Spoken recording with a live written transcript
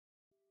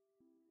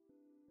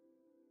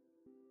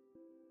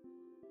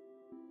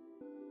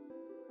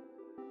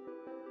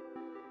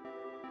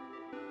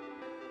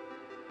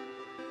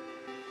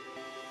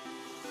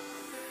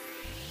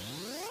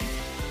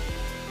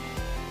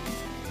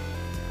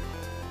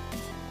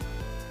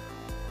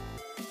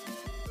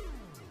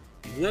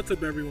What's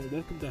up, everyone?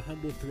 Welcome to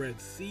Humble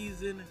Threads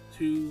Season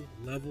 2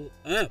 Level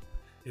Up,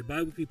 a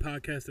bi-weekly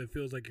podcast that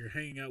feels like you're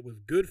hanging out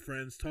with good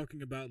friends,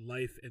 talking about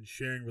life and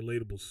sharing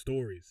relatable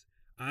stories.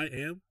 I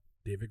am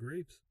David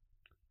Graves.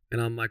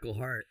 And I'm Michael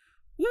Hart.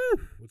 Woo!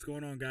 What's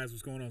going on, guys?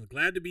 What's going on?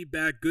 Glad to be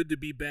back. Good to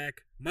be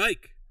back.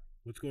 Mike,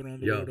 what's going on in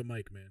the world of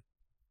Mike, man?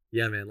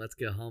 Yeah, man. Let's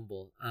get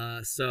humble.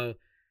 So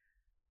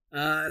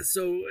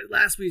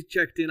last we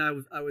checked in, I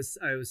was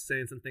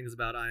saying some things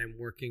about I am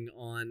working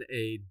on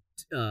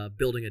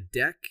building a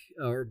deck,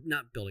 or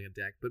not building a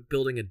deck, but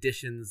building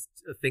additions,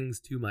 things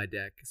to my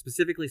deck,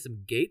 specifically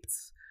some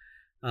gates.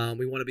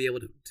 We want to be able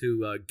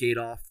to gate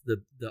off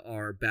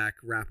our back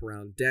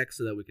wraparound deck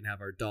so that we can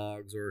have our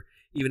dogs, or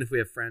even if we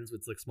have friends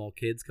with like small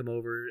kids come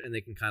over, and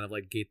they can kind of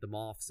like gate them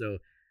off so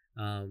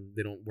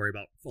they don't worry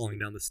about falling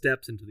down the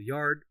steps into the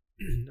yard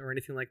or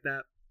anything like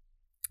that.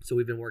 So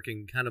we've been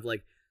working kind of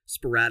like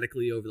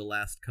sporadically over the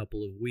last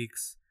couple of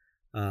weeks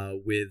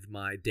with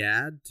my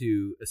dad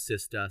to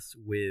assist us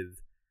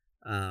with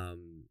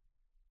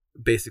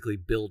basically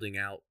building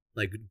out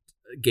like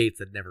gates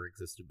that never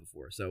existed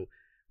before. So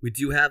we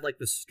do have like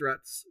the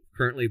struts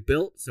currently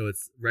built, so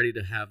it's ready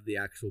to have the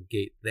actual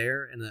gate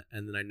there. And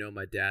then I know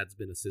my dad's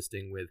been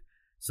assisting with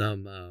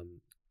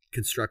some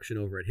construction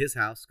over at his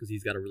house because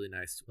he's got a really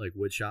nice like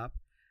wood shop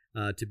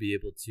to be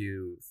able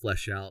to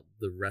flesh out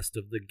the rest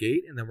of the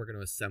gate. And then we're going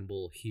to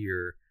assemble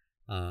here.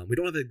 We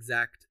don't have an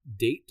exact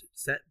date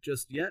set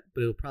just yet,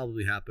 but it'll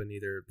probably happen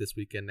either this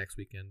weekend, next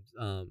weekend,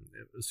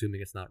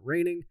 assuming it's not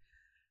raining.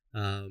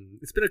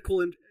 It's been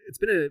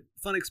a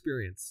fun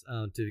experience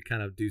to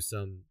kind of do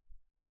some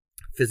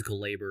physical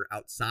labor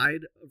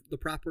outside of the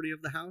property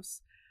of the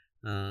house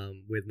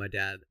with my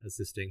dad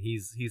assisting.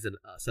 He's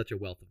such a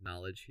wealth of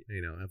knowledge.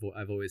 You know,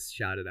 I've always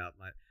shouted out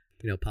my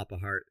Papa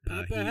Hart.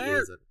 Papa He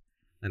Hart is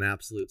an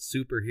absolute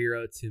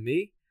superhero to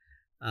me.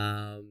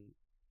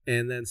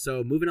 And then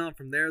so moving on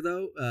from there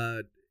though,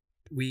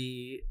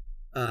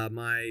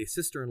 my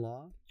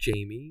sister-in-law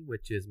Jamie,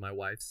 which is my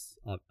wife's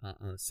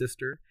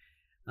sister.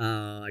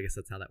 I guess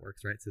that's how that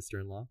works, right?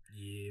 Sister-in-law.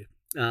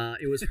 Yeah.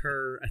 It was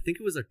her. I think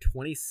it was her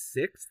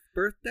 26th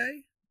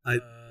birthday. I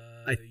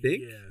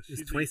think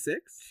she's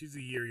 26. She's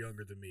a year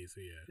younger than me,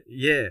 so yeah.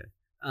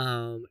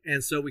 Yeah.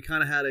 And so we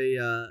kind of had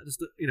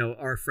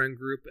our friend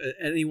group,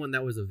 anyone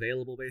that was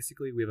available.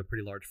 Basically, we have a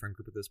pretty large friend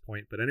group at this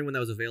point, but anyone that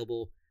was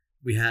available,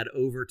 we had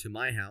over to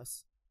my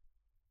house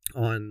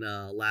on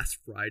last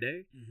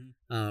Friday,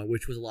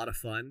 which was a lot of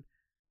fun.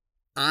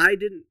 I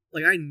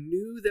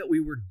knew that we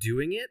were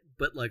doing it,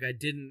 but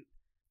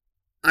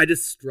I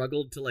just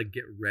struggled to like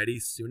get ready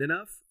soon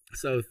enough.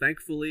 So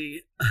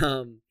thankfully,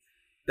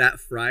 that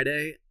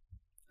Friday,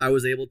 I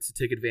was able to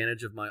take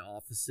advantage of my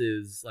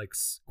office's like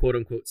quote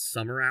unquote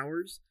summer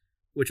hours,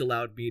 which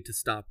allowed me to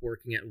stop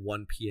working at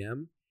 1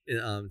 p.m.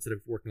 Instead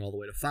of working all the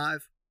way to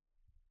 5.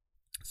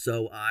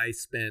 So I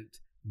spent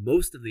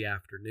most of the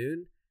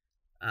afternoon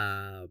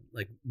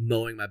like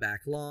mowing my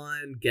back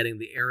lawn, getting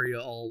the area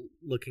all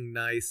looking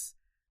nice,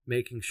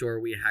 making sure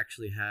we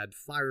actually had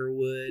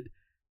firewood,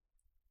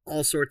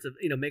 all sorts of,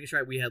 making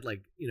sure we had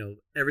like,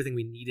 everything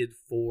we needed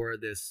for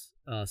this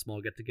small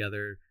get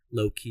together,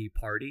 low key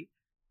party.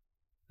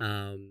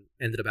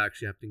 Ended up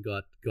actually having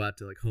to go out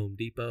to like Home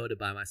Depot to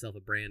buy myself a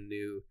brand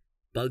new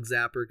bug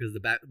zapper because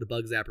the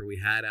bug zapper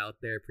we had out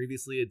there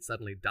previously had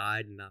suddenly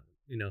died, and not,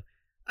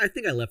 I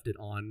think I left it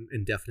on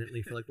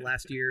indefinitely for like the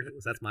last year.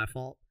 That's my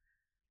fault.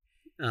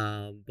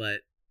 But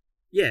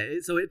yeah,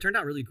 so it turned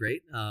out really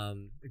great. A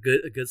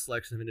good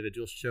selection of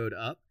individuals showed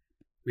up.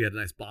 We had a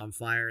nice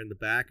bonfire in the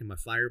back in my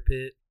fire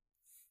pit.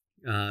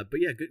 But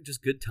yeah,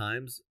 just good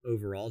times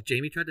overall.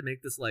 Jamie tried to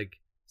make this like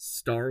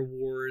Star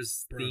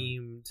Wars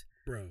themed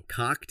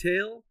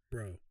cocktail.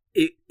 Bro.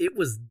 It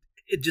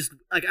just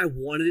like, I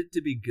wanted it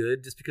to be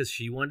good just because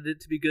she wanted it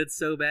to be good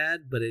so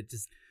bad, but it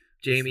just,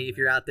 Jamie, if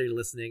you're out there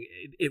listening,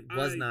 it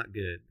was not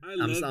good.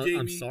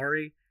 I'm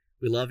sorry.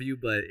 We love you,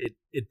 but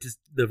it just,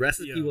 the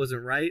recipe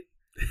wasn't right.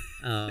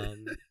 I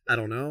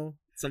don't know.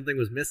 Something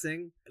was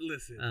missing.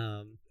 Listen.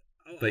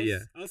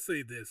 I'll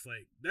say this,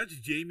 like, that's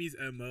Jamie's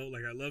MO.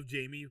 Like, I love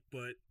Jamie,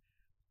 but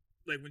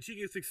like when she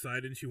gets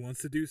excited and she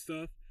wants to do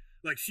stuff,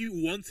 like she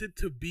wants it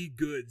to be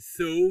good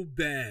so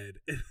bad,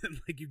 and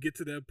then like you get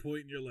to that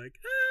point and you're like,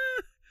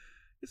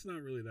 it's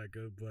not really that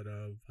good. But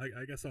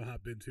I guess I'll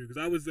hop in too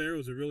because I was there. It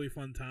was a really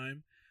fun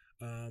time.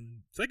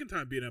 Second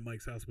time being at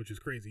Mike's house, which is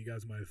crazy. You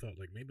guys might have thought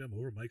like maybe I'm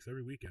over Mike's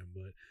every weekend,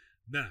 but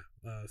nah.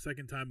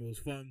 Second time it was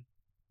fun.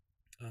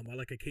 I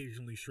like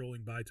occasionally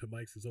strolling by to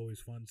Mike's. It's always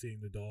fun seeing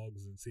the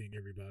dogs and seeing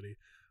everybody.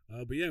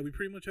 But yeah, we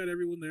pretty much had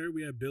everyone there.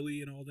 We had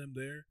Billy and all them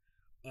there.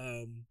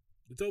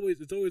 It's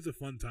always a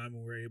fun time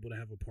when we're able to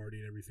have a party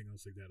and everything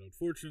else like that.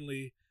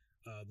 Unfortunately,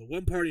 the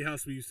one party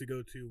house we used to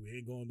go to, we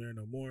ain't going there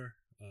no more.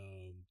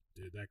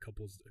 That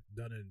couple's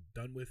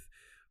done with.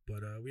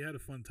 But we had a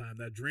fun time.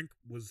 That drink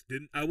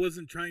I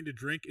wasn't trying to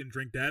drink and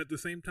drink that at the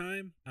same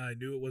time. I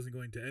knew it wasn't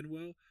going to end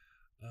well.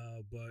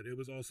 But it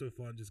was also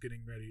fun just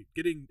getting ready,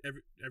 getting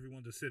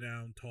everyone to sit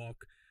down,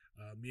 talk.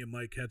 Me and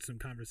Mike had some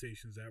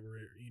conversations that were,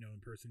 in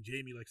person.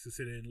 Jamie likes to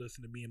sit in and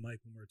listen to me and Mike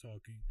when we're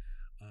talking.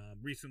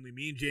 Recently,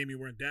 me and Jamie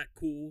weren't that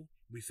cool.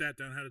 We sat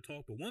down, had a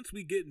talk, but once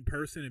we get in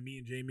person and me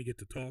and Jamie get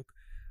to talk,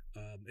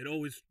 it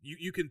always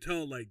you can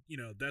tell, like,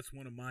 that's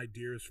one of my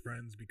dearest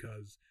friends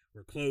because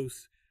we're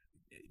close.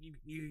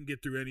 You can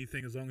get through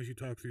anything as long as you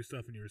talk through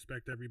stuff and you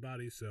respect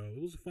everybody. So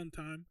it was a fun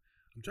time.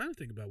 I'm trying to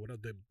think about what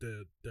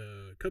the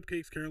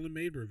cupcakes Carolyn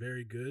made were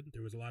very good.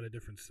 There was a lot of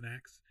different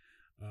snacks.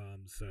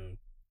 So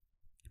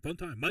fun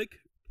time. Mike,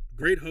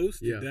 great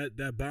host. Yeah.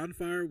 That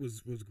bonfire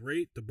was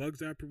great. The bug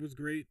zapper was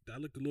great. I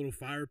looked a little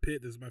fire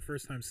pit. This is my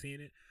first time seeing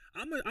it.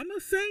 I'm gonna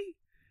say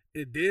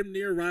it damn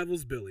near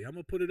rivals Billy. I'm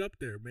gonna put it up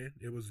there, man.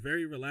 It was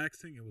very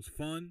relaxing. It was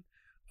fun.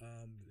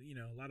 A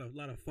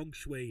lot of feng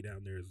shui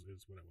down there is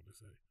what I want to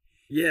say.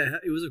 Yeah,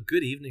 it was a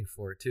good evening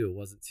for it too. It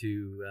wasn't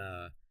too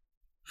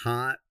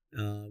hot.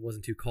 It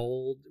wasn't too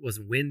cold. It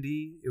wasn't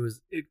windy.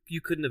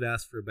 You couldn't have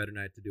asked for a better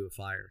night to do a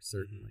fire,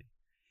 certainly.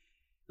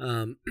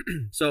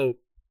 So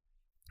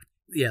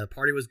yeah, the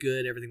party was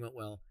good. Everything went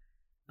well.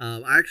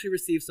 I actually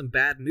received some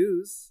bad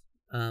news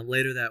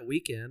later that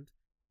weekend.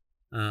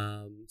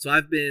 So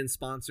I've been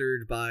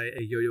sponsored by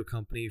a yo-yo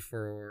company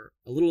for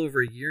a little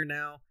over a year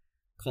now,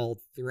 called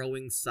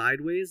Throwing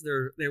Sideways.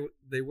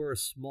 They were a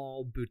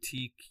small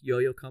boutique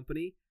yo-yo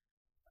company,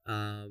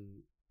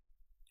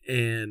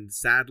 and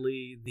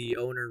sadly, the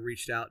owner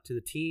reached out to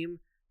the team.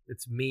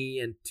 It's me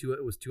and two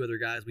other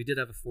guys. We did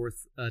have a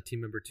fourth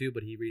team member too,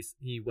 but he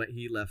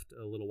left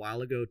a little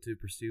while ago to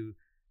pursue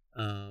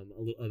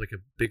like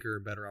a bigger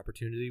and better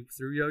opportunity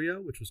through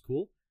yo-yo, which was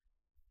cool.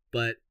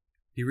 But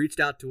he reached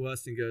out to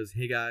us and goes,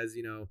 "Hey guys,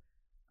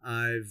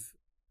 I've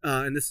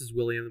and this is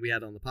William that we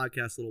had on the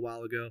podcast a little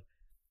while ago.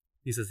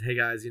 He says, "Hey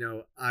guys,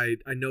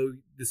 I know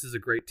this is a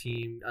great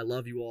team. I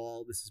love you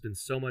all. This has been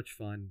so much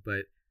fun,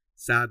 but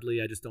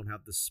sadly, I just don't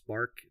have the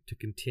spark to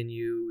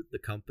continue the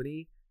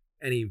company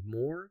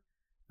anymore.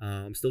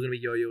 I'm still going to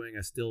be yo-yoing.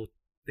 I still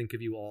think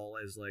of you all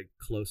as like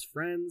close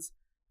friends,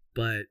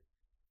 but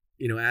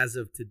as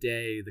of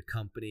today, the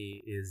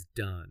company is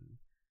done."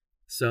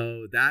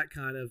 So that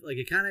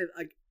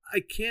I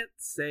can't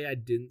say I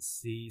didn't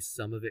see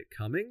some of it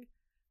coming,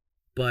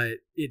 but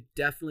it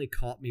definitely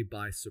caught me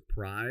by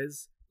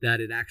surprise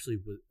that it actually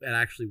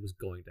was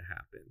going to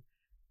happen.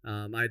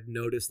 I'd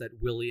noticed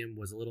that William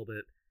was a little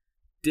bit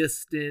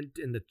distant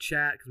in the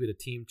chat because we had a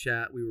team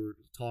chat. We were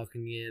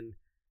talking in.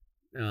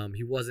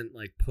 He wasn't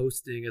like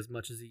posting as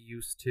much as he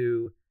used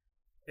to.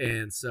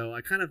 And so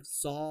I kind of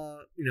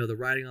saw, the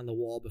writing on the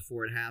wall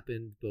before it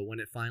happened. But when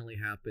it finally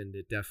happened,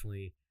 it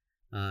definitely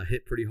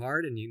hit pretty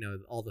hard. And,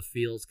 all the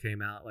feels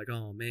came out like,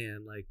 oh,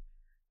 man, like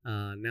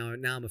now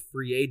I'm a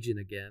free agent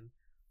again.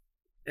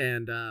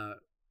 And,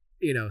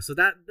 so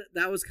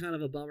that was kind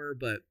of a bummer.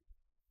 But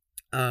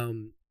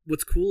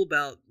what's cool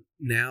about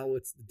now,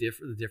 what's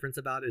the difference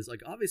about it is,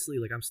 like, obviously,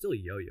 like, I'm still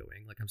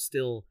yo-yoing. Like, I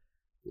still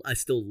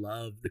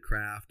love the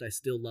craft. I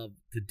still love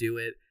to do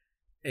it.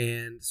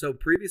 And so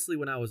previously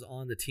when I was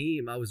on the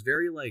team, I was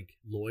very like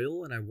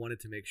loyal, and I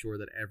wanted to make sure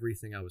that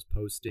everything I was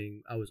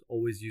posting, I was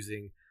always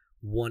using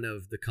one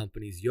of the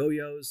company's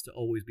yo-yos to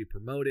always be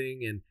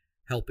promoting and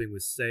helping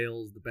with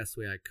sales the best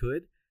way I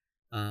could.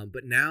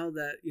 But now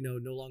that,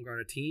 no longer on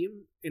a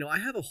team, I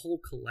have a whole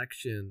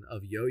collection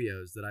of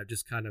yo-yos that I've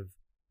just kind of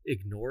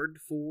ignored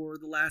for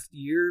the last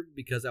year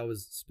because I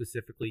was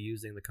specifically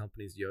using the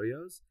company's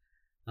yo-yos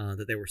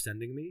that they were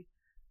sending me.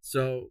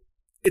 So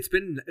it's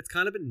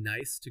kind of been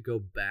nice to go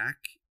back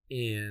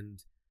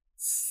and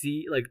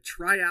see, like,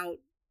 try out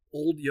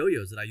old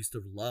yo-yos that I used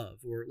to love,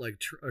 or like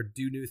or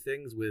do new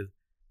things with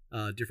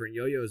different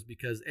yo-yos,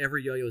 because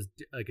every yo-yo is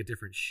like a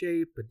different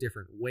shape, a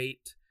different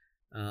weight.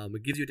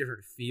 It gives you a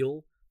different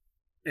feel.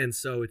 And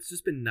so it's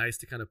just been nice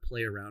to kind of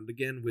play around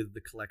again with the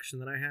collection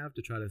that I have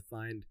to try to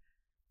find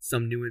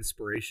some new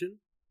inspiration.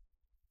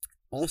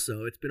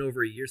 Also, it's been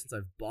over a year since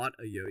I've bought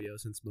a yo-yo,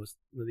 since most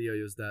of the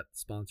yo-yos that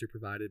sponsor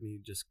provided me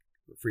just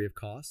free of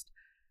cost.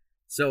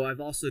 So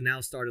I've also now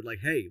started like,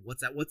 hey,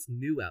 what's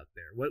new out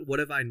there? What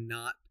have I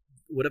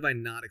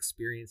not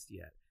experienced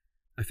yet?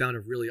 I found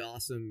a really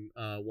awesome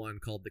one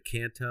called the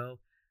Kanto.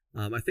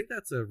 I think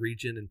that's a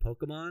region in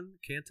Pokemon,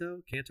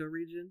 Kanto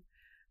region.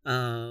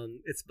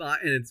 It's by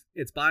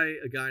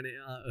a guy in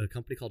a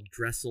company called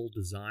Dressel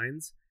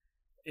Designs.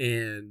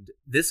 And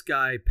this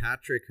guy,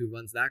 Patrick, who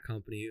runs that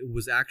company,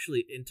 was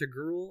actually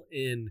integral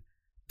in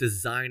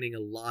designing a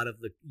lot of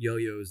the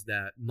yo-yos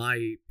that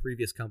my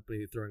previous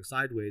company, Throwing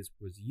Sideways,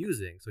 was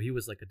using. So he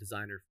was like a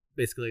designer.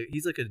 Basically,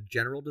 he's like a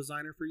general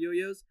designer for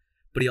yo-yos,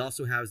 but he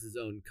also has his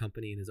own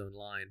company and his own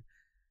line.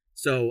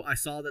 So I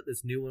saw that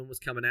this new one was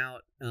coming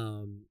out.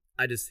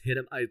 I just hit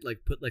him. I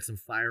like put like some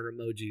fire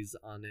emojis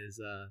on his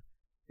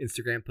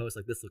Instagram post.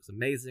 Like, this looks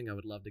amazing. I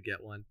would love to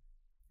get one.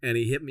 And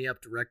he hit me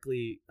up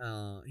directly.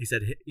 He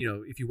said,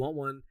 if you want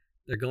one,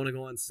 they're going to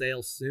go on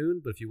sale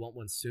soon. But if you want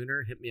one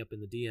sooner, hit me up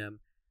in the DM.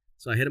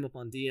 So I hit him up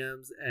on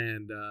DMs,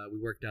 and we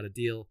worked out a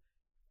deal.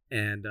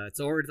 And it's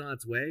already on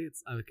its way.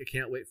 I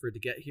can't wait for it to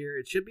get here.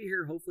 It should be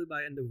here hopefully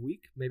by end of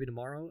week, maybe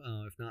tomorrow,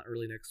 if not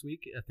early next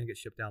week. I think it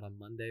shipped out on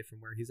Monday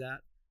from where he's at.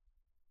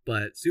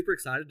 But super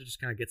excited to just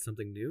kind of get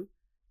something new.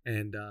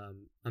 and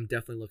I'm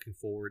definitely looking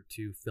forward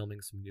to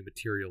filming some new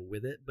material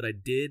with it. But I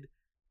did,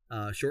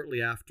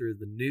 shortly after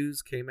the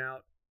news came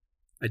out,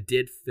 I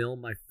did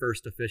film my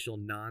first official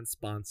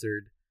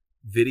non-sponsored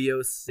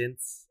video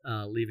since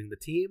leaving the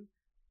team,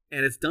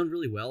 and it's done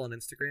really well on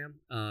Instagram.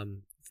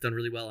 It's done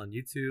really well on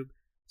YouTube,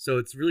 so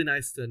it's really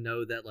nice to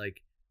know that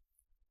like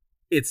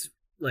it's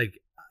like,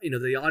 you know,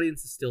 the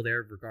audience is still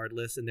there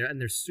regardless, and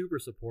they're super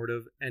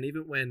supportive. And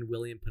even when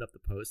William put up the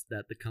post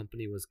that the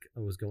company was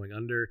going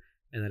under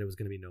and that it was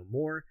going to be no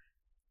more,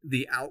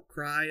 the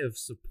outcry of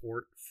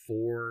support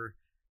for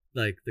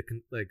like the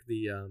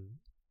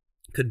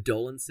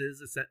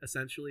condolences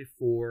essentially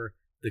for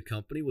the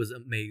company was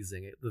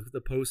amazing.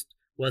 The post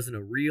wasn't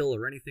a reel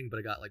or anything, but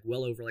it got like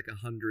well over like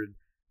 100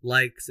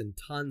 likes and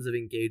tons of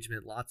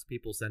engagement. Lots of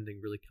people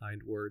sending really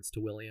kind words to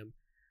William.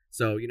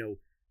 So, you know,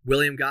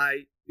 William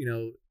Guy, you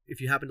know,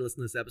 if you happen to listen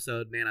to this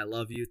episode, man, I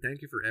love you.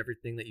 Thank you for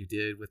everything that you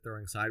did with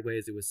Throwing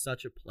Sideways. It was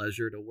such a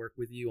pleasure to work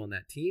with you on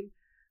that team.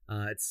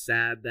 It's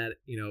sad that,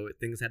 you know,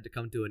 things had to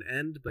come to an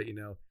end, but, you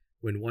know,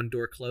 when one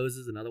door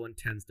closes, another one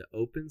tends to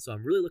open. So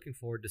I'm really looking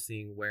forward to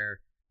seeing where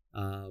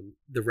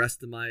the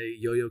rest of my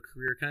yo-yo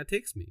career kind of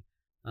takes me.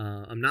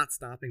 I'm not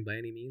stopping by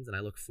any means, and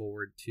I look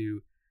forward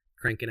to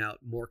cranking out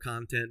more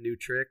content, new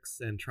tricks,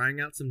 and trying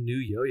out some new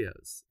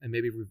yo-yos, and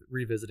maybe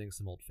revisiting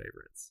some old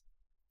favorites.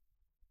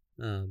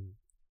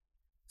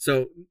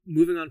 So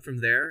moving on from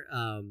there,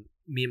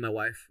 me and my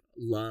wife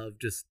love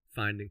just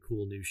finding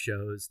cool new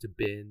shows to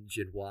binge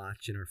and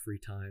watch in our free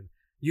time.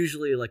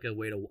 Usually like a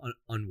way to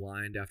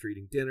unwind after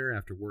eating dinner,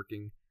 after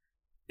working.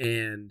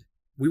 And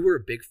we were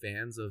big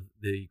fans of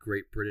the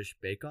Great British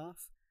Bake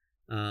Off.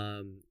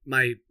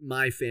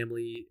 My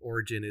family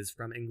origin is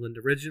from England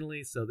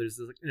originally, so there's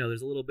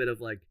a little bit of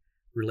like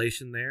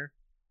relation there.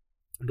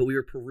 But we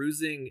were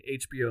perusing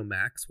HBO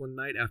Max one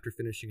night after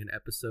finishing an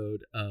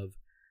episode of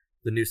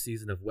the new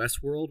season of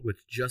Westworld,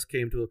 which just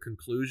came to a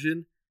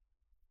conclusion.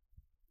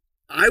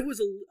 I was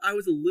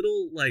a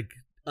little like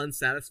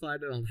unsatisfied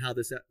on how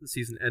this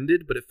season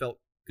ended, but it felt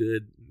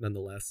good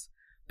nonetheless.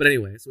 But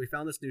anyway, so we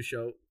found this new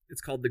show.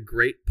 It's called The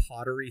Great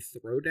Pottery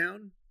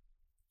Throwdown.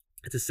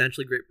 It's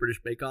essentially Great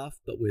British Bake Off,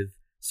 but with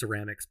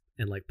ceramics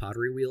and like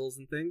pottery wheels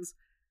and things.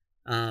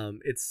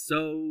 It's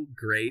so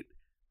great.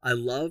 I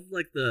love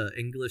like the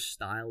English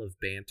style of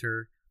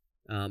banter.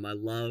 I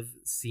love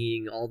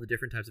seeing all the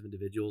different types of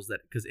individuals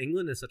because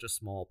England is such a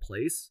small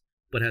place,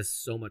 but has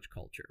so much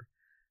culture.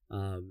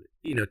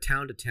 You know,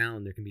 town to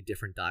town, there can be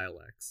different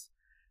dialects.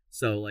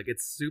 So like,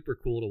 it's super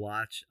cool to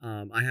watch.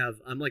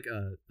 I'm like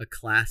a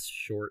class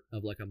short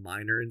of like a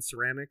minor in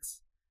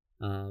ceramics,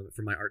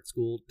 for my art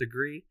school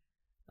degree.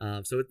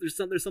 So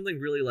there's something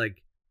really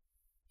like,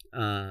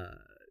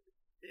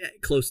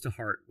 close to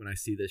heart when I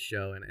see this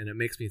show. And it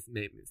makes me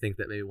think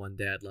that maybe one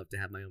day I'd love to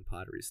have my own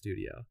pottery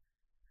studio.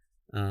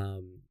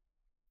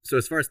 So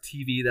as far as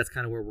TV, that's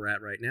kind of where we're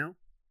at right now.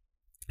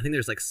 I think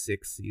there's like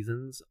 6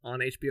 seasons on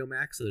HBO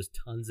Max, so there's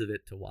tons of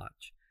it to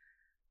watch.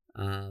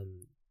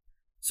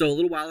 So a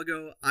little while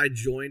ago, I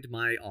joined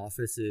my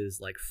office's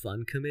like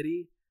fun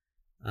committee.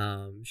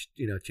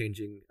 You know,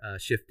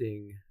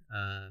 shifting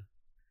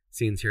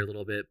scenes here a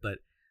little bit, but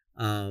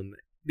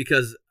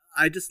because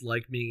I just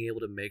like being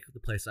able to make the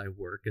place I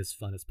work as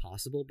fun as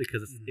possible,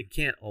 because it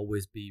can't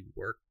always be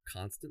work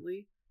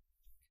constantly.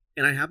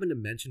 And I happened to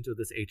mention to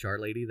this HR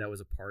lady that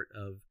was a part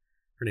of,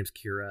 her name's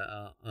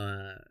Kira,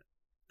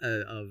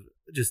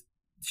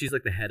 she's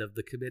like the head of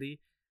the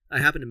committee. I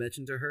happened to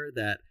mention to her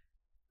that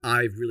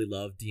I really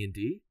love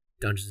D&D,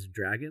 Dungeons and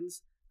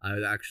Dragons. I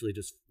was actually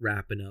just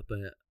wrapping up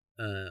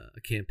a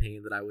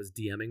campaign that I was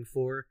DMing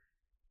for.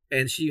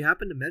 And she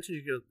happened to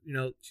mention,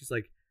 she's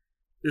like,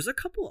 there's a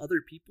couple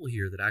other people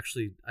here that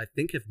actually, I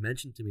think, have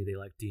mentioned to me they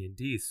like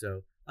D&D.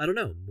 So I don't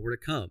know, more to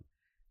come.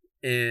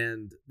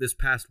 And this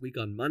past week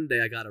on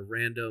Monday, I got a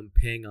random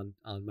ping on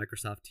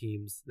Microsoft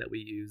Teams that we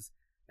use.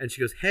 And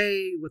she goes,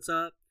 hey, what's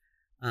up?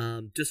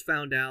 Just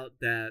found out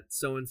that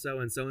so-and-so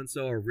and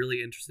so-and-so are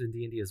really interested in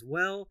D&D as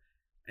well.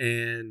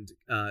 And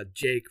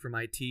Jake from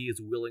IT is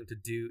willing to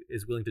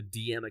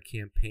DM a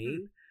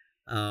campaign.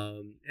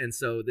 And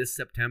so this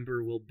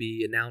September, we'll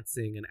be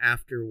announcing an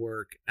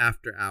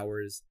after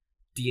hours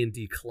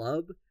D&D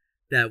club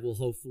that will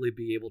hopefully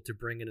be able to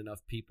bring in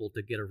enough people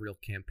to get a real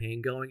campaign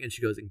going. And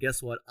she goes, and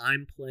guess what?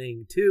 I'm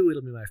playing too.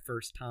 It'll be my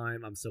first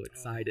time. I'm so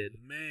excited.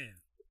 Oh, man.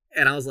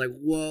 And I was like,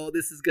 whoa,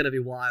 this is going to be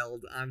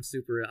wild. I'm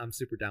super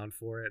down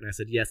for it. And I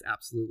said, yes,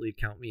 absolutely.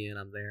 Count me in.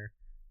 I'm there.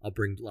 I'll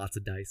bring lots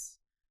of dice,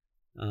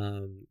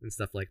 and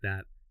stuff like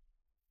that.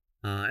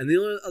 And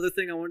the other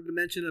thing I wanted to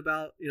mention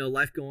about,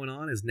 life going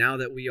on is now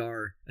that we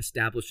are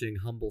establishing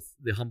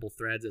the Humble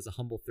Threads as a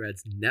Humble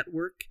Threads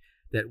network,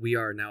 that we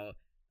are now,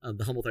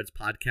 the Humble Threads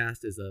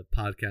podcast is a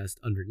podcast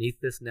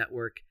underneath this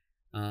network.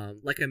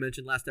 Like I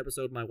mentioned last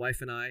episode, my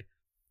wife and I,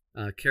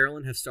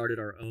 Carolyn, have started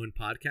our own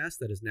podcast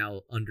that is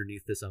now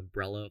underneath this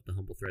umbrella of the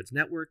Humble Threads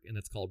network, and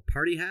it's called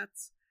Party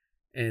Hats.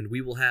 And we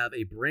will have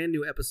a brand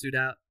new episode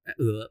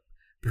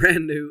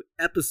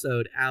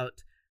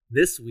out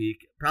this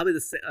week, probably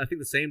I think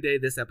the same day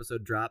this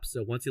episode drops.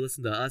 So once you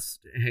listen to us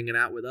hanging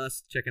out with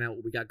us, checking out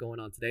what we got going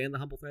on today in the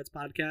Humble Threads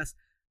podcast,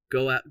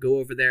 go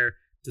over there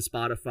to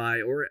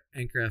Spotify or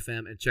Anchor FM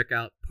and check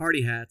out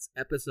Party Hats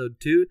episode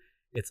 2.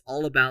 It's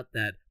all about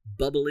that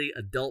bubbly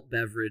adult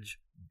beverage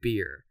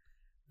beer.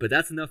 But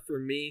that's enough for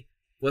me.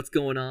 What's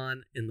going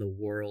on in the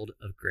world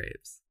of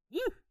Graves? Woo!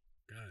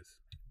 Guys,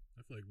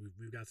 I feel like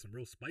we've got some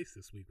real spice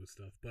this week with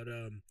stuff. But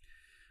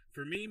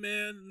for me,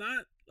 man,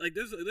 not like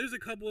there's a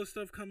couple of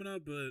stuff coming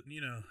up, but you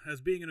know,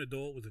 as being an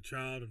adult with a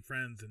child and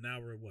friends, and now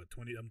we're what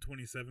 20? I'm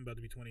 27, about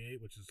to be 28,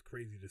 which is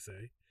crazy to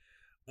say.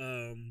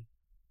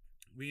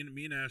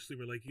 Me and Ashley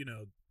were like, you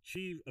know,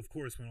 she of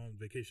course went on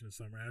vacation this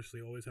summer.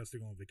 Ashley always has to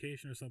go on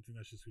vacation or something.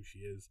 That's just who she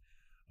is.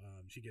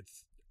 She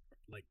gets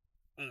like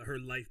her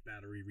life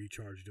battery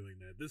recharged doing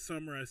that. This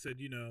summer, I said,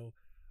 you know,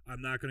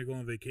 I'm not going to go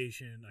on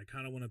vacation. I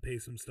kind of want to pay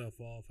some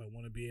stuff off. I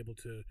want to be able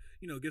to,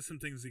 you know, get some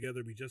things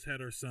together. We just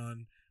had our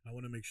son. I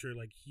want to make sure,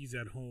 like, he's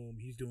at home.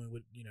 He's doing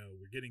what, you know,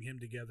 we're getting him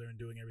together and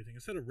doing everything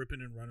instead of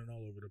ripping and running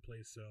all over the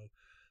place. So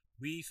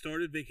we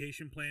started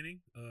vacation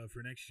planning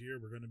for next year.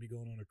 We're going to be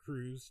going on a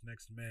cruise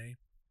next May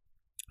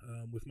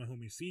with my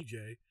homie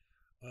CJ.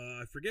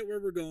 I forget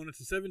where we're going. It's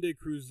a 7-day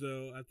cruise,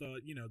 though. I thought,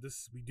 you know,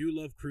 we do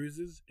love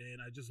cruises,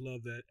 and I just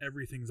love that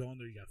everything's on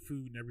there. You got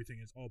food and everything.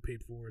 It's all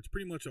paid for. It's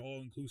pretty much an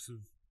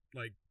all-inclusive,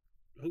 like,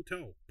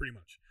 hotel, pretty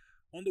much,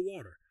 on the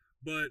water.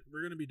 But we're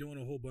going to be doing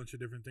a whole bunch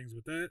of different things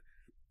with that.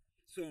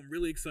 So I'm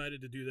really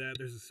excited to do that.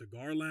 There's a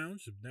cigar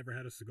lounge. I've never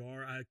had a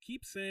cigar. I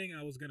keep saying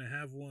I was going to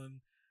have one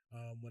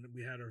when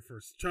we had our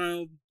first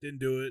child.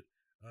 Didn't do it.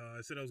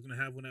 I said I was going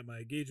to have one at my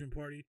engagement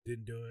party.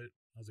 Didn't do it.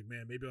 I was like,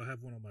 man, maybe I'll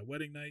have one on my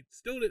wedding night.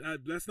 Still,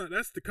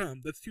 that's to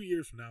come. That's 2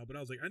 years from now. But I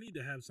was like, I need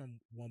to have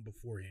one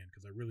beforehand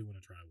because I really want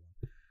to try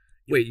one.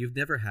 Wait, you've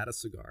never had a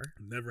cigar?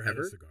 Never had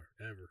a cigar,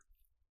 ever.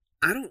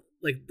 I don't,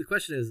 like, the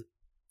question is,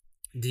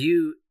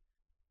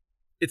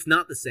 it's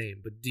not the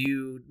same, but do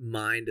you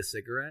mind a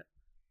cigarette?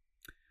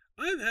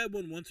 I've had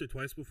one once or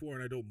twice before,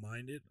 and I don't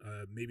mind it.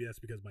 Maybe that's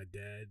because my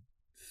dad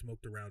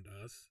smoked around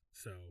us,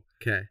 so.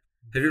 Okay.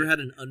 Have you ever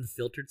had an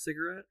unfiltered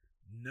cigarette?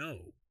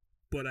 No.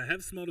 But I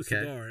have smelled a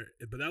cigar,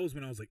 but that was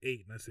when I was like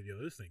 8, and I said,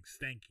 yo, this thing's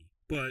stanky.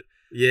 But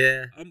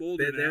yeah, I'm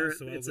older now,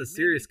 so it's a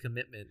serious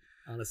commitment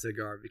on a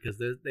cigar because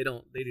they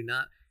do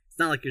not. It's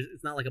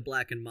not like a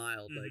Black and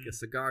Mild. Mm-hmm. Like a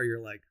cigar,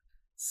 you're like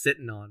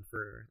sitting on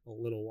for a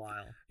little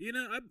while. You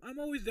know, I'm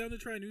always down to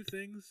try new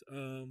things.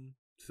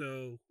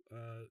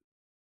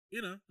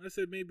 You know, I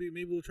said maybe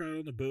we'll try it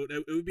on the boat.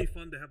 It would be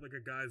fun to have like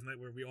a guys' night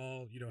where we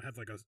all, you know, have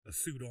like a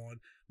suit on,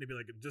 maybe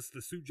like just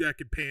the suit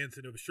jacket, pants,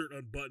 and a shirt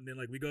unbuttoned, and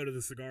like we go to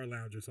the cigar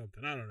lounge or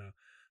something. I don't know.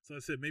 So I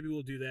said maybe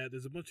we'll do that.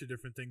 There's a bunch of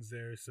different things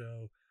there.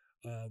 So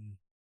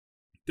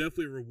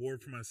definitely a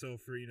reward for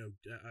myself for, you know,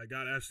 I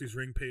got Ashley's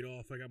ring paid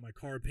off. I got my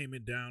car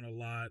payment down a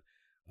lot.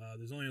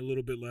 There's only a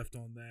little bit left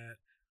on that.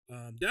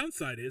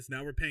 Downside is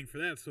now we're paying for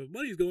that, so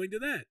money's going to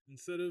that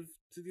instead of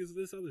to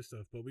this other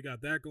stuff. But we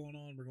got that going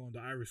on. We're going to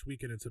Irish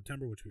Weekend in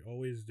September, which we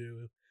always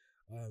do,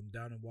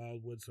 down in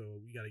Wildwood. So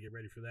we got to get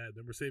ready for that.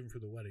 Then we're saving for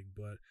the wedding.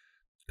 But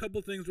a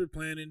couple things we're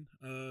planning.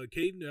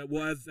 Caden,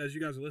 well, as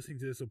you guys are listening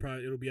to this,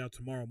 it'll be out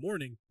tomorrow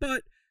morning.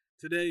 But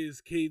today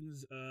is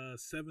Caden's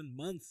 7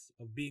 months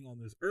of being on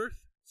this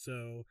earth.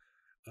 So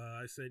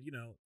I said, you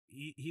know,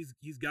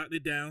 he's gotten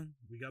it down.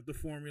 We got the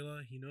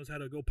formula. He knows how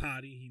to go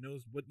potty. He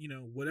knows what, you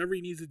know, whatever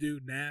he needs to do,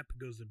 nap,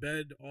 goes to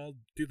bed all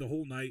through the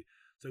whole night.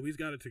 So he's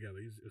got it together.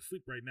 He's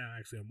asleep right now.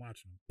 Actually, I'm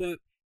watching him. But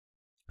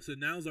so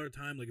now's our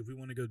time. Like if we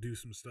want to go do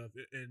some stuff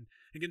and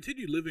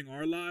continue living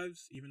our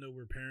lives, even though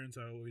we're parents,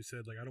 I always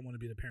said, like, I don't want to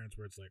be the parents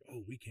where it's like,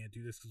 oh, we can't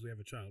do this because we have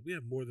a child. We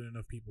have more than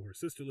enough people. Her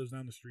sister lives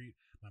down the street.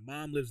 My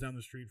mom lives down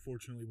the street,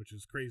 fortunately, which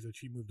is crazy that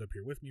she moved up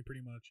here with me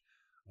pretty much.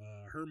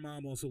 Her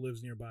mom also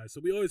lives nearby,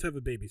 so we always have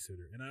a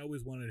babysitter, and I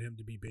always wanted him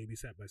to be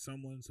babysat by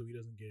someone so he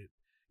doesn't get,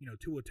 you know,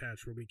 too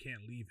attached where we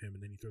can't leave him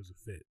and then he throws a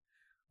fit.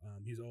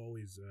 He's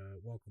always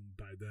welcomed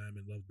by them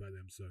and loved by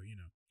them, so, you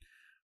know.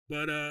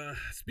 But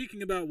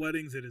speaking about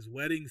weddings, it is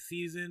wedding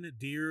season.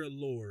 Dear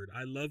Lord,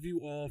 I love you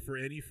all for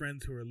any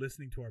friends who are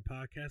listening to our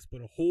podcast,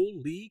 but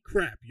holy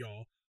crap,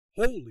 y'all.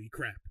 Holy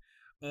crap.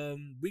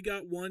 We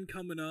got one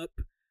coming up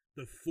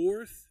the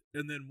 4th,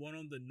 and then one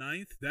on the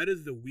 9th. That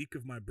is the week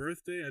of my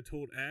birthday. I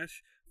told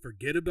Ash,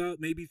 forget about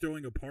maybe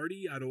throwing a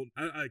party. I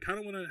kind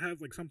of want to have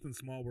like something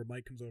small where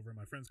Mike comes over and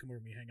my friends come over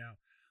and we hang out.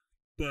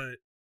 But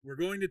we're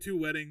going to 2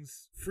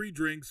 weddings, free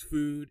drinks,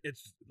 food.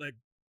 It's like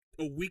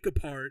a week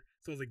apart.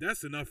 So I was like,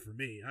 that's enough for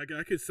me.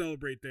 I could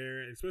celebrate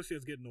there, especially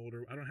as getting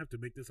older. I don't have to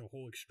make this a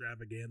whole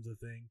extravaganza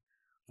thing.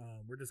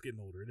 We're just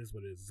getting older. It is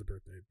what it is. It's a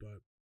birthday. But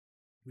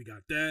we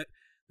got that.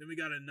 Then we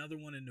got another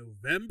one in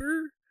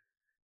November.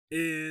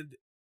 And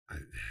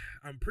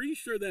I'm pretty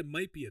sure that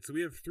might be it. So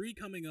we have 3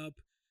 coming up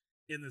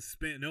in the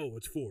span. No,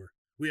 it's 4.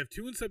 We have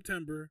 2 in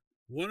September,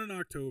 1 in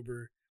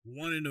October,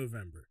 1 in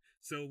November.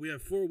 So we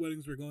have 4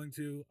 weddings we're going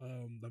to.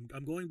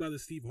 I'm going by the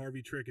Steve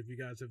Harvey trick. If you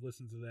guys have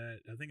listened to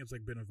that, I think it's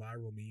like been a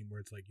viral meme where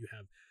it's like you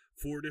have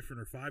 4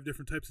 different or 5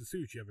 different types of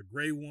suits. You have a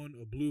gray one,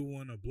 a blue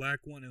one, a black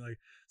one, and like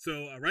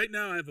so. Right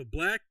now I have a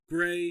black,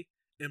 gray,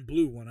 and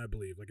blue one, I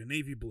believe, like a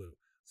navy blue.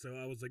 So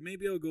I was like,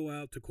 maybe I'll go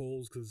out to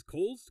Kohl's because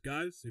Kohl's,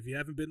 guys, if you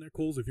haven't been there,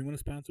 Kohl's, if you want to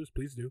sponsor us,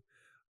 please do.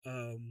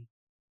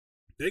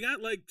 They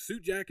got like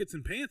suit jackets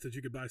and pants that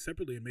you could buy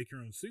separately and make your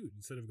own suit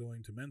instead of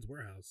going to Men's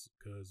Warehouse.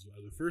 Because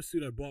the first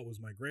suit I bought was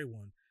my gray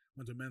one.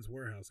 Went to Men's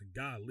Warehouse and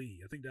golly,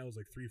 I think that was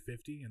like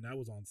 $350 and that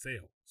was on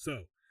sale.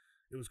 So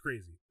it was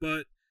crazy.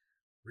 But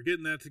we're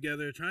getting that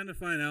together, trying to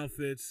find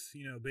outfits,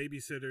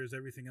 babysitters,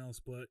 everything else.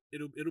 But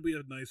it'll be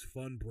a nice,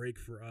 fun break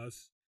for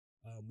us.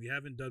 We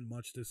haven't done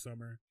much this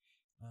summer,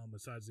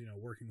 besides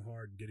working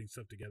hard and getting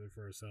stuff together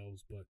for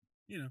ourselves. But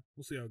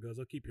we'll see how it goes.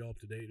 I'll keep you all up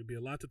to date. It'll be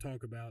a lot to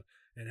talk about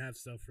and have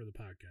stuff for the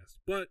podcast.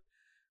 But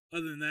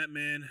other than that,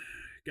 man,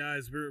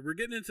 guys, we're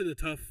getting into the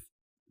tough.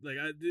 Like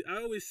I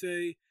always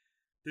say,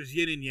 there's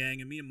yin and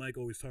yang, and me and Mike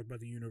always talk about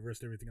the universe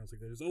and everything else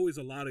like that. There's always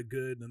a lot of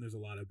good, and then there's a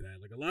lot of bad.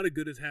 Like a lot of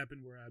good has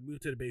happened where I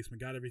moved to the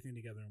basement, got everything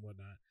together and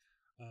whatnot.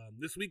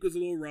 This week was a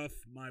little rough.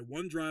 My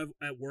OneDrive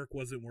at work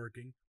wasn't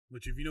working.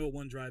 Which, if you know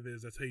what OneDrive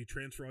is, that's how you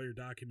transfer all your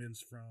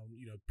documents from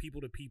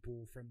people to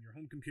people, from your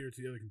home computer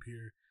to the other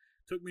computer.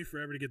 Took me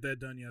forever to get that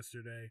done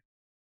yesterday.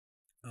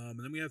 And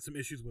then we had some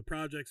issues with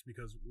projects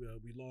because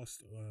we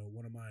lost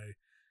one of my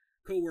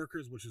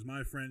coworkers, which is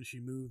my friend. She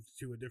moved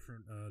to a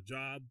different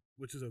job,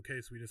 which is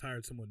okay, so we just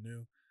hired someone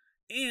new.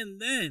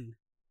 And then,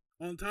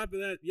 on top of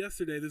that,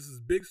 yesterday, there's this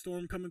big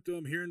storm coming through.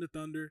 I'm hearing the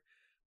thunder.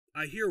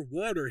 I hear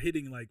water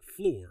hitting, like,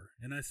 floor.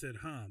 And I said,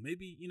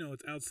 maybe,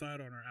 it's outside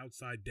on our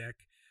outside deck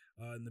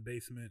in the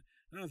basement.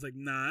 And I was like,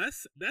 nah,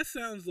 that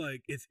sounds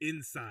like it's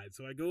inside.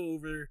 So I go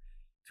over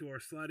to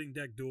our sliding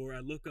deck door. I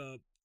look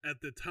up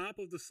at the top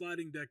of the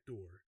sliding deck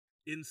door.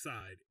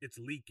 Inside, it's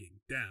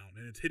leaking down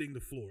and it's hitting the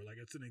floor. Like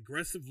it's an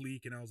aggressive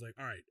leak. And I was like,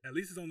 all right, at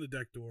least it's on the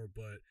deck door.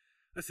 But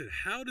I said,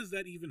 how does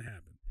that even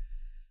happen?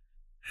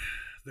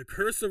 The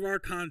curse of our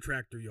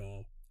contractor,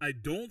 y'all. I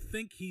don't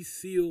think he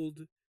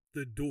sealed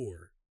the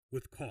door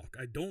with caulk.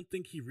 I don't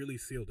think he really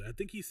sealed it. I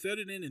think he set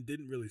it in and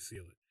didn't really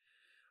seal it.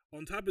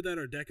 On top of that,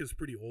 our deck is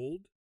pretty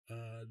old.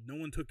 No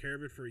one took care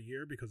of it for a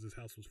year because this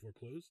house was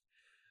foreclosed.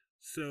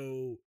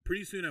 So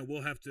pretty soon I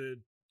will have to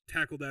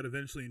tackle that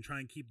eventually and try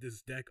and keep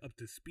this deck up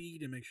to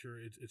speed and make sure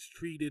it's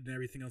treated and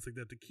everything else like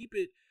that to keep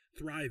it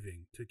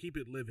thriving, to keep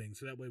it living.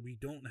 So that way we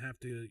don't have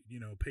to,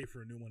 pay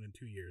for a new one in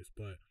 2 years.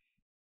 But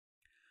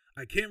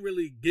I can't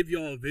really give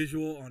y'all a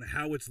visual on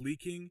how it's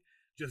leaking.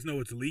 Just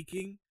know it's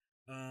leaking.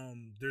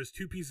 There's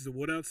 2 pieces of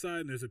wood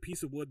outside, and there's a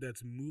piece of wood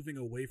that's moving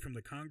away from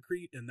the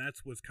concrete, and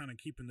that's what's kind of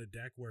keeping the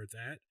deck where it's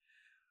at.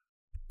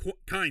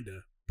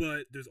 Kinda.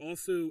 But there's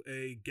also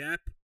a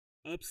gap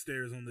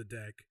upstairs on the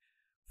deck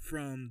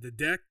from the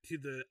deck to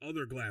the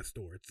other glass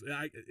door.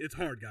 It's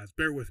hard, guys.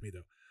 Bear with me,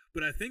 though.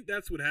 But I think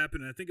that's what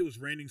happened. I think it was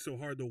raining so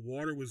hard the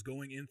water was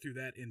going in through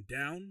that and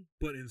down,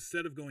 but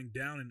instead of going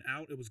down and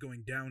out, it was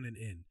going down and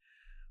in.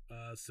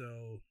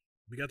 So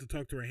we got to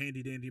talk to our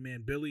handy-dandy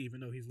man, Billy,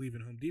 even though he's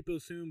leaving Home Depot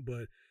soon.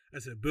 But I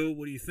said, Bill,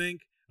 what do you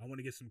think? I want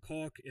to get some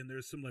caulk, and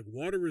there's some, like,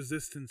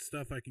 water-resistant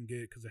stuff I can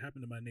get because it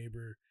happened to my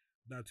neighbor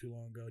not too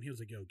long ago. And he was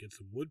like, yo, get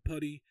some wood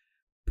putty,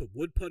 put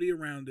wood putty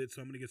around it.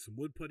 So I'm going to get some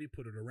wood putty,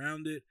 put it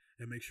around it,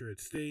 and make sure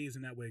it stays,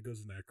 and that way it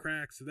goes in that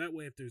crack. So that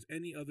way, if there's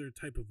any other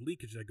type of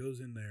leakage that goes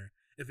in there,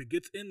 if it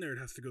gets in there, it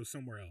has to go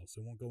somewhere else.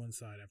 It won't go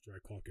inside after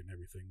I caulk it and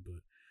everything.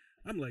 But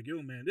I'm like,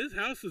 yo, man, this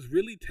house is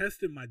really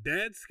testing my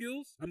dad's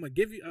skills.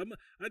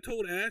 I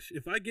told Ash,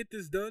 if I get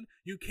this done,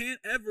 you can't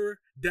ever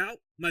doubt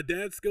my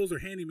dad's skills or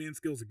handyman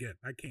skills again.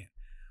 I can't.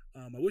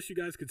 I wish you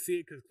guys could see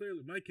it because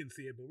clearly Mike can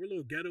see it, but we're a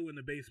little ghetto in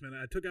the basement.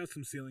 I took out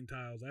some ceiling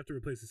tiles. I have to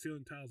replace the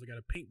ceiling tiles. I got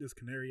to paint this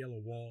canary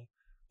yellow wall.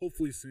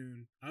 Hopefully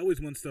soon. I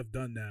always want stuff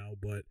done now,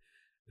 but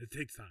it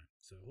takes time.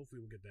 So hopefully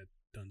we'll get that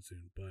done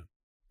soon. But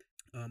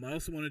I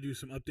also want to do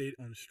some update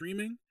on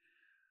streaming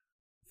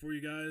for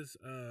you guys.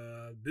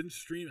 Been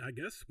streaming, I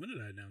guess, when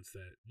did I announce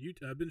that?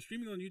 I've been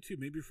streaming on YouTube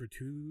maybe for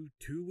 2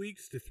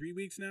 weeks to 3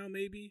 weeks now,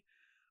 maybe.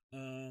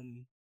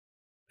 And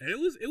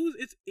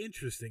it's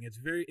interesting. It's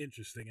very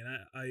interesting.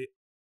 And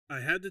I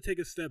had to take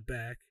a step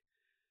back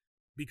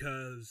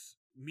because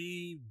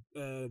me,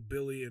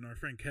 Billy, and our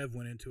friend Kev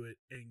went into it.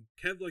 And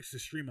Kev likes to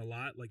stream a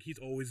lot. Like, he's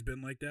always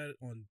been like that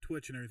on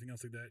Twitch and everything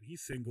else like that.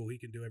 He's single. He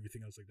can do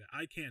everything else like that.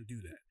 I can't do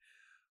that.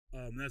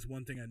 That's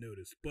one thing I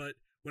noticed. But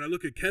when I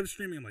look at Kev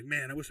streaming, I'm like,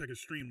 man, I wish I could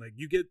stream. Like,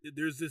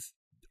 there's this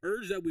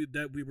urge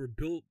that we were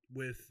built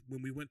with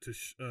when we went to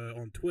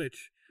on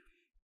Twitch,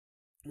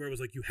 where it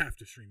was like, you have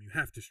to stream, you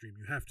have to stream,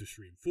 you have to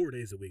stream 4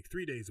 days a week,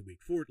 3 days a week,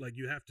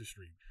 you have to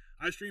stream.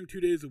 I stream 2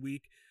 days a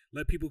week,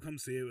 let people come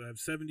see it. I have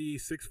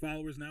 76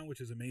 followers now, which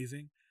is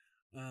amazing.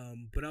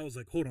 But I was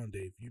like, hold on,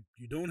 Dave,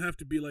 you don't have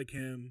to be like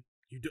him.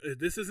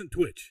 This isn't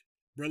Twitch.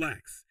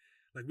 Relax.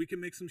 Like, we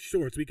can make some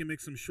shorts. We can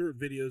make some short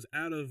videos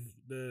out of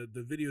the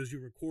videos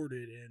you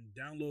recorded and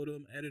download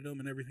them, edit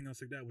them, and everything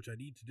else like that, which I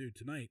need to do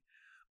tonight.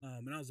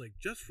 And I was like,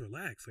 just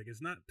relax. Like,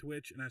 it's not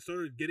Twitch. And I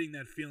started getting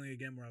that feeling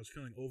again where I was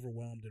feeling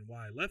overwhelmed and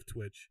why I left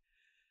Twitch.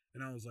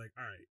 And I was like,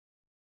 all right,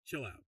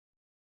 chill out.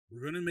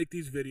 We're going to make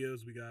these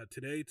videos. We got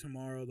today,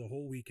 tomorrow, the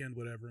whole weekend,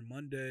 whatever.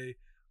 Monday,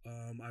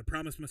 I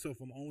promised myself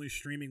I'm only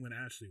streaming when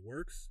Ashley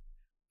works.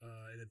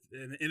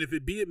 And if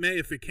it may,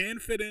 if it can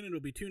fit in, it'll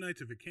be 2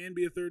 nights. If it can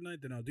be a third night,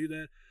 then I'll do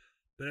that.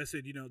 But I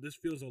said, this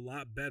feels a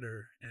lot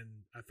better,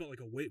 and I felt like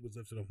a weight was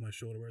lifted off my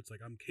shoulder where it's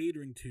like I'm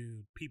catering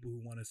to people who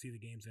want to see the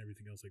games and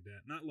everything else like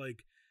that. Not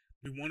like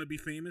we want to be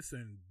famous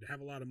and have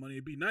a lot of money.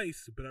 It'd be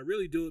nice, but I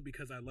really do it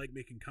because I like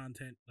making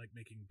content, like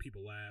making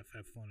people laugh,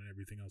 have fun, and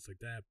everything else like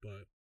that.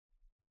 But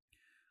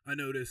I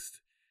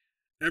noticed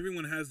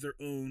everyone has their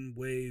own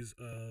ways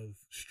of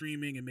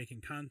streaming and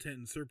making content,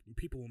 and certain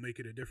people will make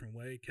it a different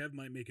way. Kev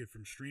might make it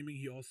from streaming.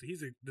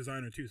 He's a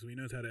designer too, so he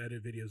knows how to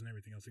edit videos and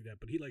everything else like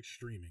that, but he likes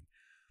streaming.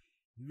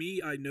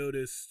 Me, I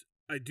noticed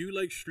I do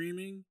like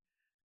streaming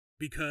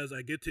because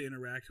I get to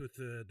interact with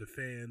the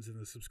fans and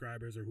the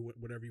subscribers or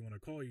whatever you want to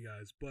call you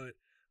guys. But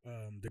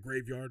the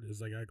graveyard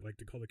is like I like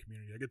to call the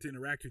community. I get to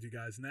interact with you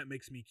guys, and that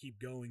makes me keep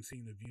going,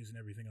 seeing the views and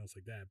everything else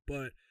like that.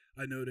 But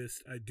I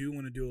noticed I do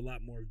want to do a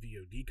lot more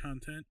VOD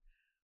content,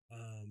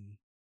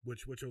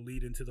 which will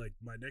lead into like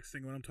my next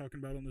thing what I'm talking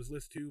about on this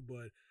list too.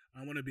 But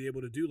I want to be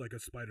able to do like a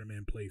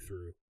Spider-Man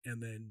playthrough,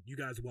 and then you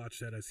guys watch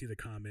that. I see the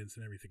comments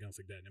and everything else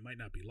like that, and it might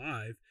not be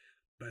live,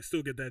 but I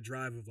still get that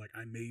drive of like,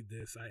 I made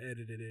this, I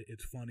edited it,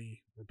 it's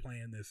funny, we're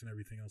playing this and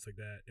everything else like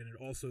that. And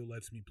it also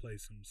lets me play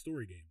some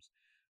story games.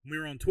 When we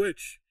were on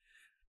Twitch,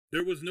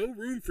 there was no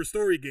room for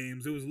story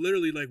games. It was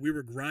literally like we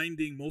were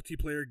grinding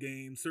multiplayer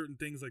games, certain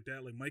things like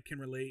that, like Mike can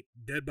relate,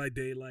 Dead by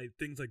Daylight,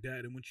 things like that.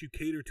 And once you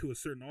cater to a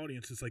certain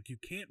audience, it's like you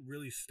can't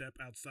really step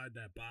outside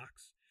that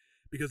box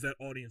because that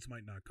audience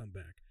might not come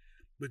back.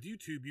 With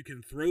YouTube, you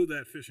can throw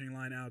that fishing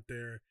line out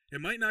there.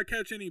 It might not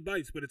catch any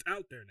bites, but it's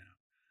out there now.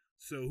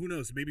 So who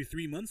knows? Maybe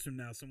 3 months from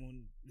now,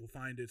 someone will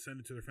find it, send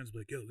it to their friends, be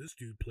like, yo, this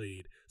dude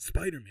played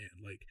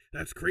Spider-Man. Like,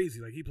 that's crazy.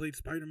 Like, he played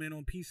Spider-Man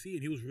on PC,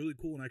 and he was really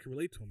cool, and I could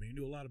relate to him. And he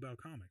knew a lot about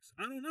comics.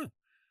 I don't know.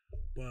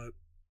 But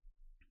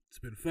it's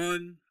been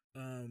fun.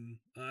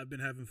 I've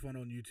been having fun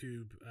on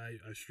YouTube.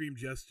 I streamed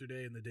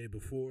yesterday and the day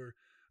before.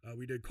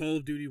 We did Call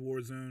of Duty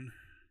Warzone.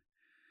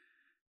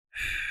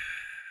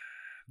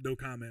 No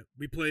comment.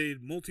 We played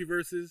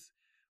Multiverses.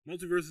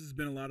 Multiverses has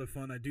been a lot of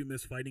fun. I do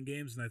miss fighting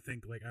games, and I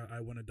think like I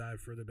want to dive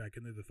further back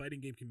in there. The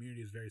fighting game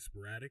community is very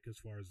sporadic as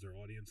far as their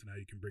audience and how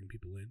you can bring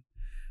people in.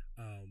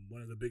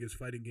 One of the biggest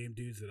fighting game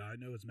dudes that I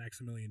know is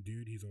Maximilian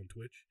Dude. He's on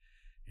Twitch,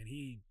 and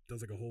he does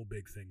like a whole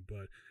big thing.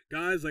 But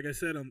guys, like I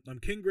said, I'm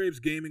King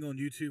Graves Gaming on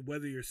YouTube.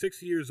 Whether you're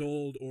 60 years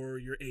old or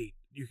you're 8,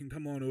 you can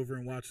come on over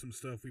and watch some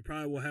stuff. We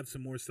probably will have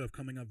some more stuff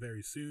coming up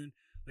very soon.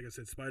 Like I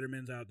said,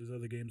 Spider-Man's out. There's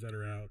other games that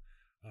are out.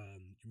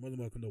 You're more than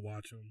welcome to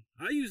watch them.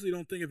 I usually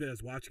don't think of it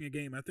as watching a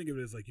game. I think of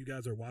it as like you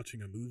guys are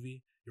watching a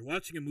movie. You're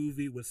watching a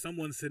movie with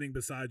someone sitting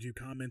beside you,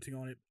 commenting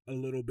on it a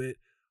little bit,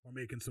 or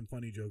making some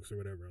funny jokes or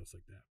whatever else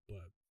like that.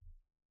 But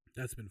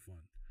that's been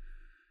fun.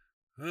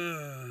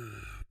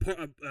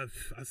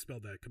 I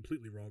spelled that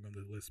completely wrong on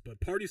the list.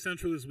 But Party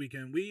Central this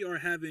weekend. We are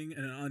having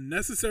an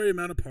unnecessary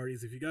amount of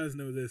parties. If you guys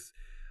know this,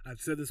 I've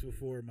said this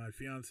before. My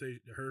fiance,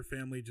 her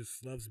family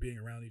just loves being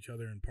around each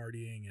other and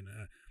partying and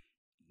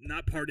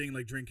not partying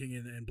like drinking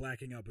and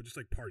blacking out, but just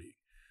like partying.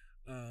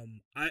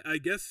 I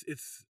guess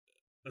it's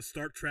a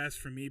stark contrast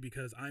for me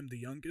because I'm the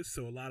youngest,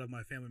 so a lot of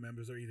my family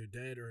members are either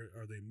dead or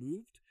they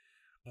moved.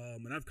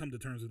 And I've come to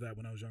terms with that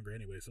when I was younger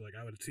anyway, so like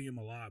I would see them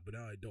a lot, but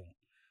now I don't.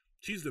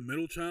 She's the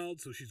middle child,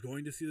 so she's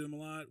going to see them a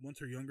lot. Once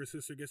her younger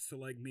sister gets to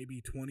like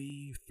maybe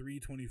 23,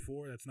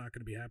 24, that's not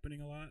going to be happening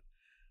a lot.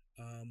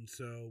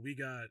 So we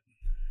got,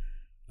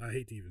 I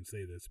hate to even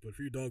say this, but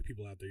for you dog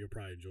people out there, you'll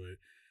probably enjoy it.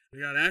 We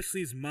got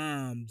Ashley's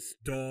mom's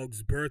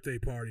dog's birthday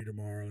party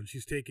tomorrow, and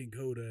she's taking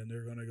Coda, and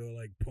they're going to go,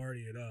 like,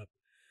 party it up.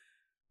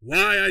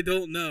 Why, I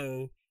don't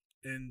know.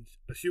 And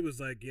she was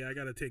like, yeah, I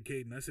got to take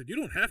Caden. I said, you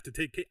don't have to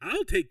take Caden.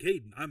 I'll take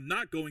Caden. I'm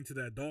not going to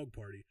that dog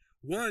party.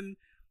 One,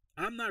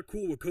 I'm not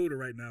cool with Coda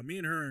right now. Me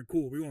and her aren't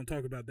cool. We want to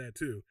talk about that,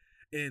 too.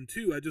 And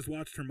two, I just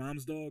watched her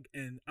mom's dog,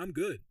 and I'm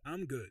good.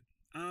 I'm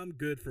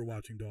good for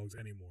watching dogs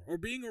anymore. Or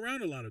being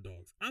around a lot of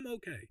dogs. I'm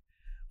okay.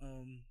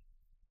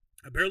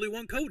 I barely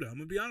want Coda. I'm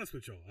going to be honest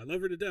with y'all. I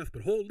love her to death,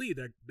 but holy,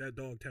 that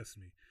dog tests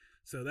me.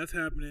 So that's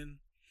happening.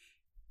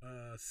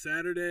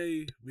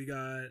 Saturday, we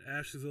got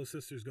Ashley's little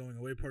sister's going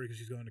away party because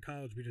she's going to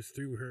college. We just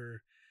threw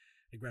her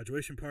a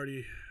graduation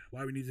party.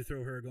 Why we need to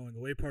throw her a going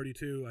away party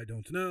too, I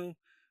don't know,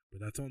 but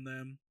that's on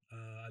them.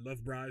 I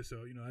love Bri,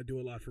 so, I do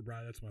a lot for Bri.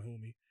 That's my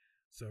homie.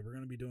 So we're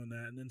going to be doing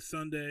that. And then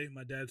Sunday,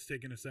 my dad's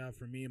taking us out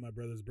for me and my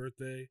brother's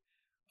birthday.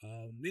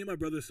 Me and my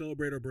brother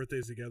celebrate our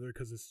birthdays together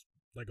because it's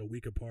like a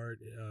week apart.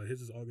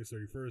 His is August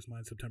 31st,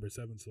 mine's September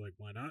 7th, so like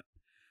why not?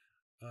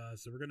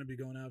 So we're gonna be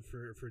going out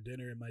for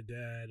dinner, and my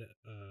dad,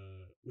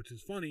 which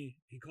is funny,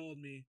 he called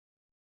me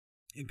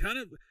and kind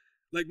of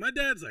like my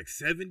dad's like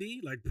 70,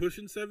 like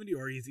pushing 70,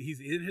 or he's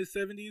in his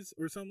 70s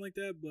or something like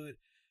that, but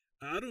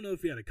I don't know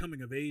if he had a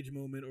coming of age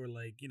moment or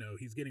like, you know,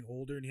 he's getting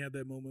older and he had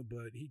that moment,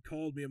 but he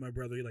called me and my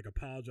brother. He like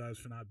apologized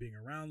for not being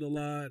around a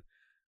lot,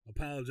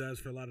 apologized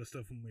for a lot of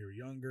stuff when we were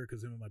younger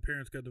because him and my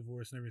parents got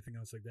divorced and everything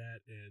else like that.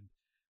 And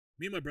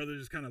me and my brother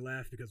just kind of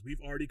laughed because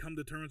we've already come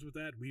to terms with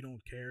that. We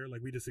don't care.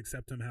 Like, we just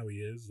accept him how he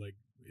is. Like,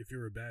 if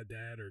you're a bad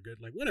dad or good,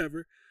 like,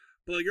 whatever.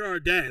 But, like, you're our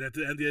dad at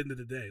the end of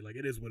the day. Like,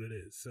 it is what it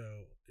is. So,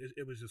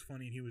 it was just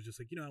funny. And he was just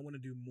like, you know, I want to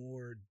do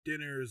more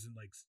dinners and,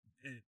 like,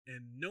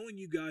 and knowing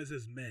you guys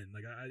as men.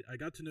 Like, I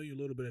got to know you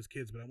a little bit as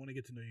kids, but I want to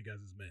get to know you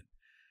guys as men.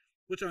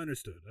 Which I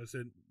understood. I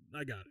said,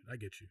 I got it. I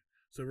get you.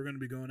 So we're going to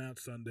be going out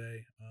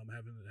Sunday,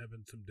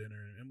 having some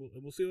dinner, and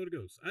we'll see how it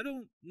goes. I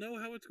don't know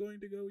how it's going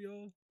to go,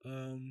 y'all.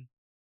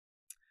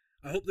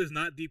 I hope there's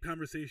not deep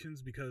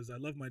conversations because I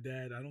love my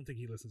dad. I don't think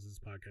he listens to this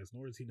podcast,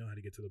 nor does he know how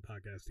to get to the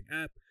podcasting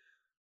app.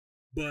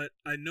 But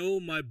I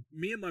know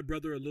me and my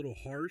brother are a little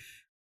harsh,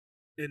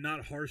 and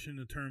not harsh in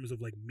the terms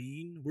of like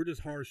mean. We're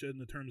just harsh in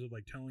the terms of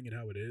like telling it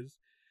how it is.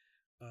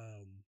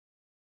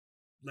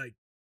 Like,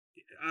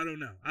 I don't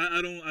know.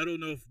 I don't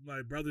know if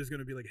my brother's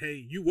gonna be like,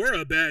 hey, you were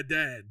a bad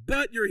dad,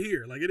 but you're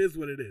here. Like, it is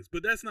what it is.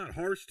 But that's not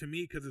harsh to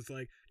me because it's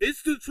like,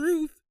 it's the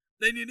truth.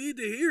 Then you need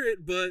to hear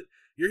it, but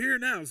you're here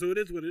now, so it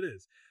is what it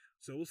is.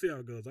 So we'll see how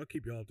it goes. I'll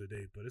keep you all up to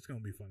date, but it's gonna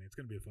be funny. It's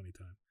gonna be a funny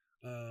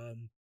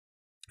time.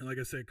 And like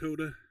I said,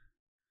 Coda.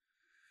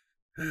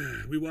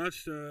 We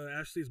watched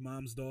Ashley's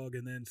mom's dog,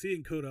 and then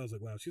seeing Coda, I was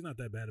like, wow, she's not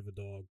that bad of a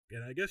dog.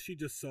 And I guess she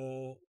just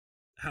saw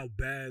how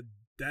bad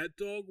that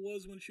dog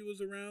was when she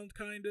was around,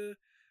 kind of.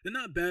 And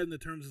not bad in the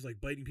terms of like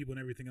biting people and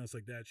everything else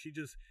like that. She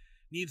just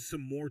needs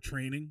some more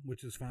training,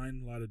 which is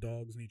fine. A lot of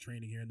dogs need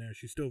training here and there.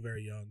 She's still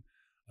very young.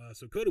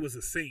 So Coda was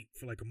a saint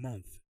for like a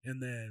month,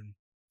 and then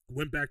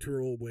went back to her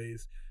old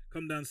ways.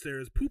 Come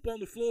downstairs, poop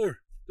on the floor.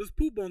 Just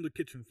poop on the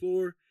kitchen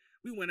floor.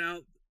 We went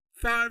out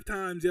 5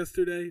 times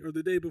yesterday or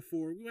the day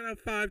before. We went out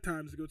 5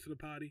 times to go to the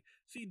potty.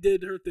 She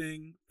did her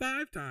thing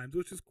 5 times,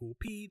 which is cool.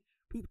 Peed,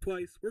 pooped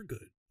twice. We're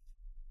good.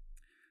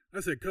 I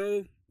said,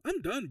 Co,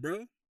 I'm done,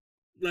 bro.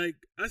 Like,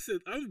 I said,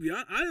 I'm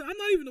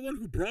not even the one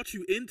who brought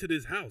you into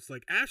this house.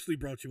 Like, Ashley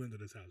brought you into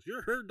this house.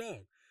 You're her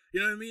dog.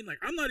 You know what I mean? Like,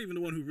 I'm not even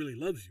the one who really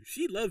loves you.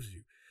 She loves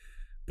you.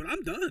 But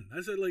I'm done.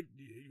 I said, like,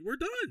 we're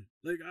done.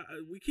 Like,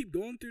 we keep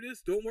going through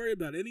this. Don't worry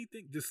about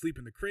anything. Just sleep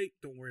in the crate.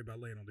 Don't worry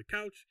about laying on the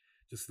couch.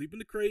 Just sleep in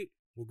the crate.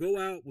 We'll go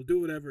out. We'll do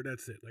whatever.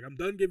 That's it. Like, I'm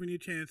done giving you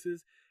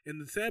chances. And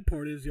the sad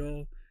part is,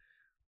 y'all,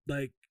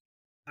 like,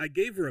 I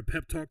gave her a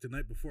pep talk the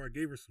night before. I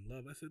gave her some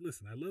love. I said,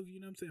 listen, I love you.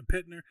 You know what I'm saying?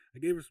 Petting her. I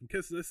gave her some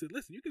kisses. I said,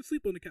 listen, you can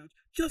sleep on the couch.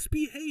 Just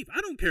behave. I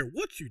don't care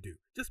what you do.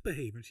 Just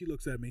behave. And she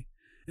looks at me.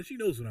 And she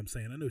knows what I'm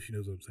saying. I know she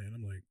knows what I'm saying.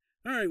 I'm like,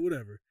 all right,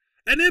 whatever.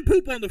 And then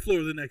poop on the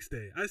floor the next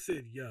day. I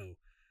said, yo.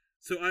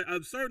 So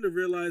I'm starting to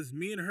realize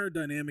me and her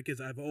dynamic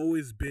is I've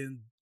always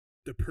been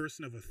the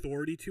person of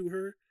authority to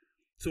her.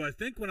 So I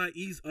think when I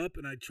ease up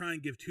and I try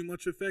and give too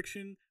much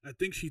affection, I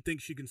think she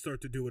thinks she can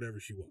start to do whatever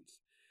she wants.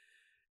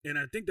 And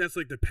I think that's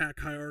like the pack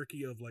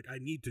hierarchy of like, I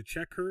need to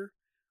check her.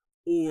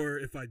 Or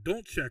if I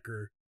don't check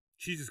her,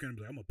 she's just going to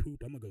be like, I'm going to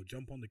poop. I'm going to go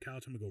jump on the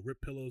couch. I'm going to go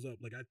rip pillows up.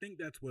 Like, I think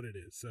that's what it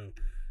is. So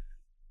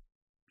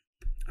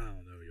I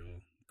don't know, y'all.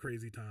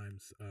 Crazy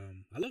times.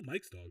 I love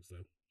Mike's dogs,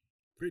 though.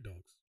 Great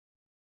dogs.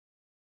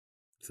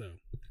 So,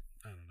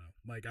 I don't know.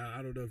 Mike,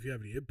 I don't know if you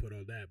have any input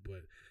on that,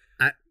 but...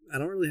 I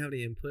don't really have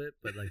any input,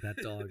 but, like, that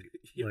dog...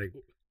 like,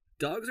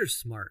 dogs are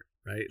smart,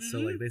 right? Mm-hmm. So,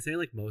 like, they say,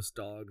 like, most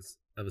dogs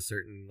of a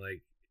certain,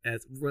 like...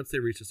 once they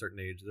reach a certain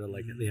age, they're,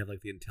 like, they have,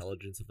 like, the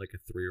intelligence of, like,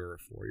 a 3 or a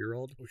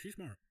 4-year-old. Oh, she's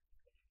smart.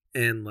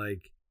 And,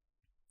 like...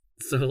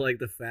 So, like,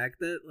 the fact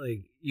that,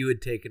 like, you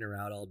had taken her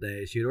out all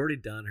day, she had already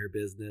done her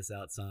business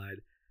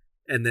outside...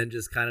 And then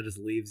just kind of just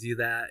leaves you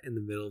that in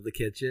the middle of the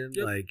kitchen.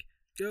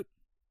 Yep.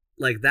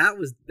 Like that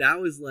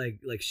was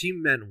like she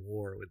meant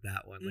war with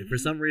that one. Like for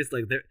some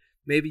reason, like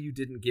maybe you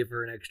didn't give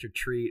her an extra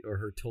treat or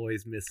her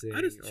toys missing.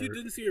 She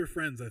didn't see her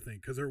friends, I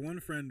think, because her one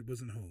friend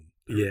wasn't home.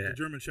 The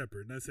German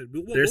Shepherd. And I said,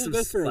 we'll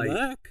go for a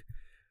walk.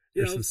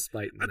 There's some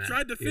spite in that. I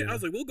tried to fit. I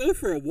was like, we'll go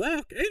for a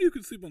walk and you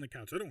can sleep on the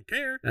couch. I don't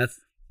care. That's,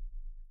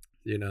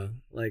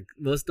 like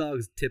most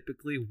dogs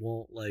typically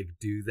won't like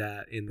do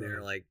that in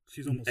their like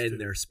she's almost in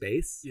their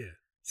space. Yeah.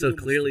 So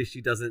clearly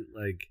she doesn't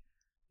like.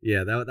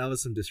 Yeah, that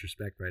was some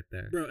disrespect right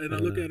there, bro. And I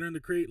look at her in the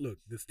crate. Look,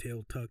 this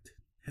tail tucked,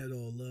 head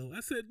all low. I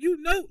said,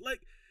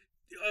 like,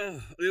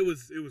 oh, it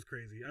was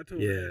crazy. I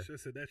told Ash, I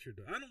said, that's your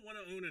dog. I don't want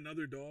to own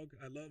another dog.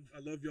 I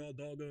love y'all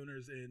dog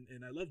owners,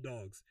 and I love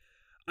dogs.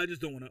 I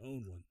just don't want to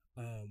own one.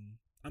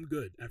 I'm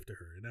good after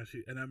her. And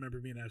I remember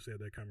me and Ashley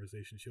had that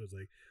conversation. She was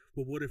like,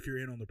 well, what if you're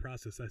in on the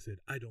process? I said,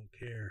 I don't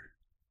care.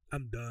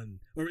 I'm done.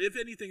 Or if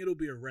anything, it'll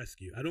be a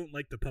rescue. I don't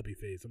like the puppy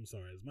phase. I'm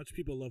sorry. As much as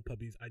people love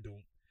puppies, I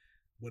don't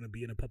want to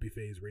be in a puppy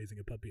phase raising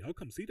a puppy. I'll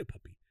come see the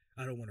puppy.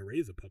 I don't want to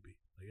raise a puppy.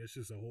 Like, it's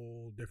just a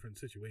whole different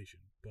situation.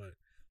 But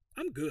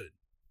I'm good.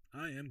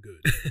 I am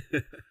good.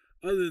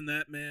 Other than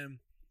that, man,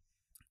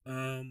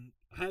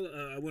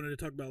 I wanted to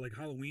talk about like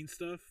Halloween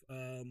stuff.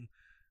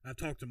 I've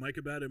talked to Mike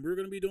about it, and we're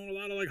going to be doing a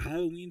lot of like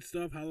Halloween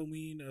stuff,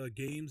 Halloween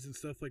games and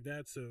stuff like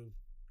that. So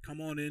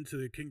come on into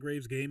the King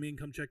Graves Gaming.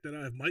 Come check that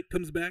out. If Mike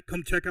comes back,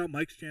 come check out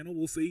Mike's channel.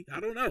 We'll see. I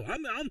don't know.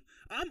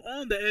 I'm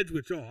on the edge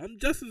with y'all. I'm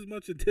just as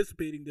much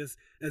anticipating this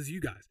as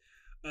you guys.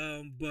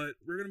 But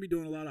we're gonna be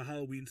doing a lot of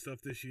Halloween stuff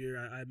this year.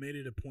 I made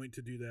it a point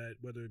to do that,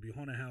 whether it be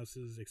haunted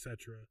houses,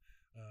 etc.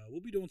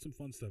 We'll be doing some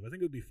fun stuff. I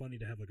think it would be funny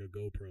to have like a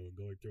GoPro and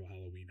going through a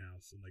Halloween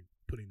house and like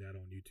putting that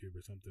on YouTube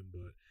or something.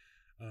 But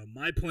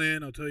my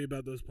plan, I'll tell you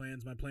about those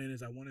plans. My plan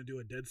is I want to do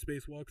a Dead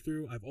Space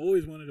walkthrough. I've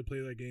always wanted to play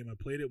that game. I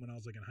played it when I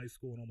was like in high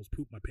school and almost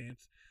pooped my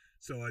pants,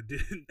 so I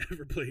didn't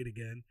ever play it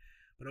again.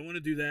 But I want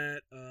to do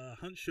that.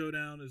 Hunt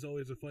Showdown is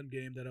always a fun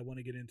game that I want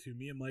to get into.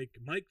 Me and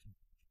Mike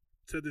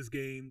said this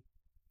game.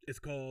 It's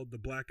called the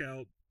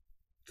Blackout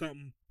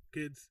something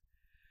kids.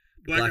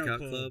 Blackout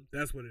Club.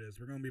 That's what it is.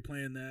 We're gonna be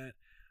playing that.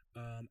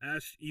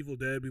 Ash Evil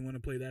Dead, we want to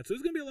play that. So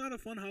it's gonna be a lot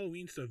of fun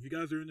Halloween stuff. If you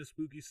guys are into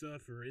spooky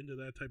stuff or into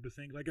that type of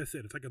thing, like I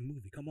said, it's like a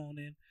movie. Come on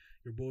in.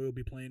 Your boy will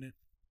be playing it.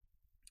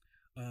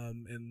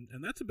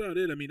 And that's about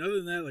it. I mean, other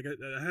than that, like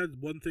I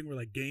had one thing where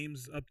like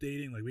games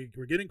updating. Like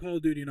we're getting Call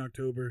of Duty in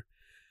October.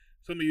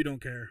 Some of you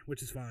don't care,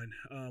 which is fine.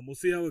 We'll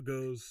see how it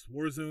goes.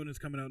 Warzone is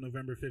coming out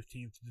November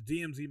 15th. The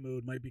DMZ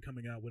mode might be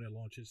coming out when it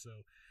launches. So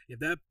if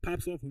that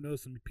pops off, who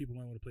knows? Some people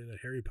might want to play that.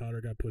 Harry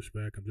Potter got pushed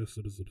back. I'm just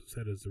as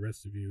upset as the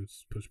rest of you.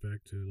 It's pushed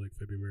back to like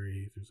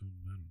February 8th or something.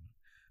 I don't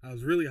know. I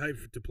was really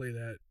hyped to play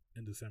that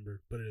in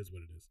December, but it is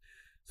what it is.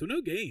 So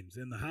no games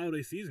in the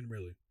holiday season,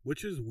 really,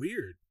 which is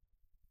weird.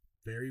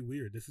 Very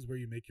weird. This is where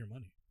you make your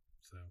money.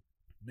 So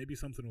maybe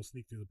something will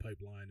sneak through the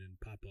pipeline and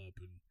pop up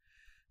and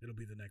it'll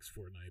be the next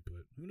Fortnite,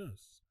 but who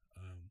knows?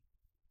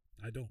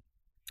 I don't.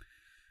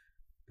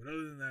 But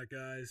other than that,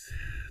 guys,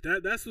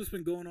 that's what's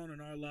been going on in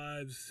our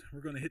lives.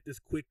 We're going to hit this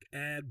quick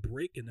ad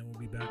break, and then we'll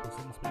be back with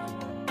something special.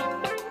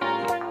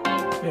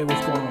 Hey,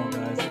 what's going on,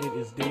 guys? It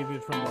is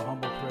David from the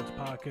Humble Threads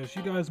Podcast.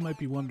 You guys might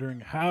be wondering,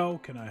 how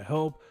can I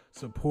help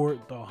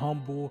support the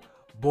Humble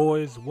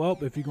Boys? Well,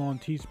 if you go on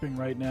Teespring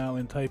right now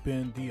and type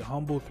in the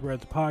Humble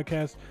Threads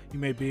Podcast, you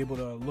may be able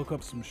to look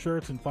up some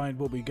shirts and find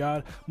what we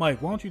got.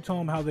 Mike, why don't you tell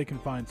them how they can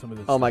find some of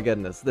this stuff? My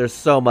goodness, there's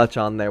so much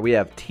on there. We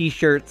have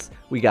t-shirts,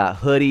 we got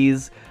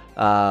hoodies,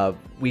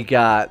 we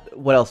got,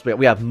 what else?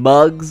 We have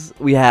mugs,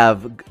 we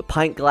have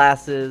pint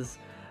glasses,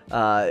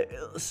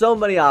 so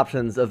many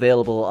options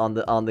available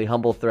on the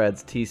Humble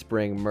Threads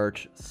Teespring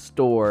merch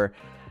store.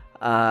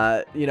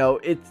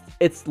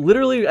 It's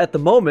literally at the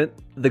moment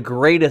the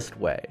greatest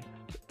way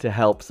to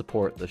help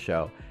support the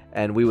show,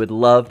 and we would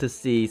love to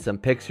see some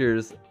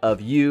pictures of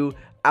you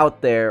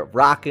out there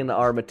rocking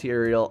our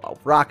material,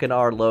 rocking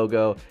our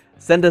logo.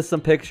 Send us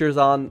some pictures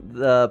on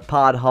the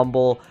Pod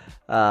Humble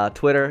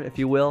Twitter, if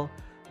you will.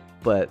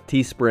 But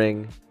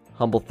Teespring,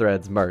 Humble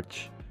Threads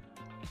merch,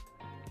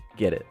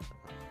 get it.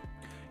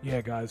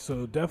 Yeah, guys,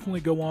 so definitely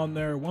go on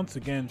there. Once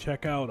again,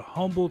 check out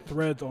Humble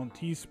Threads on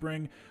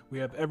Teespring. We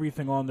have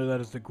everything on there. That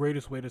is the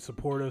greatest way to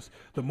support us.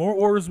 The more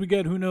orders we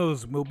get, who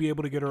knows, we'll be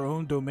able to get our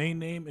own domain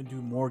name and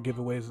do more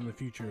giveaways in the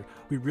future.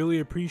 We really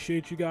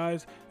appreciate you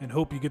guys and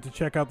hope you get to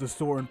check out the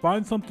store and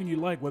find something you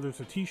like, whether it's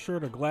a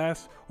t-shirt, a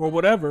glass, or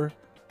whatever.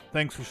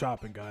 Thanks for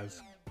shopping,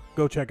 guys.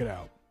 Go check it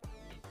out.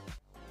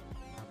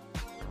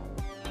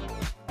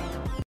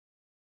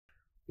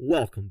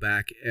 Welcome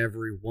back,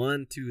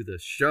 everyone, to the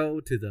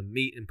show, to the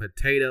meat and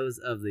potatoes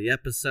of the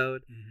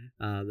episode.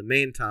 Mm-hmm. The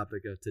main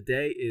topic of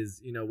today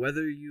is,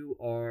 whether you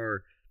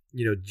are,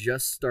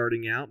 just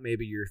starting out,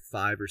 maybe you're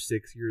 5 or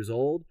 6 years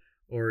old,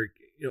 or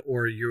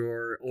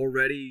you're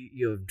already,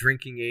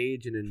 drinking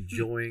age and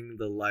enjoying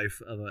the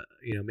life of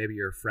maybe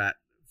you're a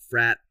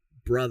frat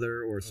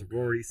brother or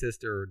sorority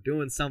sister or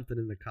doing something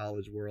in the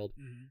college world.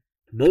 Mm-hmm.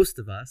 Most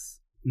of us,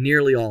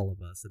 nearly all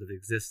of us that have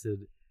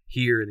existed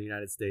here in the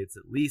United States,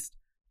 at least,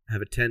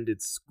 have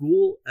attended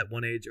school at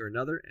one age or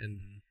another, and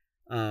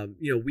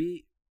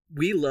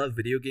we love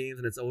video games,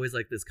 and it's always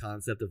like this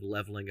concept of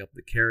leveling up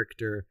the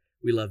character.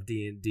 We love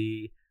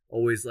D&D,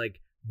 always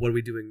like, what are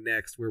we doing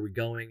next, where are we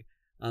going?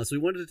 So we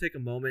wanted to take a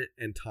moment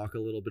and talk a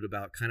little bit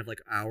about kind of like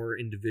our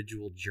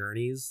individual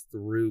journeys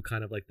through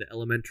kind of like the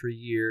elementary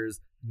years,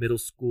 middle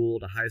school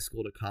to high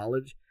school to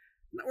college.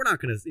 We're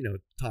not going to,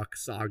 talk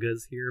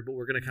sagas here, but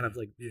we're going to kind of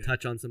like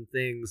touch on some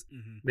things.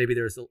 Mm-hmm. Maybe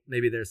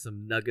there's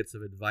some nuggets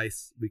of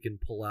advice we can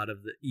pull out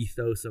of the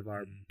ethos of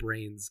our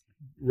brains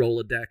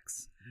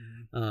Rolodex,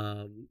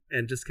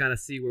 and just kind of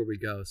see where we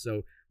go.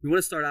 So we want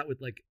to start out with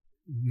like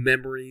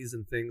memories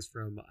and things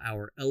from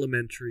our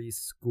elementary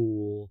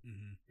school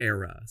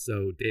era.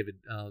 So David,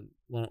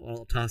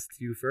 I'll toss to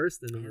you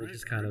first, and then we'll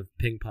just kind of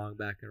ping pong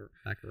back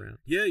around.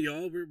 Yeah,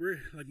 y'all, we're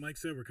like Mike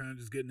said, we're kind of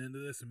just getting into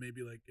this, and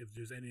maybe like if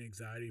there's any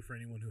anxiety for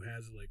anyone who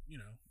has like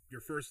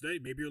your first day,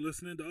 maybe you're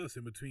listening to us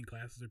in between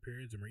classes or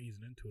periods, and we're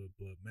easing into it.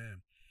 But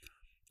man,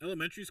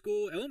 elementary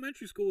school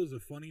is a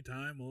funny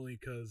time only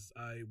because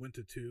I went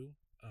to 2.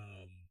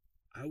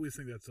 I always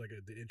think that's like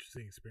the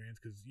interesting experience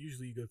because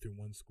usually you go through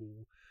one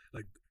school,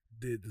 like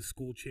the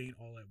school chain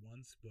all at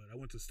once. But I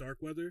went to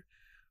Starkweather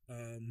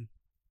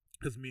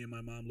because me and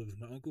my mom lived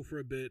with my uncle for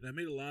a bit, and I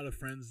made a lot of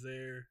friends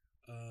there.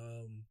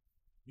 I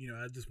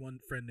had this one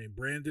friend named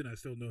Brandon. I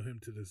still know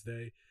him to this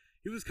day.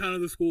 he was kind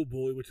of the school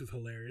bully, which is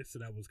hilarious.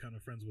 And I was kind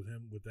of friends with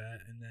him with that.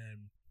 And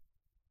then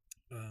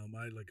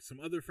I had like some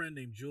other friend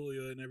named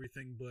Julia and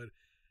everything. But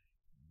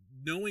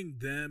knowing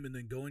them and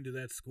then going to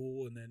that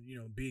school and then, you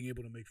know, being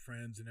able to make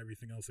friends and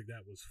everything else like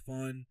that was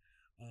fun.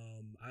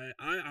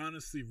 I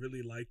honestly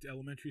really liked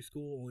elementary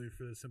school only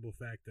for the simple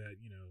fact that,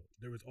 you know,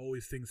 there was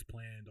always things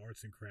planned,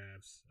 arts and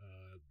crafts.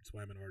 That's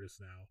why I'm an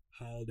artist now.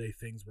 Holiday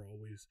things were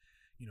always,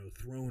 you know,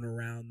 thrown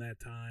around that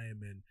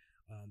time, and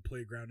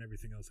playground and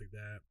everything else like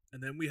that.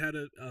 And then we had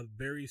a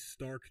very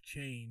stark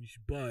change,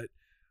 but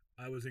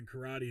I was in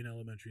karate in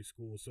elementary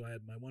school, so I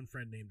had my one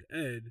friend named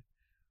Ed,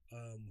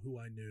 who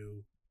I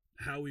knew.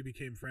 How we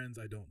became friends,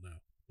 I don't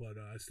know, but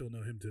I still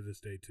know him to this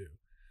day too.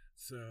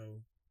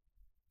 So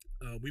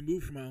we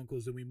moved from my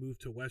uncle's and we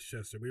moved to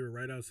Westchester. We were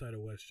right outside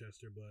of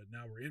Westchester, but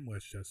now we're in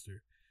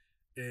Westchester.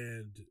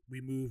 And we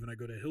move and I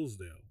go to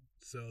Hillsdale.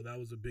 So that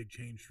was a big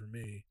change for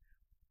me.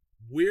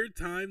 Weird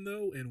time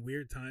though, and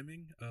weird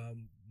timing.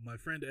 My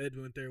friend Ed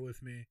went there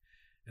with me,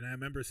 and I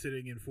remember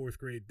sitting in 4th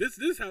grade. This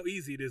is how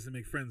easy it is to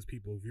make friends,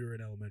 people, if you're in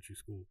elementary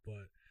school.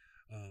 But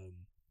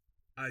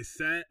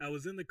I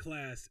was in the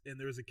class, and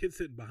there was a kid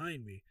sitting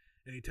behind me,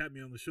 and he tapped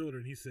me on the shoulder,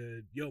 and he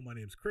said, "Yo, my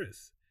name's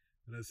Chris."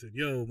 And I said,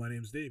 "Yo, my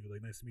name's David.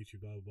 Like, nice to meet you,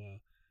 blah, blah,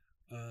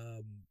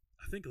 blah."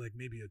 I think, like,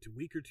 maybe a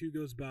week or two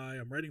goes by.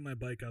 I'm riding my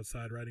bike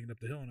outside, riding it up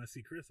the hill, and I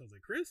see Chris. I was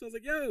like, "Chris?" I was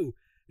like, "Yo."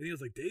 And he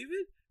was like,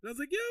 "David?" And I was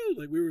like, "Yo."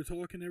 Like, we were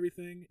talking and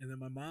everything, and then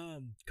my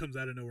mom comes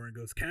out of nowhere and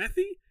goes,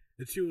 "Kathy?"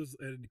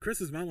 And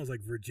Chris's mom was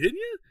like,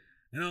 "Virginia?"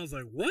 And I was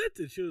like, "What?"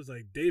 And she was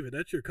like, "David,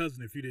 that's your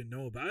cousin if you didn't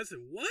know about it." I said,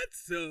 "What?"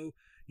 So,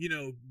 you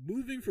know,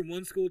 moving from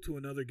one school to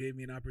another gave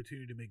me an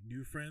opportunity to make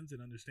new friends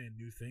and understand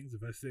new things.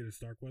 If I stayed at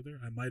Starkweather,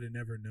 I might have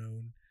never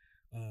known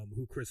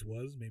who Chris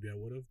was. Maybe I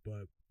would have,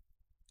 but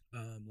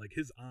like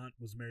his aunt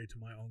was married to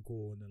my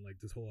uncle, and then like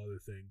this whole other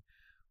thing.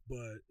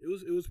 But it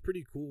was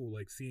pretty cool,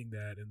 like seeing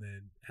that, and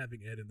then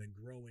having Ed, and then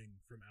growing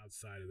from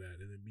outside of that,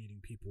 and then meeting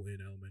people in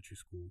elementary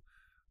school.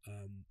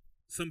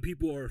 Some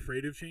people are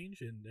afraid of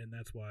change, and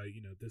that's why,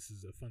 you know, this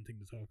is a fun thing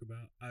to talk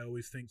about. I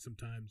always think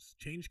sometimes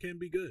change can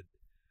be good.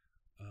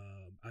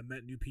 I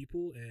met new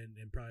people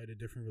and probably had a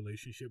different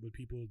relationship with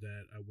people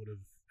that I would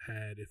have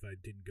had if I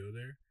didn't go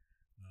there.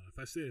 If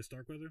I stayed at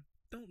Starkweather,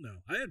 don't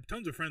know. I had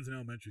tons of friends in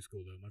elementary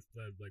school, though.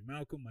 Like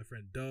Malcolm, my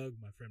friend Doug,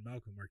 my friend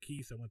Malcolm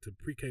Marquise. I went to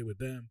pre-K with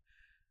them.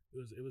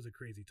 It was a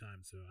crazy time.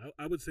 So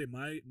I would say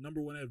my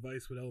number one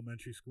advice with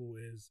elementary school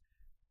is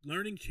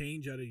learning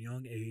change at a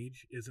young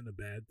age isn't a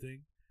bad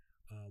thing.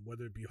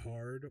 Whether it be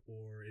hard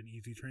or an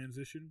easy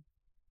transition,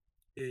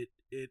 it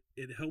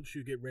helps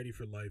you get ready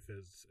for life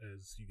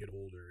as you get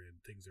older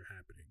and things are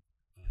happening.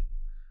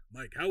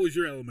 Mike, how was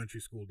your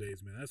elementary school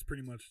days, man? That's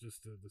pretty much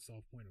just the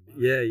soft point of mine.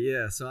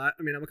 Yeah. So I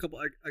mean, I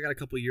got a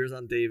couple years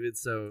on David,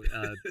 so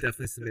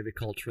definitely some maybe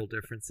cultural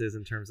differences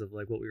in terms of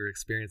like what we were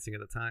experiencing at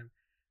the time.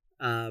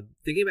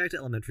 Thinking back to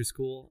elementary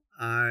school,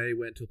 I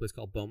went to a place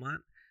called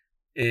Beaumont,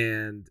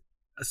 and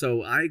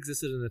so I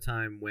existed in a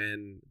time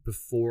when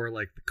before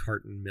like the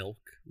carton milk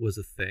was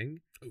a thing.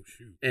 Oh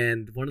shoot!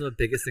 And one of the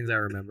biggest things I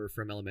remember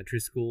from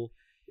elementary school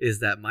is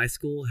that my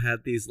school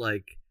had these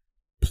like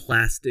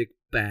plastic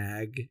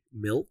bag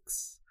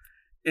milks,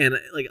 and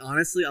like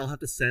honestly, I'll have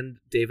to send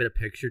David a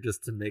picture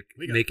just to make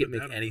it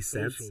make any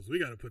sense. We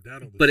got to put that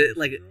on the but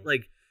socials,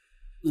 like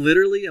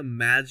literally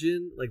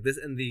imagine like this,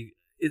 and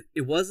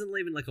it wasn't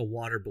even like a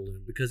water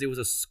balloon, because it was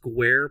a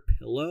square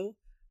pillow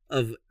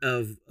of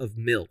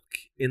milk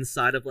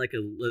inside of like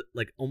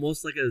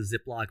almost like a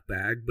Ziploc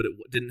bag, but it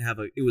didn't have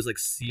it was like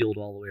sealed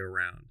all the way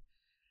around.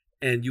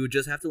 And you would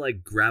just have to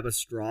like grab a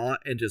straw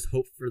and just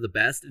hope for the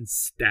best and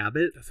stab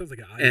it. That sounds like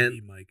an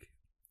IV, Mike.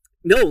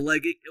 No,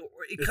 like it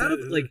kind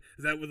of like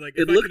is that what like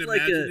it if I looked can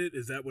like imagine it?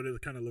 Is that what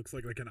it kind of looks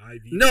like an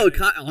IV? No,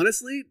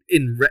 honestly,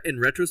 in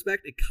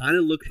retrospect, it kind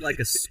of looked like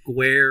a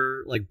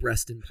square like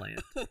breast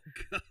implant. Oh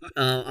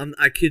god!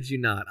 I kid you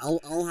not.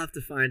 I'll have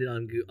to find it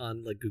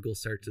on like Google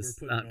searches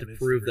to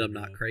prove that I'm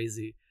not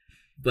crazy.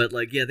 But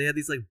like yeah, they had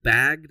these like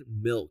bagged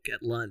milk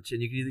at lunch,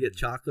 and you could either get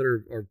chocolate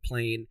or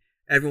plain.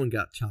 Everyone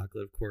got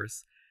chocolate, of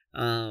course.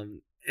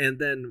 And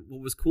then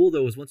what was cool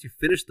though was once you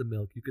finished the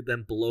milk, you could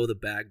then blow the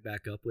bag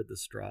back up with the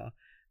straw,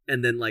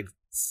 and then like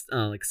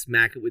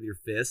smack it with your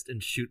fist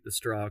and shoot the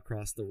straw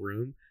across the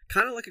room,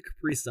 kind of like a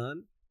Capri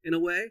Sun in a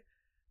way,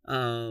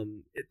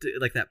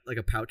 like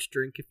a pouch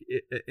drink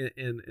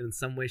in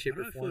some way, shape,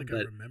 or form.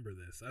 I remember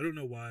this. I don't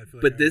know why. I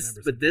feel like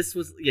this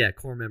was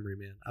core memory,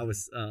 man. I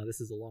was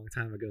this is a long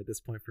time ago at this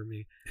point for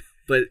me,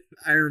 but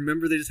I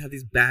remember they just had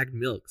these bagged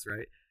milks,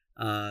 right?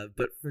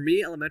 But for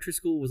me, elementary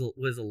school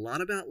was a lot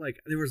about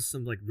like there was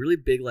some like really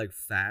big like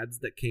fads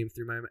that came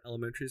through my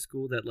elementary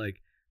school that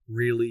like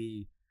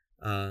really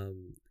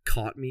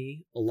caught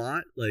me a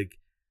lot. Like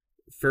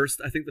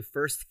I think the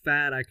first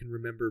fad I can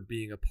remember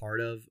being a part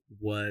of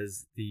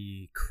was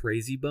the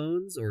Crazy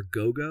Bones or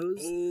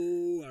Go-Go's.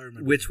 Oh, I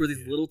remember. Which were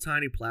these little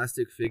tiny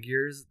plastic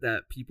figures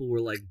that people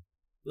were like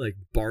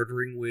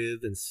bartering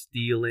with and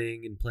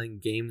stealing and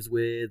playing games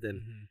with,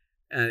 and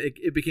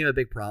it became a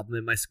big problem.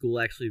 And my school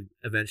actually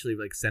eventually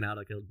like sent out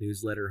like a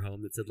newsletter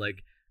home that said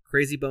like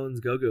Crazy Bones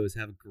Go-Go's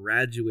have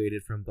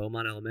graduated from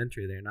Beaumont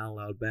Elementary. They're not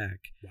allowed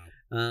back.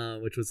 Wow.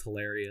 Which was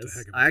hilarious. It's a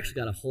heck of a I actually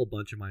got a tagline. whole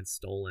bunch of mine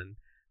stolen,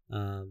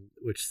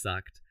 which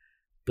sucked.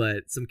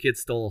 But some kid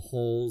stole a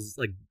whole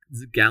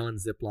gallon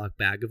Ziploc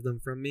bag of them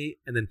from me,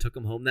 and then took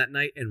them home that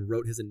night and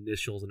wrote his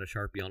initials in a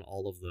Sharpie on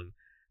all of them,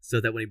 so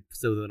that when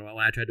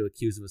I tried to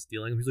accuse him of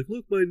stealing them, he's like,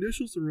 "Look, my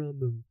initials are on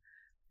them,"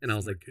 and I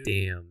was Smart like,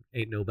 kid. "Damn,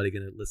 ain't nobody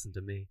gonna listen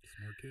to me."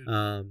 Smart kid.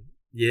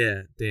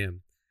 Yeah,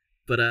 damn.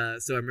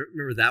 But so I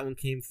remember that one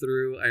came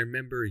through. I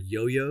remember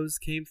yo-yos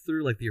came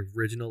through, like the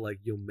original like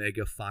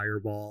Omega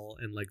Fireball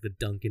and like the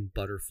Duncan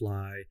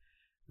Butterfly.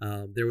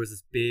 There was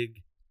this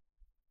big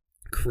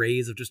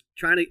craze of just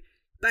trying to.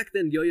 Back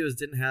then, yo-yos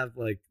didn't have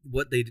like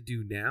what they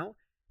do now,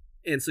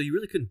 and so you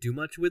really couldn't do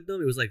much with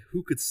them. It was like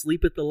who could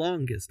sleep it the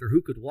longest, or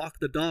who could walk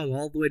the dog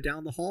all the way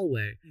down the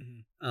hallway.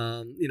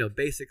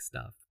 Basic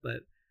stuff.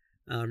 But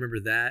I remember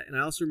that, and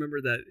I also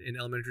remember that in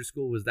elementary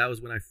school that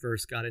was when I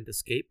first got into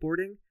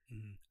skateboarding.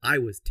 I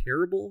was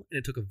terrible, and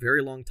it took a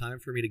very long time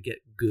for me to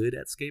get good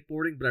at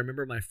skateboarding. But I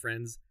remember my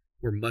friends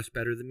were much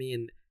better than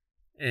me,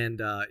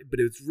 but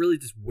it was really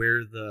just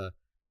where the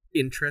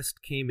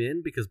interest came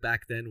in, because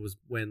back then was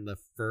when the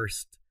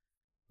first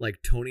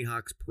like Tony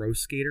Hawk's Pro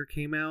Skater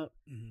came out.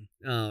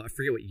 I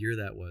forget what year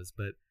that was,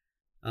 but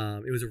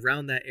it was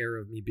around that era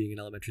of me being in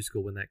elementary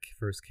school when that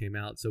first came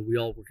out. So we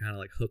all were kind of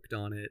like hooked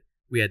on it.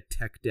 We had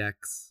tech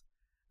decks,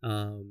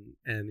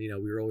 and we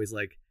were always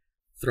like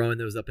throwing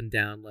those up and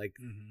down like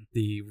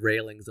the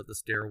railings of the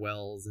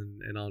stairwells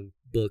and on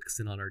books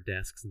and on our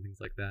desks and things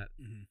like that.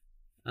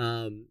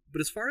 But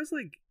as far as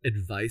like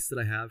advice that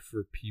I have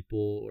for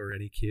people or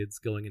any kids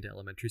going into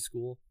elementary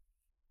school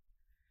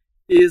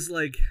is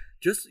like,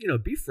 just,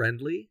 be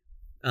friendly.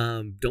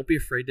 Don't be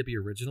afraid to be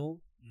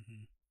original,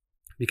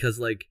 because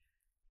like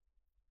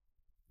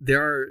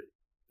there are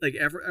like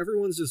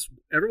everyone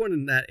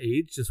in that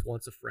age just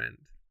wants a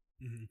friend.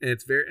 And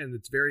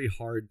it's very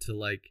hard to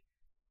like,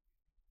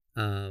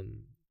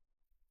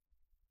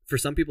 for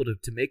some people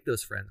to make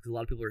those friends, because a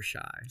lot of people are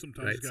shy.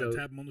 Sometimes right? you gotta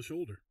tap them on the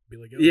shoulder. Be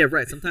like, yo. Yeah,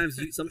 right. Sometimes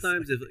if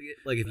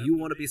you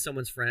want to be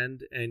someone's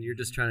friend and you're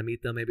just trying to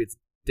meet them, maybe it's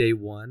day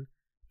one,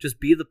 just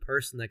be the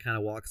person that kind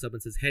of walks up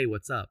and says, "Hey,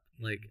 what's up?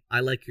 Like, I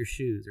like your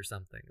shoes," or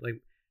something.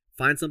 Like,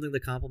 find something to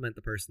compliment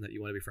the person that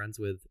you want to be friends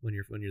with when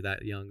you're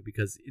that young,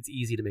 because it's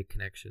easy to make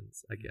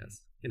connections, I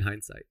guess, in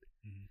hindsight.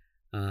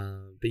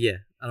 But yeah,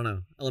 I don't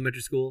know.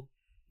 Elementary school,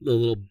 the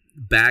little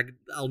bag.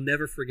 I'll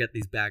never forget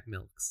these bag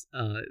milks.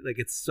 Like,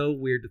 it's so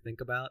weird to think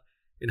about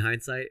in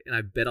hindsight, and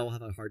I bet I'll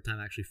have a hard time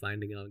actually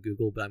finding it on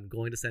Google. But I'm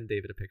going to send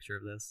David a picture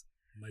of this.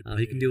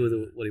 He can do with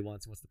it what he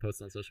wants. Wants to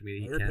post it on social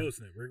media. We're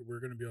posting it. We're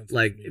going to be on social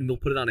like, media. and we'll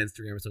put it on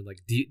Instagram or something.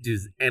 Like,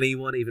 does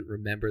anyone even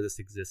remember this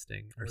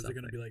existing? Or is something?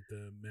 it going to be like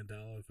the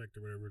Mandela effect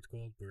or whatever it's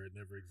called, where it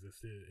never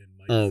existed?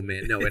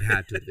 Man, no, it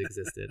had to have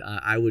existed.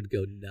 I would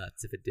go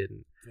nuts if it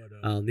didn't. But,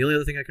 the only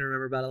other thing I can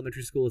remember about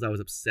elementary school is I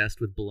was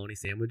obsessed with bologna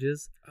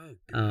sandwiches. Oh,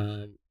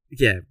 God.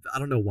 Yeah, I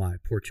don't know why.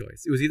 Poor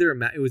choice. It was either a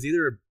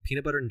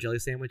peanut butter and jelly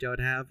sandwich I would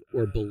have,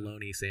 or a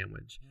bologna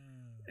sandwich.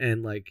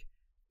 And like,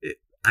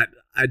 I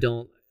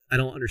don't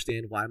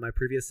understand why my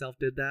previous self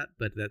did that,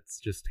 but that's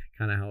just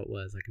kind of how it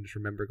was. I can just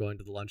remember going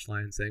to the lunch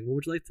line and saying, "What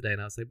would you like today?"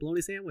 And I'll say,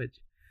 "Bologna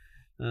sandwich."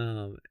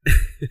 Well,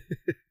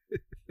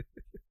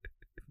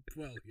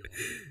 y'all.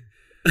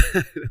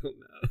 I don't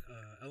know.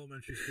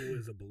 Elementary school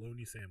is a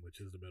bologna sandwich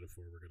is the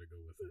metaphor we're going to go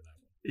with on that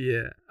one.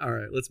 Yeah. All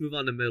right. Let's move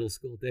on to middle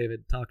school.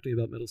 David, talk to me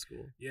about middle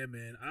school. Yeah,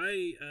 man.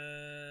 I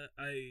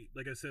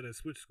like I said, I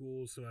switched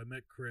schools, so I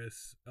met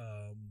Chris.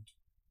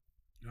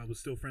 I was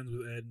still friends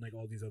with Ed and like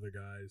all these other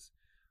guys.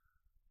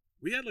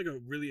 We had like a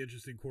really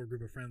interesting core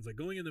group of friends. Like,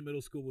 going into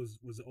middle school was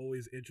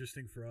always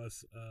interesting for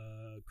us.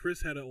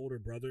 Chris had an older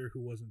brother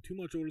who wasn't too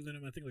much older than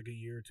him. I think like a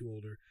year or two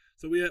older.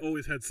 So we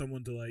always had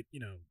someone to like,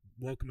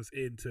 welcome us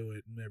into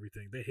it and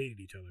everything. They hated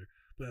each other,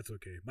 but that's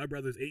okay. My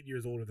brother's 8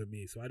 years older than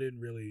me, so I didn't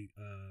really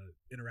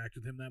interact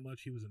with him that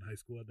much. He was in high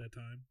school at that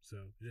time,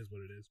 so it is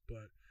what it is.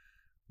 But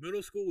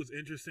middle school was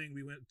interesting.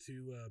 We went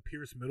to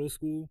Pierce Middle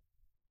School.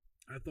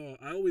 I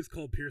always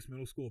called Pierce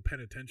Middle School a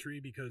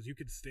penitentiary, because you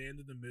could stand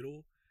in the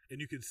middle and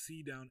you could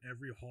see down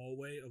every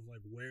hallway of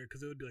like where,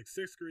 because it would be like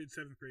 6th grade,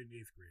 7th grade, and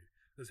 8th grade.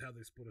 That's how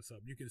they split us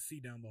up. You can see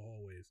down the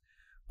hallways.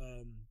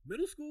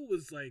 Middle school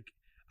was like,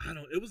 I don't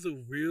know, it was a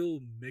real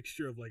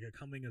mixture of like a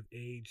coming of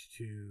age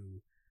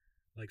to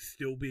like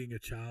still being a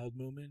child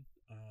moment.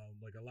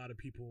 Like, a lot of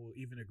people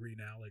even agree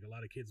now, like a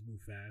lot of kids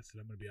move fast,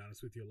 and I'm going to be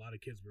honest with you, a lot of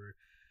kids were,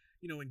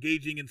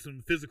 engaging in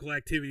some physical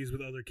activities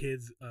with other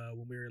kids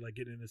when we were like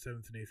getting into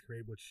 7th and 8th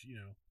grade, which,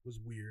 was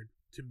weird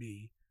to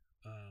me.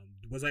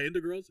 Was I into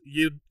girls?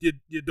 You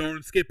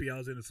darn skippy, I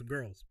was into some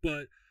girls.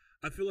 But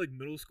I feel like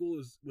middle school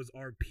was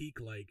our peak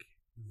like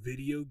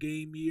video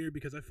game year,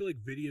 because I feel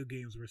like video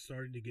games were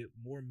starting to get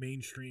more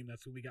mainstream.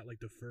 That's when we got like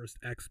the first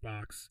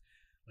Xbox,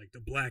 like the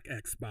black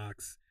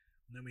Xbox.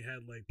 And then we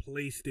had like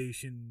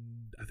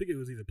PlayStation, I think it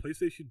was either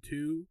PlayStation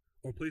 2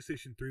 or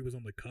PlayStation 3 was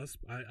on the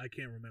cusp. I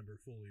can't remember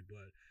fully,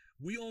 but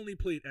we only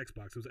played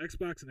Xbox. It was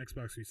Xbox and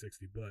Xbox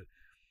 360, but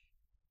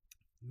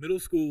middle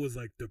school was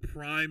like the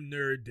prime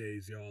nerd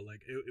days, y'all.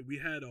 Like we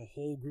had a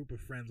whole group of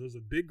friends. It was a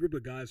big group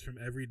of guys from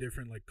every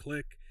different like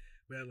clique.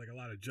 We had like a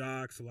lot of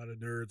jocks, a lot of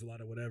nerds, a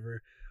lot of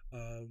whatever.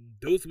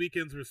 Those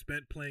weekends were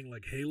spent playing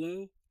like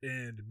Halo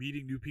and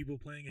meeting new people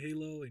playing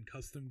Halo and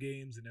custom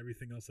games and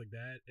everything else like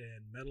that.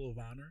 And Medal of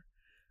Honor.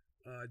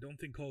 I don't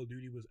think Call of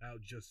Duty was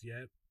out just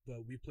yet,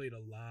 but we played a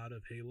lot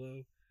of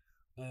Halo.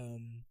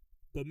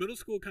 But middle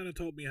school kind of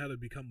taught me how to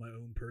become my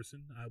own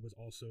person. I was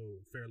also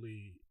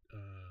fairly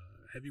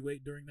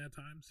heavyweight during that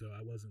time, so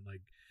I wasn't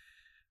like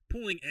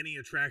pulling any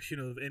attraction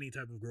of any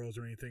type of girls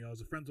or anything. I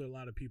was friends with a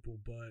lot of people,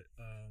 but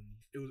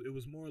it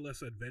was more or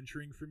less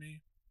adventuring for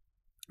me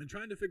and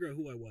trying to figure out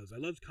who I was. I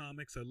loved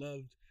comics. I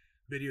loved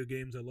video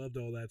games. I loved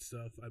all that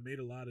stuff. I made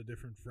a lot of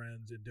different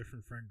friends in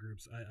different friend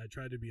groups. I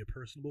tried to be a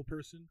personable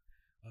person.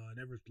 I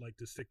never liked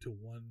to stick to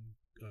one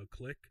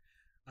clique.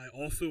 I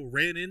also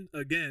ran in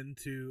again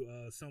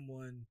to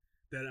someone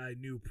that I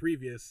knew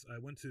previous. I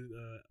went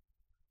to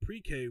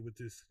pre-K with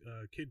this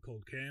kid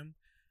called Cam.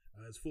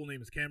 His full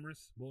name is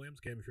Cameras Williams.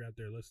 Cam, if you're out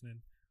there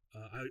listening.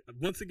 I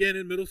once again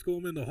in middle school,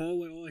 I'm in the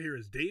hallway. All I hear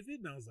is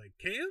David, and I was like,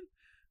 Cam?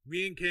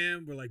 Me and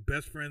Cam were like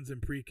best friends in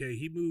pre-K.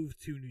 He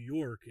moved to New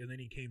York, and then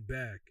he came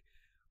back.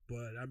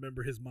 But I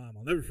remember his mom.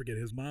 I'll never forget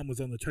it. His mom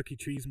was on the Chuck E.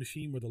 Cheese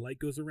machine where the light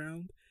goes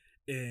around.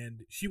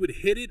 And she would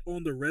hit it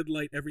on the red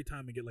light every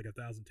time and get like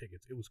 1,000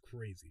 tickets. It was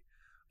crazy.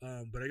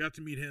 But I got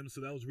to meet him,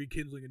 so that was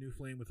rekindling a new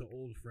flame with an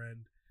old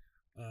friend.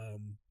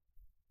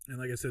 And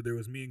like I said, there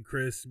was me and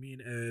Chris, me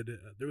and Ed.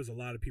 There was a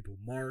lot of people.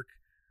 Mark,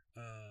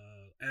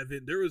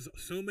 Evan. There was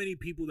so many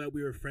people that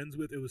we were friends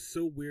with. It was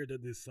so weird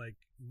that this like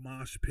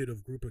mosh pit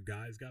of group of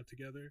guys got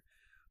together.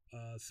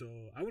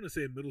 So I want to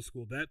say in middle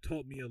school, that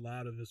taught me a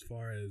lot of as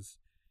far as,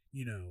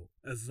 you know,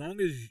 as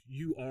long as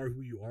you are who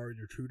you are and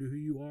you're true to who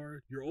you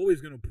are, you're always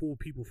going to pull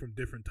people from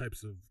different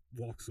types of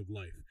walks of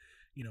life.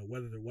 You know,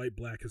 whether they're white,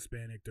 black,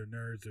 Hispanic, they're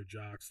nerds, they're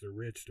jocks, they're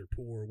rich, they're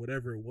poor,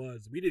 whatever it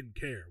was. We didn't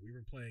care. We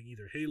were playing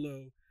either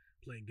Halo,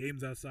 playing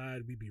games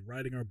outside. We'd be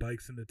riding our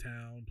bikes into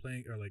town,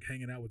 playing or like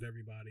hanging out with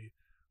everybody.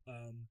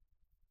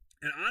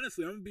 And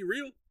honestly, I'm going to be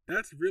real.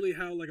 That's really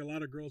how like a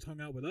lot of girls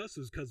hung out with us,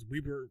 is because we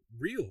were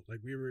real. Like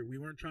we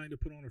weren't trying to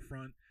put on a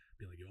front.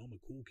 Be like, yo, I'm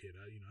a cool kid.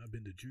 I've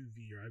been to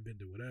juvie or I've been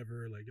to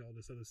whatever, like all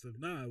this other stuff.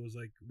 Nah, it was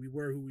like we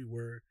were who we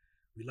were.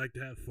 We like to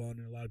have fun,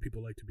 and a lot of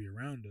people like to be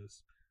around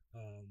us.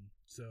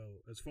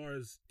 So as far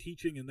as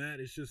teaching and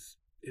that,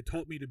 it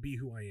taught me to be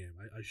who I am.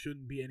 I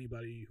shouldn't be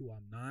anybody who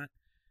I'm not,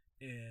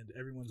 and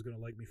everyone's gonna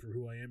like me for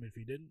who I am. If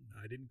you didn't,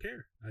 I didn't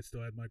care. I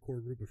still had my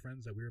core group of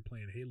friends that we were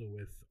playing Halo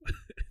with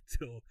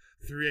till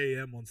 3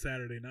 a.m. on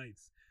Saturday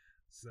nights.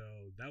 So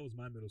that was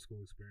my middle school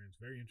experience.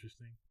 Very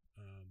interesting.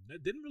 I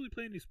didn't really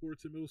play any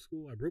sports in middle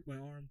school. I broke my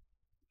arm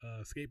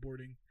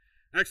skateboarding.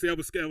 Actually, I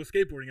was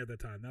skateboarding at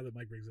that time. Now that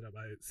Mike brings it up,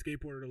 I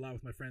skateboarded a lot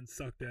with my friends,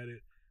 sucked at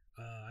it.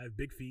 I have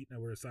big feet, and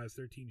I wear a size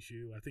 13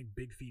 shoe. I think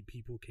big feet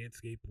people can't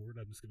skateboard.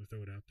 I'm just going to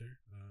throw it out there,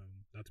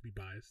 not to be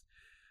biased.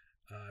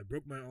 I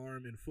broke my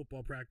arm in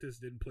football practice,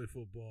 didn't play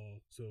football,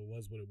 so it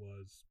was what it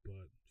was,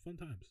 but fun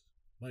times.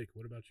 Mike,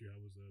 what about you? How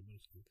was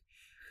middle school?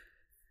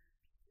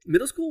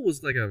 Middle school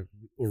was like a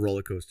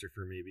roller coaster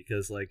for me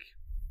because, like,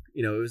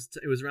 you know,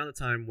 it was around the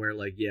time where,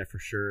 like, yeah, for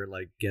sure,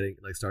 like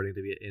starting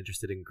to be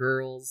interested in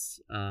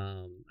girls.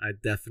 I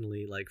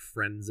definitely like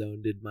friend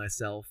zoned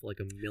myself like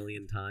a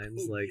million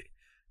times,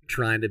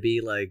 trying to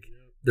be like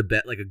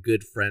like a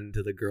good friend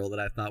to the girl that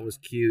I thought was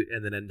cute,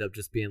 and then end up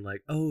just being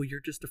like, oh, you're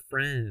just a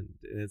friend,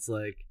 and it's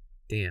like,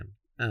 damn.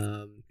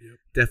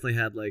 Definitely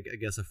had like, I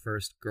guess, a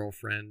first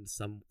girlfriend,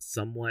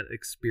 somewhat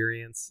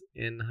experience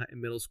in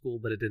middle school,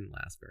 but it didn't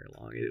last very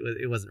long.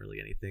 It wasn't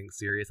really anything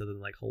serious other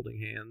than like holding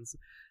hands.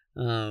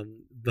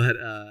 But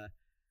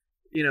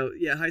you know,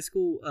 yeah, high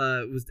school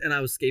and I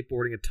was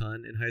skateboarding a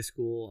ton in high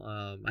school.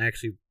 I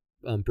actually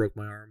broke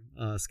my arm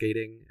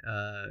skating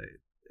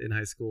in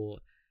high school,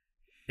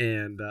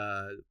 and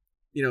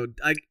you know,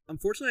 I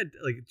unfortunately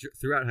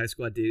throughout high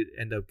school I did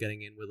end up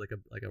getting in with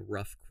like a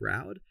rough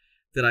crowd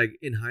that I,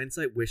 in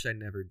hindsight, wish I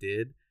never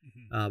did.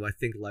 Mm-hmm. I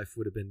think life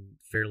would have been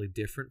fairly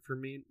different for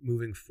me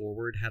moving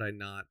forward had I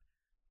not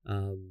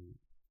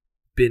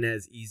been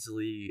as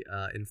easily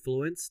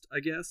influenced, I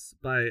guess,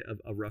 by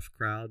a rough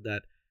crowd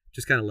that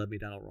just kind of led me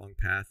down a wrong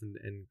path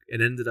and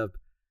ended up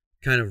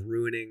kind of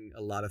ruining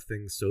a lot of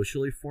things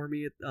socially for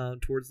me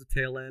towards the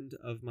tail end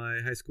of my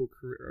high school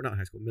career, or not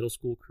high school, middle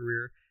school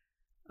career.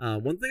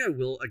 One thing I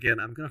will, again,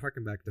 I'm going to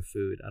harken back to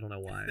food. I don't know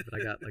why, but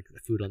I got like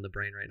food on the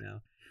brain right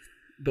now.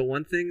 But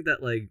one thing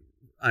that like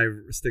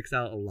sticks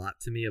out a lot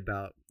to me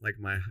about like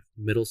my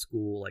middle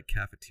school like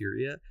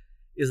cafeteria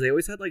is they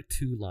always had like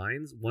two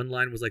lines. One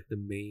line was like the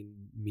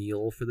main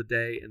meal for the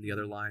day, and the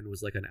other line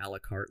was like an a la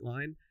carte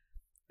line.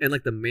 And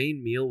like the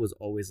main meal was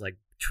always like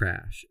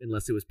trash.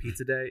 Unless it was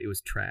pizza day, it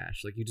was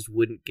trash. Like you just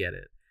wouldn't get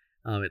it.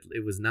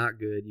 It was not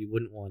good. You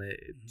wouldn't want it.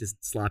 Just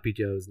sloppy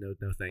joes. No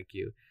thank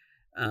you.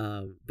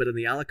 But in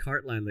the a la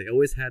carte line, they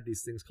always had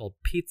these things called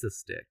pizza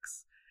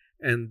sticks,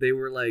 and they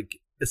were like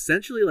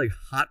essentially like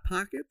Hot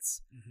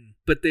Pockets,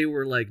 but they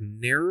were like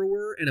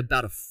narrower and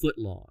about a foot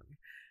long.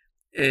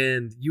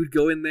 and you'd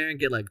go in there and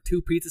get like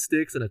 2 pizza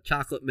sticks and a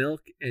chocolate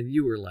milk, and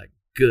you were like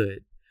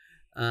good.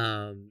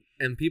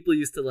 And people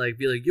used to like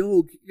be like,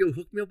 yo,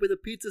 hook me up with a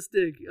pizza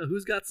stick.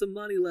 Who's got some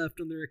money left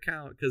on their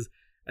account? Because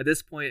at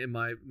this point in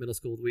my middle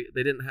school,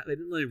 they didn't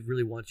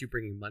really want you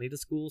bringing money to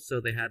school,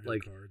 so they had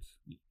like cards.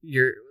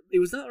 It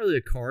was not really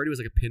a card, it was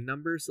like a PIN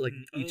number. So like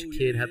each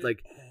kid had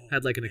like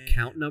an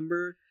account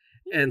number,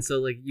 and so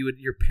like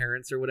your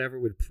parents or whatever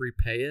would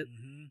prepay it,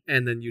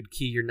 and then you'd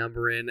key your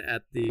number in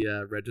at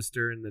the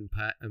register and then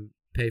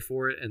pay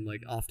for it. And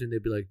like often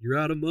they'd be like, you're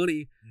out of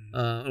money.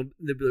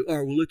 They'd be like,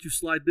 oh, we'll let you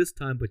slide this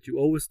time, but you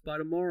owe us by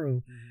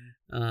tomorrow,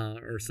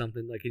 or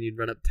something like, and you'd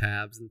run up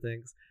tabs and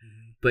things.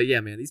 But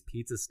yeah, man, these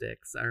pizza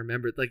sticks, I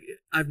remember, like,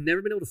 I've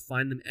never been able to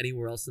find them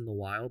anywhere else in the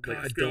wild. Like,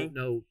 Costco? I don't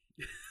know.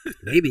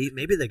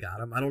 Maybe they got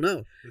them. I don't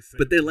know.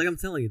 But they, like I'm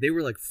telling you, they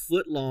were like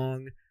foot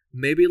long,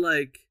 maybe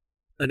like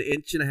 1.5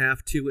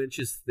 inches, 2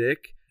 inches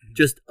thick,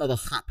 just of a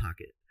Hot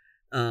Pocket.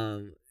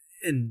 And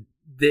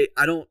the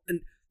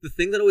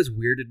thing that always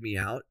weirded me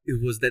out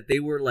was that they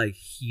were like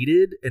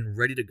heated and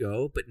ready to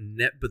go, but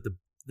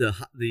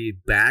the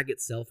bag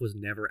itself was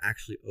never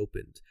actually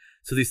opened.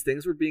 So these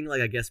things were being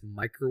like, I guess,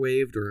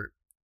 microwaved or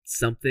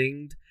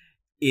something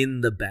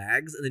in the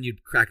bags, and then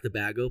you'd crack the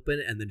bag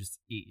open and then just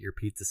eat your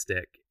pizza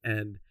stick.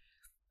 And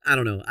I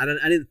don't know, I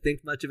didn't think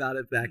much about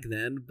it back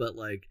then, but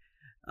like,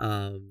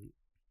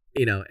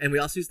 you know, and we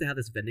also used to have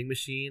this vending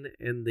machine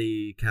in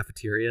the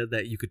cafeteria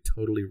that you could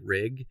totally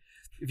rig.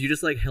 If you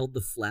just like held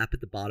the flap at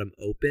the bottom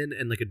open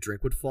and like a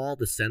drink would fall,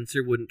 the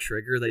sensor wouldn't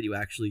trigger that you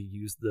actually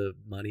used the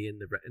money in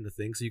the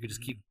thing. So you could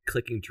just keep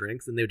clicking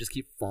drinks, and they would just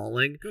keep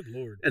falling. Good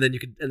Lord! And then you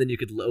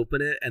could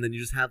open it, and then you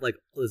just have like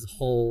this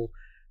whole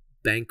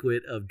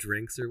banquet of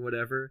drinks or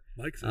whatever.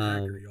 Mike's a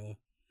hacker, y'all.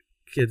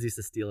 Kids used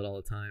to steal it all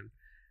the time.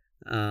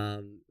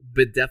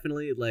 But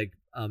definitely like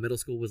middle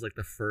school was like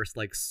the first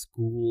like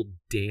school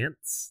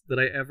dance that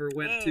I ever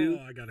went to.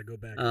 I gotta go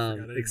back.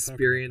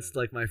 Experienced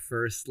like my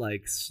first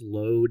like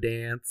slow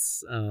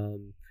dance.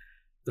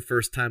 The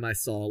first time I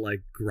saw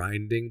like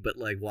grinding, but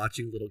like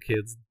watching little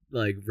kids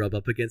like rub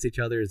up against each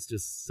other is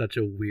just such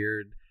a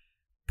weird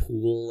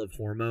pool of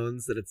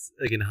hormones that it's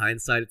like, in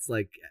hindsight, it's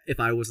like if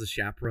I was a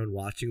chaperone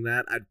watching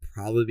that, I'd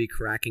probably be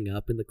cracking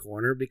up in the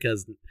corner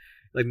because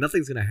like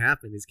nothing's gonna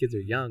happen. These kids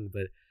are young,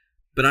 but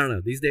I don't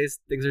know. These days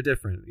things are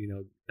different.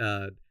 You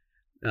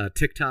know,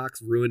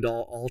 TikTok's ruined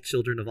all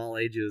children of all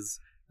ages.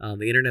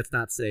 The internet's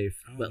not safe,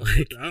 but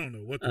like I don't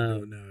know what they're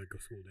doing now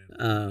at school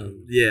dance.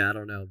 Yeah, I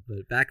don't know.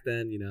 But back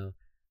then, you know,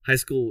 high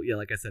school, yeah,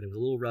 like I said, it was a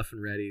little rough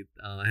and ready.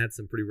 I had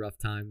some pretty rough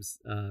times.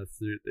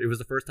 It was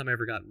the first time I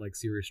ever got in like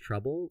serious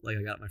trouble. Like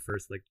I got my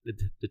first like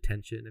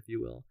detention, if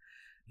you will.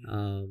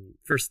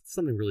 For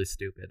something really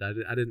stupid.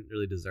 I didn't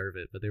really deserve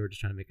it, but they were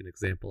just trying to make an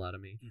example out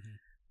of me.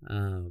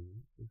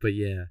 But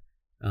yeah,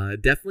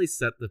 definitely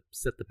set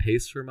the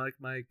pace for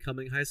my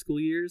coming high school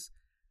years.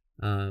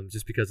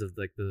 Just because of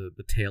like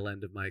the tail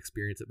end of my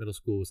experience at middle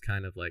school was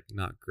kind of like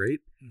not great.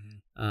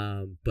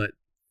 But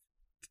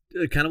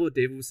kind of what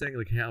David was saying,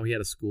 like how he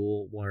had a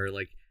school where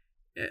like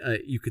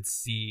you could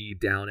see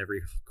down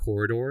every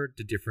corridor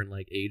to different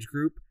like age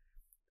group.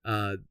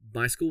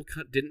 My school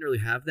didn't really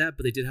have that,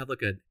 but they did have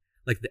like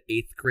the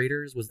 8th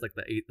graders was like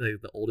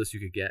the oldest you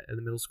could get in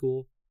the middle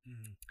school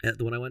at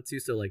the one I went to.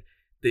 So like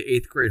the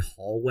 8th grade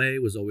hallway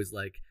was always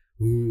like,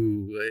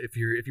 ooh, if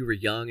you were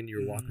young and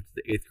you were walking to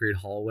the 8th grade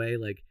hallway,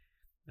 like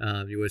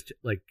you always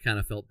like kind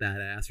of felt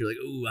badass. You're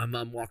like, ooh,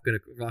 I'm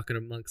rocking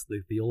amongst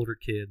the older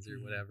kids or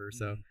whatever.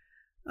 So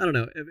I don't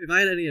know. If I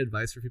had any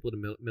advice for people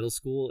to middle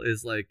school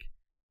is like,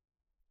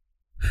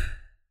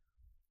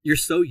 you're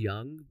so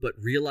young, but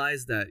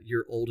realize that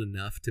you're old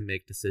enough to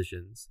make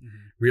decisions.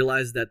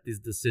 Realize that these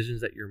decisions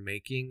that you're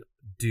making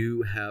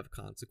do have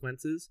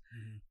consequences.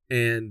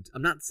 And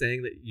I'm not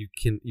saying that you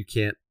can't,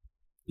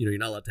 you know, you're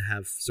not allowed to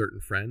have certain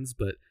friends,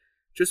 but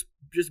just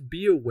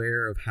be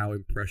aware of how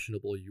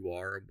impressionable you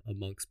are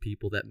amongst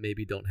people that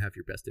maybe don't have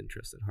your best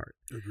interests at heart.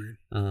 Agreed.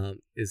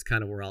 Is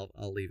kind of where I'll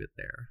leave it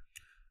there.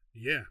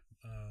 Yeah.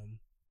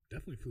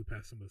 Definitely flew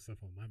past some of the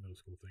stuff on my middle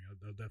school thing.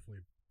 I'll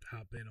definitely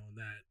hop in on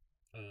that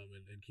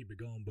and keep it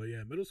going. But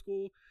yeah, middle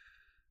school,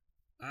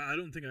 I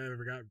don't think I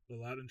ever got a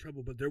lot in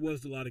trouble, but there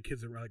was a lot of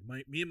kids that were like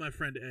me and my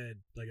friend Ed,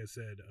 like I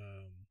said,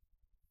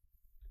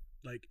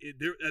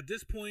 there at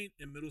this point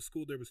in middle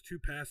school there was 2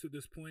 paths at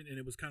this point, and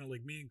it was kind of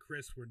like me and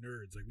Chris were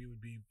nerds. Like we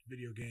would be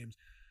video games,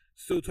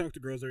 still talk to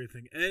girls,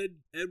 everything. Ed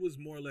was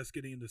more or less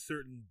getting into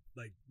certain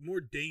like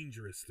more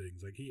dangerous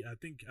things. Like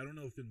I don't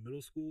know if in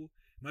middle school,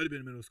 might have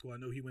been in middle school. I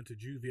know he went to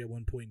juvie at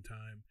one point in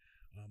time.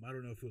 I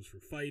don't know if it was for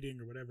fighting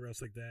or whatever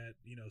else like that.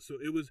 You know, so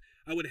it was.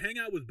 I would hang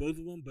out with both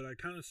of them, but I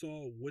kind of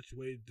saw which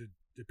way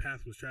the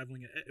path was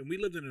traveling. And we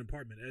lived in an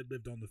apartment. Ed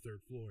lived on the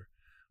 3rd floor.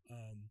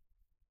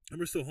 And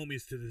we're still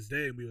homies to this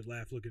day, and we would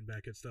laugh looking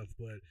back at stuff.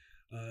 But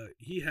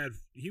he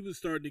was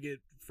starting to get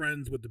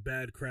friends with the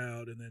bad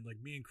crowd, and then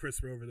like me and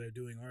Chris were over there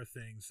doing our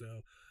thing.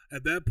 So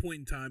at that point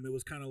in time, it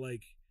was kind of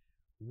like,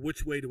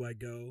 which way do I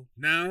go?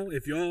 Now,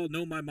 if y'all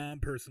know my mom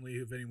personally,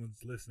 if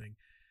anyone's listening,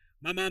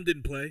 my mom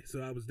didn't play,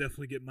 so I was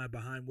definitely getting my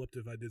behind whooped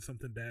if I did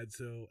something bad.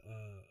 So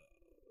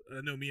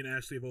I know me and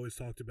Ashley have always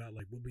talked about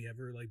like would we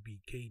ever like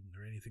beat Caden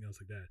or anything else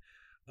like that.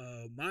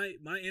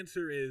 My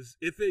answer is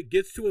if it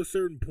gets to a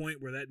certain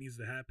point where that needs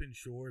to happen,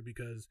 sure,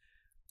 because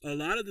a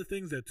lot of the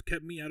things that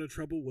kept me out of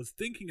trouble was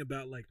thinking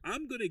about like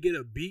I'm gonna get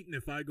a beating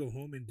if I go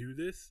home and do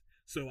this,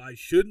 so I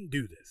shouldn't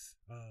do this.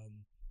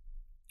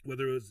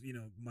 Whether it was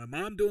my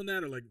mom doing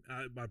that or like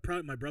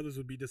my brothers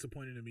would be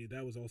disappointed in me.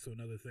 That was also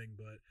another thing,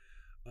 but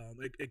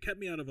it kept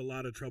me out of a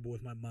lot of trouble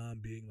with my mom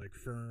being like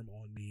firm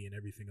on me and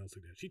everything else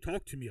like that. She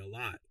talked to me a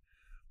lot,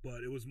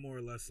 but it was more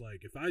or less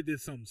like if I did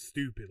something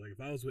stupid, like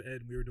if I was with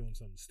Ed and we were doing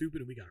something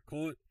stupid and we got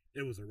caught,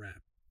 it was a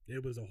wrap.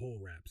 It was a whole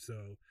wrap.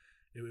 So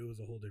it was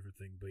a whole different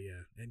thing. But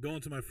yeah, and going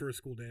to my first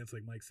school dance,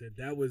 like Mike said,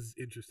 that was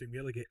interesting. We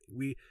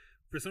had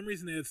for some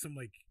reason they had some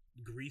like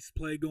Grease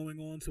play going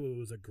on, so it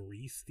was a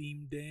Grease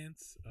themed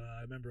dance.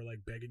 I remember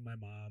like begging my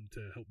mom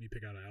to help me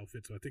pick out an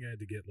outfit, so I think I had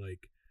to get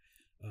like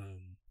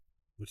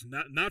which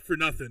not for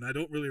nothing, I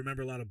don't really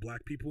remember a lot of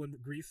black people in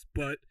Grease,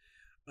 but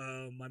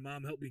my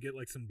mom helped me get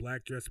like some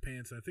black dress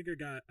pants. And I think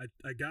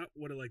I got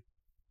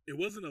it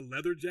wasn't a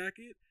leather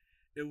jacket,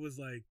 it was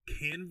like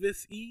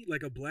canvas-y,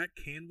 like a black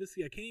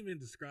canvas-y. I can't even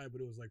describe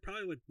what it was like.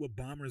 Probably like what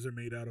bombers are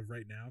made out of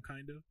right now,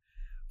 kind of.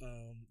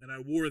 And I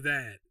wore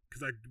that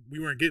because we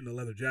weren't getting a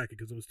leather jacket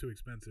because it was too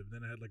expensive.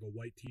 Then I had like a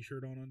white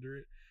T-shirt on under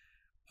it.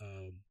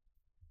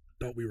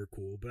 Thought we were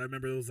cool, but I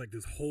remember it was like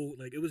this whole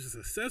like it was just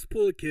a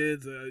cesspool of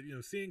kids.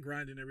 Seeing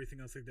grind and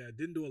everything else like that.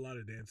 Didn't do a lot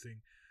of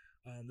dancing.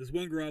 This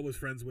one girl I was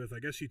friends with, I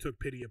guess she took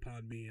pity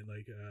upon me and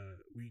like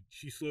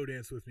she slow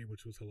danced with me,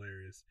 which was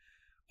hilarious.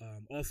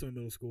 Also in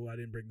middle school, I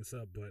didn't bring this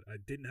up, but I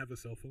didn't have a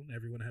cell phone.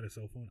 Everyone had a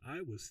cell phone.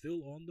 I was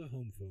still on the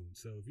home phone.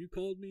 So if you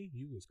called me,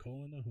 you was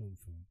calling the home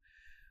phone.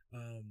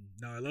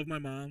 Now I love my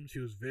mom. She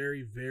was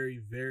very, very,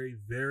 very,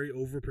 very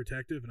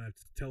overprotective, and I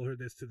tell her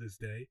this to this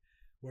day,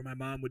 where my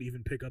mom would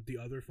even pick up the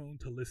other phone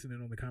to listen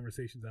in on the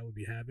conversations I would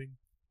be having.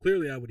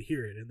 Clearly I would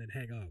hear it and then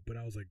hang up, but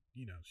I was like,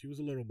 she was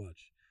a little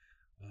much.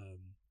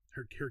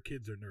 Her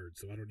kids are nerds,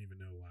 so I don't even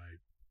know why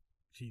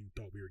she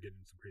thought we were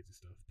getting some crazy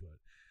stuff, but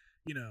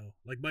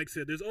like Mike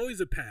said, there's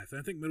always a path. And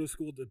I think middle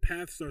school, the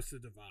path starts to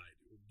divide.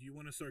 Do you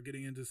want to start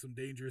getting into some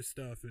dangerous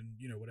stuff and,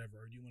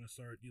 whatever? Or do you want to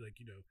start,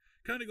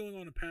 kind of going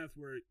on a path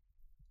where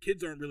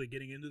kids aren't really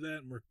getting into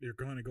that and they're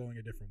kind of going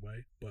a different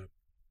way? But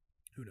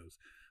who knows?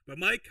 But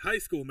Mike, high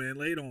school, man,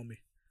 lay it on me.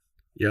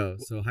 Yo,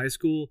 so high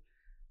school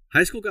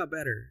got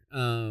better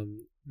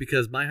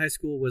because my high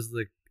school was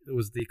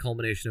the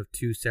culmination of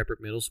two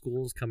separate middle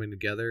schools coming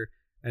together.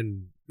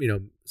 And,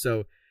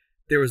 so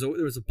there was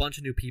a bunch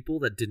of new people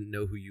that didn't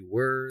know who you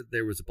were.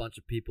 There was a bunch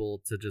of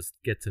people to just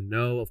get to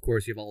know. Of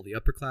course, you have all the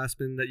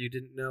upperclassmen that you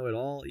didn't know at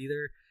all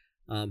either.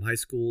 High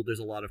school, there's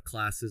a lot of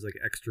classes, like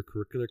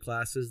extracurricular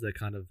classes that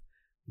kind of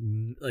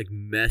like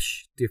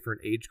mesh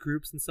different age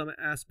groups in some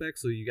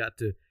aspects. So you got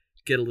to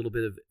get a little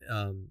bit of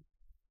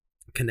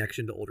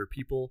connection to older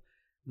people.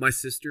 My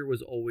sister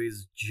was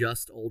always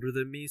just older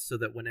than me, so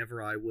that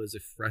whenever I was a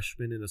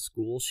freshman in a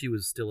school, she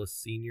was still a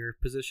senior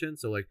position.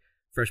 So like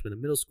freshman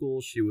in middle school,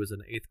 she was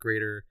an 8th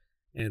grader,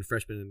 and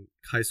freshman in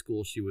high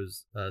school, she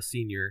was a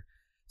senior.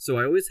 So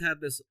I always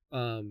had this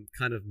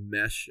kind of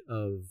mesh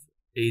of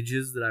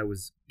ages that I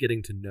was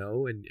getting to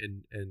know and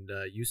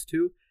used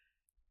to.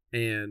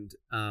 And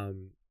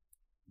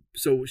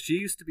so she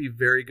used to be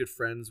very good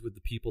friends with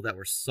the people that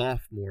were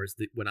sophomores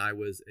when I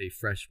was a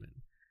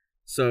freshman.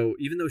 So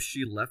even though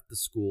she left the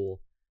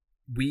school,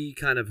 we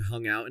kind of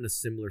hung out in a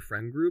similar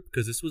friend group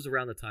because this was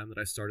around the time that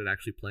I started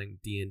actually playing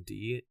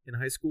D&D in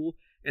high school,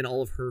 and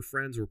all of her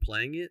friends were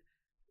playing it.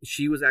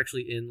 She was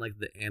actually in like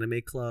the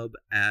anime club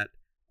at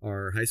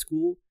our high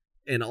school,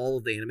 and all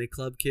of the anime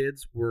club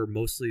kids were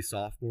mostly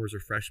sophomores or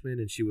freshmen,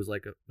 and she was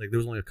like there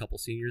was only a couple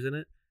seniors in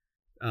it.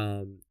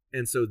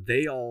 And so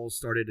they all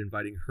started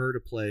inviting her to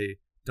play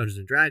Dungeons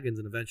and Dragons,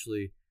 and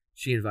eventually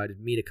she invited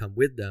me to come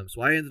with them.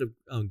 So I ended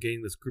up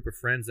getting this group of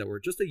friends that were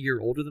just a year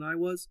older than I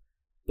was,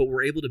 but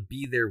were able to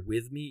be there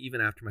with me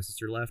even after my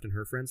sister left and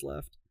her friends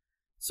left.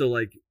 So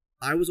like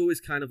I was always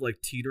kind of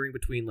like teetering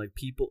between like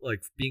people,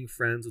 like being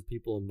friends with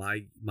people in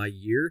my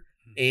year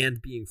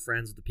and being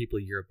friends with the people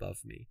a year above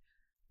me.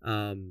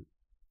 I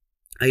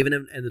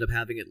even ended up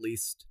having at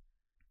least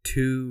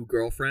 2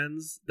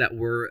 girlfriends that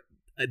were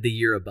the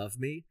year above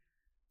me.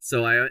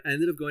 So I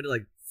ended up going to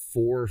like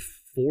four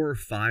or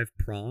 5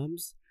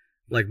 proms,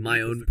 like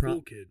my own prom.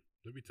 Cool kid.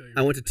 Let me tell you.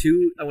 I went to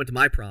 2. I went to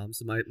my proms,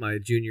 so my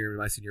junior and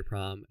my senior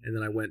prom, and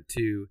then I went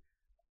to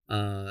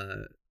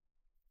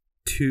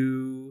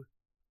 2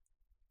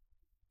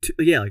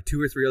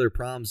 or 3 other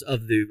proms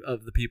of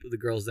the people, the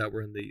girls that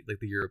were in the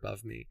year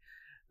above me.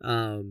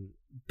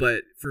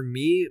 But for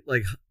me,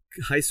 like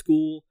high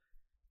school,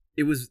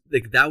 it was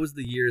like that was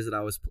the years that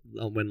I was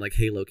when like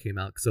Halo came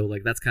out. So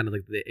like that's kind of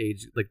like the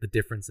age, like the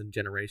difference in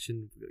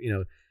generation,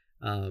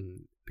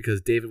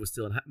 because David was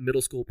still in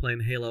middle school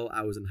playing Halo.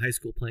 I was in high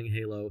school playing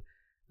Halo.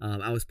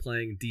 I was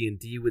playing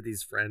D&D with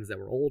these friends that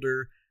were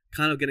older,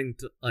 kind of getting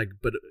to like,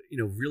 but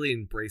really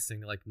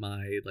embracing like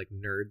my like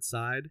nerd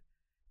side.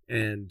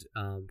 and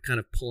kind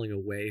of pulling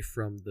away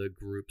from the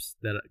groups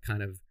that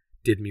kind of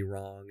did me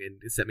wrong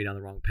and set me down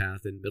the wrong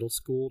path in middle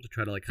school to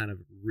try to like kind of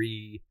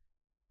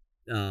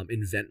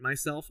invent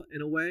myself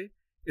in a way.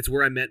 It's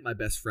where I met my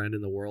best friend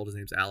in the world. His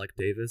name's Alec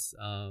Davis,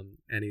 and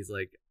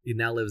he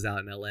now lives out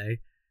in LA,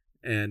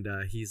 and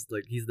he's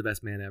the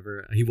best man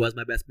ever. He was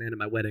my best man at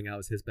my wedding. I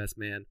was his best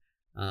man.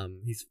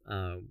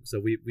 So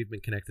we've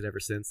been connected ever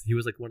since. He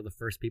was like one of the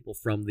first people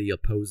from the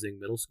opposing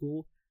middle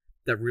school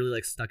that really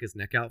like stuck his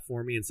neck out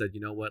for me and said,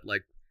 you know what,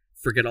 like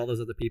forget all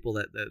those other people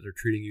that are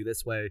treating you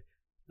this way.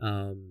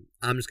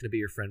 I'm just gonna be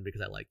your friend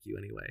because I like you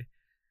anyway.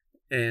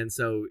 And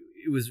so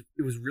it was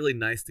really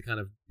nice to kind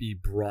of be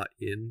brought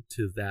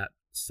into that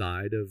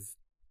side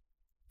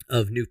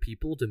of new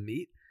people to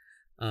meet.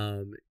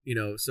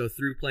 So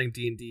through playing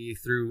D&D,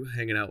 through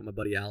hanging out with my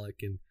buddy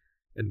Alec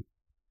and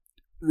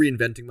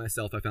reinventing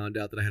myself, I found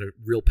out that I had a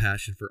real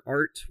passion for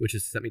art, which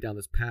has set me down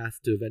this path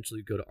to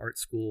eventually go to art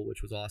school,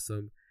 which was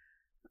awesome.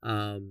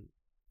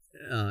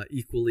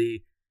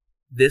 Equally,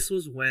 this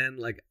was when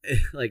like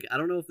I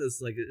don't know if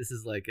this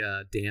is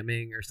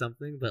damning or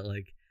something, but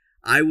like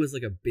I was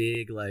like a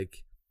big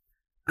like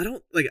I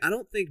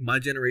don't think my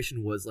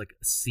generation was like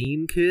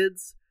scene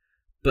kids,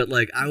 but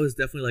like I was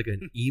definitely like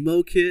an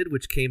emo kid,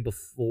 which came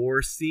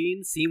before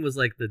scene. Scene was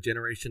like the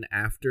generation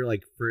after,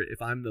 like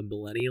if I'm the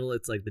millennial,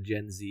 it's like the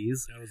Gen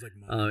Zs. That was like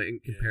mine. In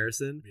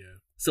comparison. Yeah.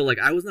 So like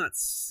I was not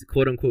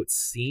quote unquote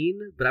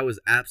scene, but I was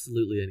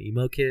absolutely an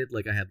emo kid.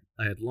 Like I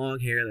had long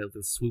hair that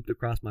was swooped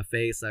across my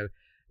face. It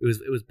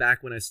was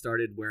back when I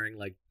started wearing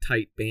like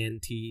tight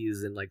band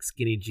tees and like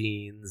skinny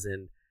jeans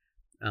and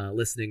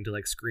listening to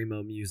like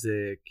screamo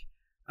music.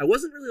 I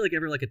wasn't really like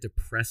ever like a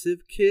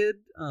depressive kid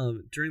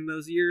during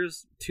those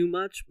years too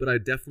much, but I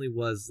definitely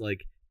was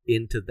like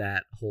into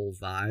that whole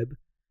vibe.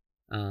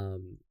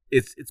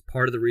 It's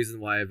part of the reason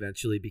why I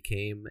eventually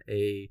became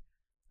a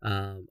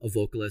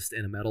vocalist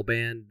in a metal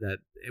band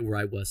where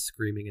I was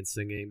screaming and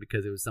singing,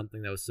 because it was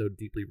something that was so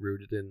deeply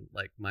rooted in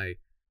like my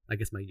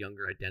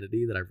younger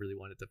identity that I really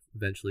wanted to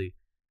eventually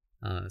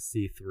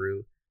see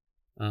through.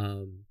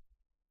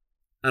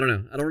 I don't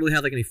know. I don't really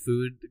have like any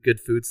good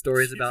food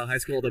stories about high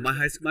school, although my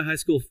high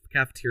school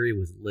cafeteria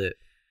was lit.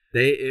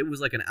 It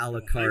was like an a la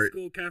carte. High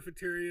school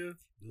cafeteria.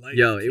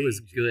 It was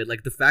good.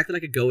 Like the fact that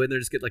I could go in there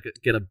and just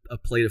get a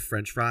plate of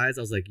French fries.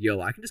 I was like,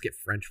 I can just get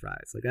French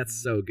fries. Like that's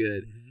so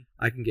good. Mm-hmm.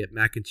 I can get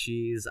mac and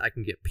cheese. I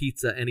can get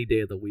pizza any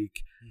day of the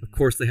week. Mm-hmm. Of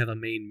course, they have a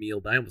main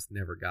meal, but I almost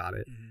never got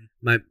it.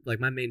 Mm-hmm.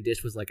 My main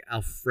dish was like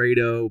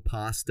Alfredo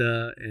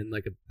pasta and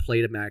like a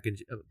plate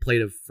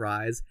of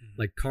fries,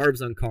 like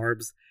carbs on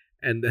carbs.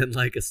 And then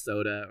like a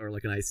soda or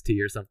like an iced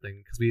tea or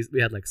something, because we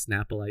had like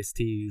Snapple iced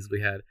teas. We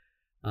had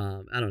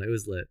I don't know, it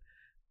was lit.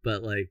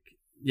 But like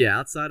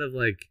outside of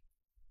like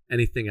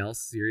anything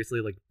else, seriously,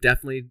 like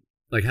definitely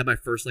like had my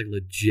first like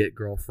legit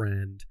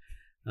girlfriend,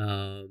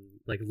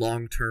 like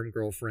long-term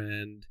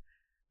girlfriend.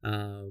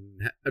 I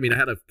mean, I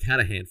had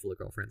a handful of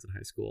girlfriends in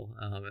high school.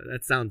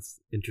 That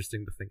sounds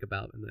interesting to think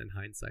about in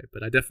hindsight,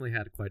 but I definitely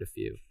had quite a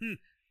few.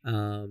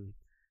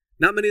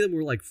 Not many of them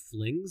were like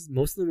flings.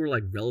 Most of them were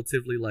like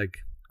relatively like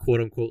quote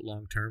unquote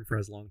long term, for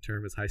as long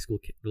term as high school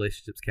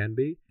relationships can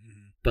be.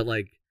 But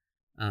like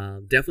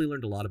definitely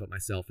learned a lot about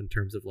myself in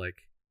terms of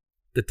like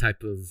the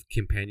type of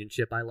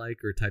companionship I like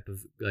or type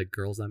of like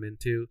girls I'm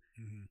into.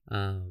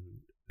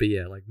 But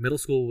yeah, like middle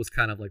school was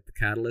kind of like the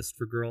catalyst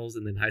for girls,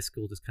 and then high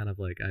school just kind of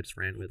like I just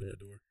ran with it.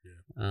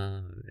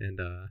 I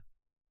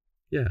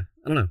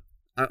don't know.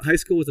 High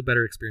school was a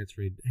better experience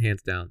for me,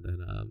 hands down,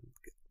 than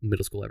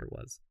middle school ever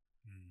was.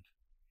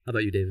 How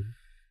about you, David?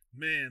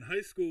 Man,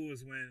 high school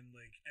was when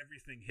like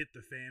everything hit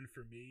the fan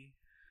for me.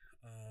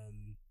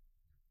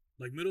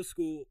 Like middle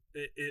school,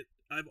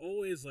 I've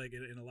always like,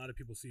 and a lot of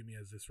people see me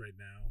as this right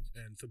now,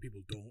 and some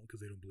people don't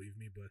because they don't believe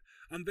me, but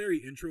I'm very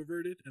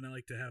introverted and I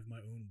like to have my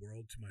own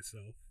world to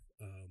myself.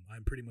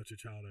 I'm pretty much a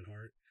child at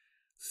heart.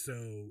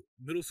 So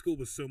middle school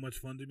was so much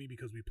fun to me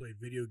because we played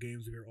video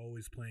games. We were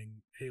always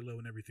playing Halo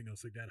and everything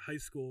else like that.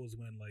 High school is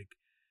when like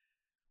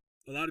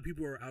a lot of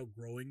people are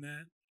outgrowing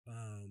that.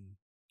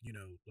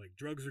 Like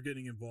drugs are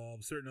getting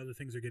involved, certain other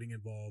things are getting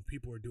involved.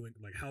 People are doing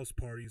like house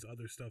parties,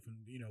 other stuff, and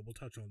we'll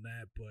touch on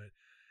that. But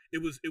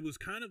it was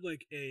kind of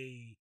like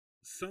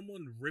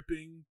someone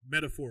ripping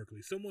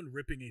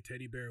a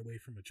teddy bear away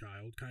from a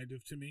child, kind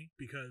of, to me,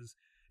 because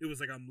it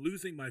was like I'm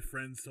losing my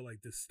friends to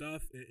like this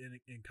stuff,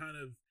 and kind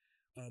of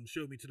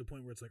showed me to the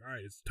point where it's like, all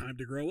right, it's time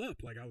to grow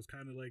up. Like I was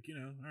kind of like,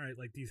 all right,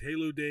 like these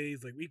Halo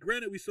days, like we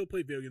still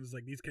play video games,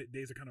 like these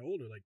days are kind of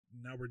older, like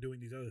now we're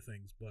doing these other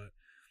things. But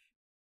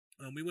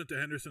we went to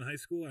Henderson High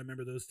School. I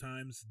remember those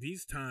times.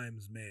 These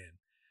times, man,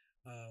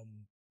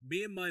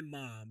 me and my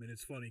mom, and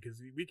it's funny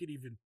because we could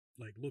even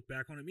like look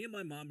back on it. Me and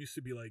my mom used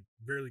to be like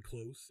very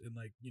close, and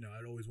like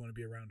I'd always want to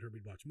be around her.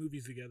 We'd watch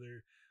movies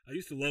together. I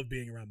used to love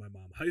being around my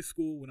mom. High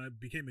school, when I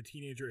became a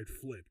teenager, it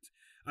flipped.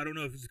 I don't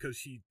know if it's because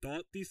she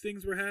thought these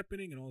things were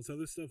happening and all this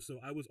other stuff, so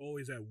I was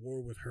always at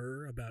war with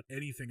her about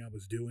anything I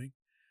was doing.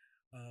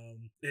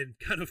 And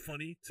kind of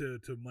funny to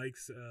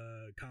Mike's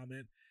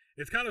comment,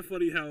 It's kind of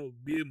funny how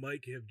me and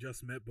Mike have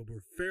just met, but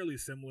we're fairly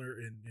similar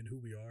in who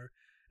we are.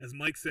 As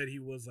Mike said, he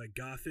was like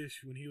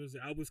gothish when he was.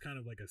 I was kind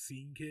of like a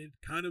scene kid,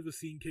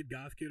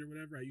 goth kid or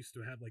whatever. I used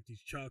to have like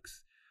these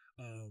Chucks.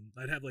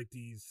 I'd have like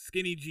these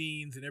skinny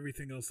jeans and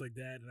everything else like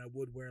that, and I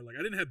would wear like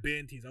I didn't have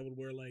band tees. I would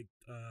wear like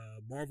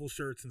Marvel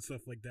shirts and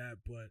stuff like that,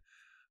 but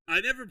I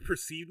never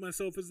perceived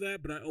myself as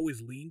that. But I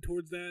always leaned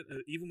towards that.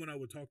 Even when I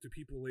would talk to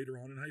people later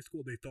on in high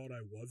school, they thought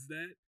I was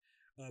that.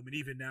 And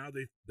even now,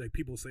 they like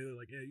people say they're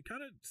like, yeah, you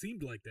kind of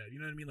seemed like that. You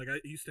know what I mean? Like I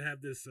used to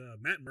have this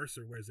Matt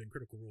Mercer wears in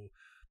Critical Role,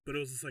 but it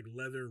was this like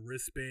leather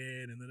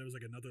wristband, and then there was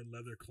like another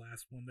leather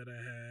clasp one that I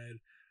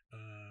had.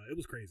 It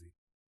was crazy.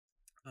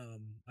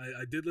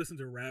 I did listen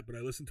to rap, but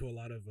I listened to a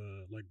lot of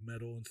like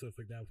metal and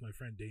stuff like that with my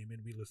friend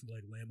Damon. We listened to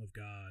like Lamb of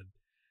God.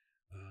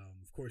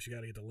 Of course, you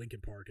got to get the Linkin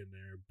Park in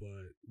there,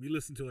 but we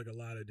listened to like a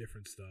lot of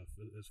different stuff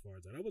as far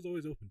as that. I was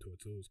always open to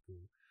it, so it was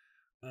cool.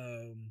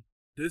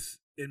 This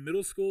in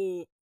middle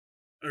school,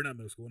 or not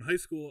middle school, in high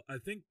school, I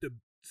think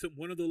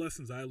one of the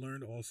lessons I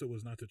learned also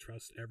was not to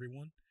trust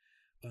everyone,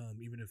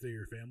 even if they're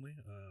your family.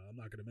 I'm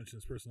not going to mention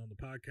this person on the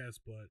podcast,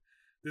 but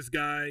this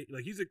guy,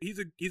 like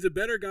he's a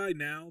better guy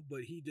now,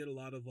 but he did a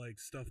lot of like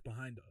stuff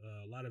behind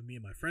a lot of me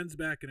and my friends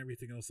back and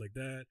everything else like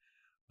that.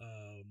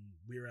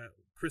 We were at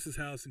Chris's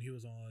house and he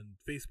was on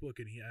Facebook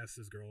and he asked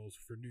his girls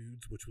for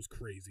nudes, which was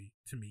crazy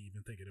to me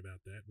even thinking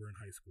about that. We're in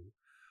high school.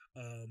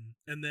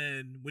 And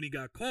then when he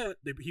got caught,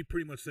 he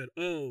pretty much said,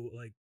 "Oh,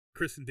 like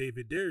Chris and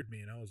David dared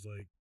me," and I was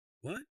like,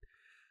 "What?"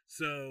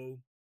 So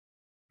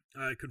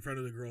I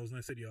confronted the girls and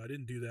I said, "Yo, I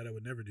didn't do that. I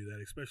would never do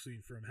that, especially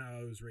from how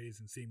I was raised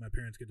and seeing my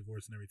parents get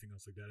divorced and everything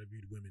else like that. I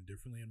viewed women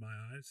differently in my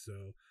eyes,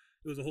 so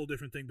it was a whole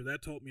different thing. But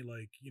that taught me,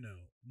 like, you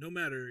know, no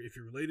matter if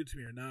you're related to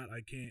me or not,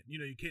 I can't, you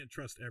know, you can't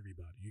trust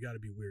everybody. You got to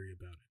be wary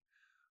about it.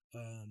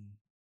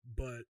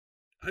 But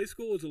high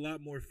school was a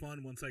lot more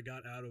fun once I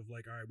got out of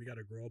like, all right, we got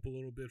to grow up a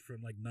little bit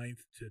from like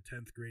 9th to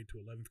 10th grade to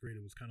 11th grade.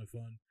 It was kind of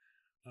fun.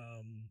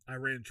 I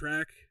ran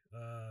track.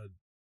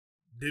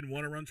 Didn't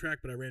want to run track,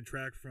 but I ran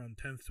track from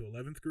 10th to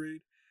 11th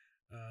grade.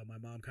 My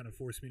mom kind of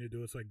forced me to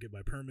do it so I could get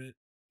my permit.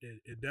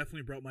 It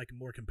definitely brought my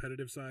more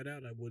competitive side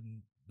out. I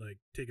wouldn't like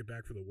take it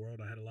back for the world.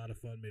 I had a lot of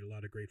fun, made a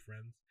lot of great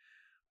friends.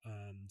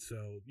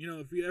 So, you know,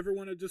 if you ever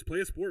want to just play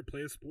a sport,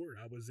 play a sport.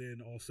 I was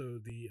in also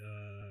the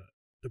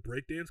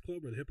breakdance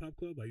club or the hip hop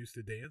club. I used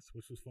to dance,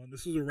 which was fun.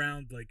 This was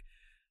around like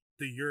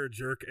the You're a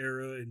Jerk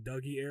era and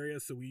Dougie area,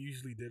 so we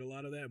usually did a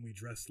lot of that and we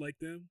dressed like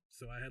them.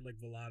 So I had like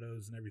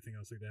Velados and everything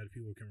else like that if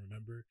people can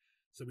remember.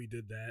 So we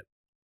did that.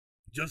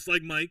 Just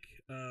like Mike.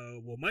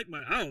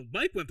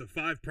 Mike went to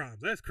 5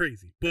 proms. That's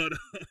crazy. But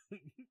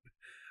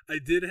I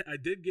did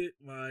get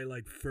my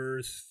like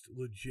first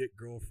legit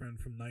girlfriend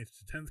from 9th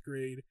to 10th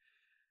grade.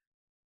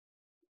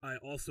 I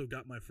also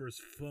got my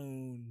first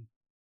phone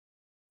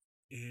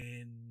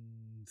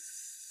in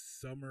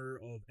summer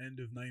of end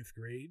of 9th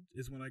grade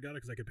is when I got it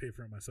because I could pay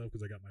for it myself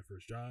because I got my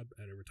first job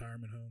at a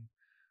retirement home.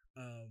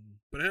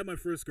 But I had my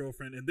first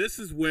girlfriend, and this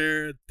is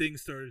where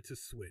things started to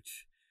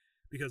switch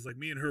because like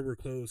me and her were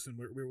close and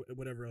we're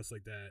whatever else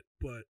like that.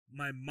 But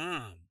my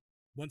mom,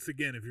 once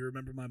again, if you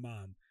remember my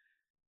mom,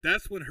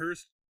 that's when her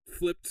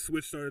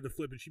switch started to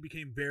flip, and she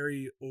became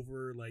very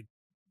over like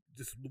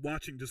just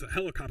watching, just a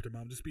helicopter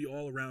mom, just be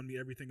all around me,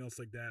 everything else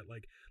like that,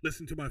 like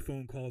listen to my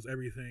phone calls,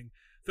 everything.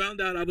 Found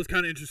out I was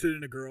kind of interested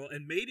in a girl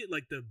and made it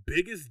like the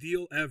biggest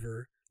deal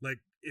ever. Like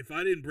if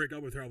I didn't break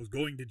up with her, I was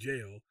going to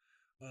jail.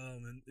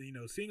 And you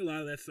know, seeing a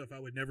lot of that stuff, I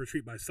would never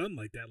treat my son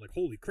like that, like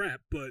holy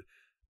crap. But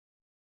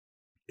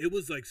it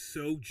was like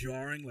so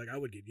jarring. Like I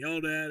would get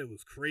yelled at. It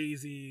was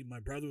crazy. My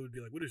brother would be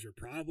like, "What is your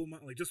problem?"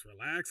 Like just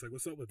relax. Like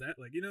what's up with that?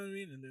 Like, you know what I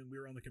mean? And then we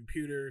were on the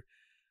computer.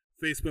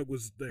 Facebook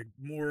was like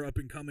more up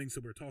and coming,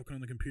 so we're talking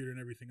on the computer and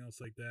everything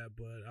else like that.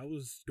 But I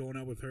was going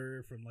out with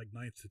her from like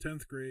 9th to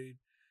 10th grade.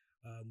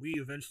 We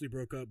eventually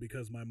broke up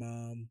because my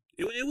mom,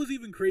 it was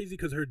even crazy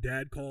because her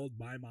dad called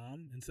my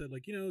mom and said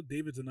like, you know,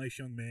 David's a nice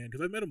young man, because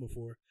I've met him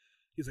before.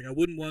 He's like, I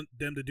wouldn't want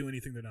them to do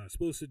anything they're not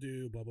supposed to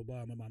do, blah, blah,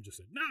 blah. My mom just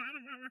said, no, I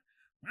don't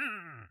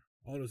remember.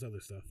 All this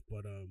other stuff.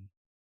 But,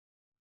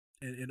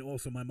 and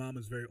also my mom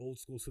is very old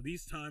school. So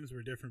these times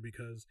were different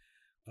because,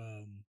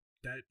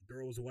 that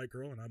girl was a white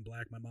girl and I'm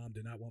black. My mom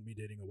did not want me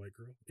dating a white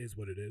girl, is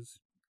what it is.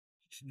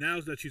 Now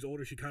that she's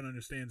older, she kind of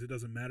understands it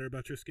doesn't matter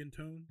about your skin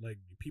tone. Like,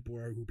 people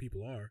are who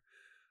people are.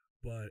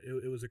 But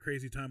it was a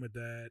crazy time with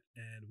that.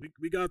 And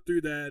we got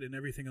through that and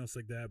everything else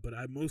like that. But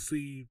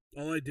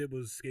all I did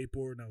was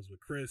skateboard, and I was with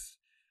Chris.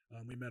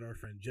 We met our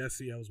friend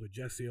Jesse. I was with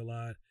Jesse a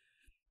lot.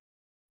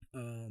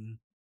 And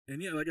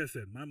yeah, like I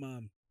said, my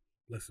mom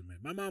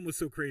was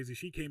so crazy.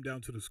 She came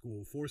down to the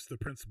school, forced the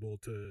principal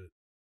to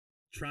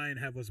try and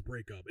have us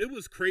break up. It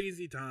was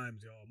crazy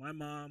times, y'all. My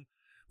mom,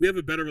 we have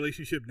a better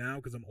relationship now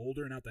because I'm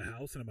older and out the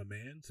house and I'm a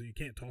man, so you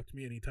can't talk to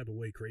me any type of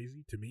way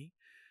crazy to me.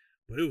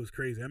 But it was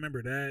crazy. I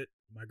remember that.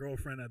 My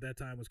girlfriend at that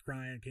time was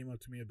crying, came up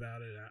to me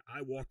about it.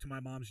 I walked to my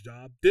mom's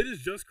job. Did as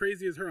just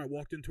crazy as her. I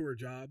walked into her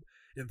job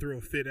and threw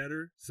a fit at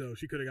her, so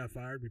she could have got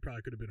fired. We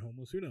probably could have been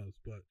homeless. Who knows?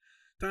 But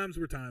times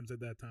were times at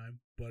that time.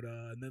 But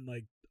and then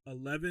like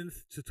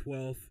 11th to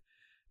 12th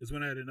is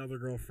when I had another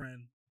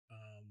girlfriend.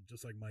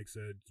 Just like Mike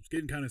said, it's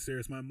getting kind of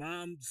serious. My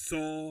mom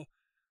saw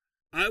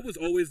I was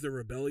always the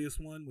rebellious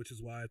one, which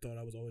is why I thought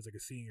I was always like a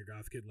senior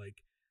goth kid. Like,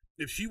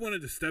 if she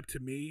wanted to step to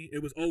me,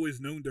 it was always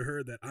known to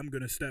her that I'm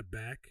gonna step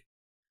back.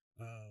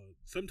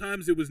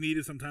 Sometimes it was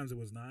needed, sometimes it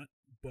was not.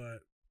 But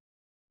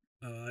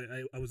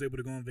I was able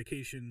to go on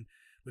vacation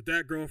with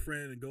that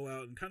girlfriend and go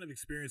out and kind of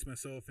experience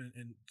myself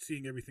and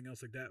seeing everything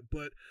else like that.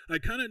 But I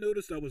kind of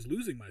noticed I was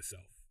losing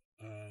myself.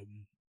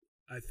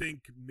 I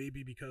think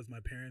maybe because my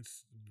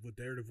parents, with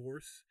their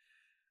divorce,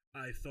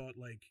 I thought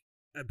like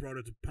I brought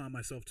it upon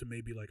myself to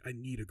maybe like I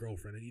need a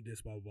girlfriend, I need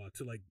this, blah blah blah,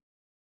 to like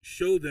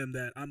show them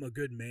that I'm a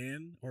good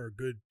man or a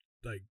good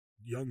like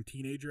young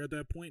teenager at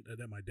that point,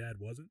 that my dad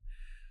wasn't.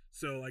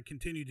 So I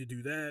continued to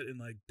do that, and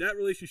like that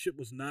relationship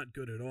was not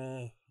good at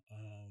all.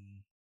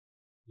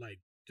 Like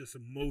just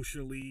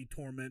emotionally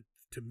torment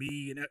to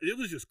me, and it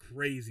was just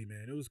crazy,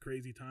 man. It was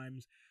crazy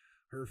times.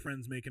 Her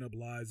friends making up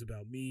lies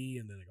about me,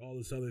 and then like all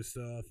this other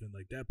stuff, and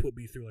like that put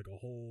me through like a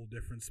whole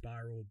different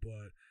spiral.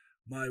 But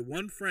my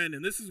one friend,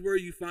 and this is where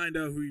you find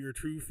out who your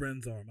true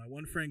friends are. My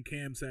one friend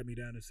Cam sat me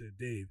down and said,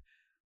 "Dave,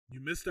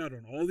 you missed out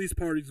on all these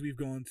parties we've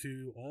gone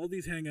to, all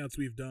these hangouts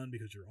we've done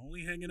because you're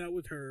only hanging out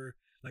with her.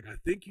 Like, I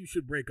think you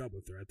should break up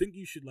with her. I think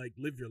you should like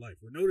live your life.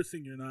 We're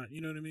noticing you're not,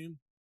 you know what I mean?"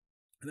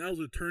 And that was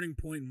a turning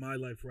point in my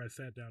life where I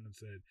sat down and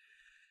said,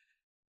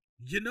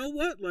 "You know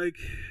what? Like,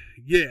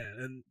 yeah,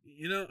 and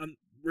you know,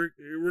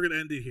 we're gonna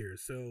end it here."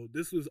 So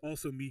this was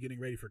also me getting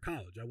ready for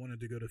college. I wanted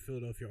to go to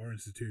Philadelphia Art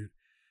Institute.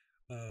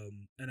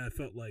 And I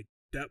felt like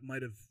that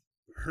might have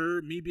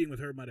me being with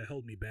her might have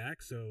held me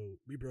back. So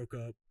we broke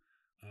up.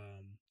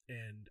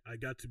 And I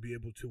got to be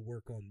able to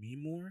work on me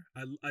more.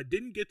 I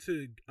didn't get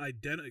to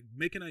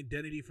make an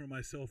identity for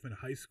myself in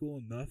high school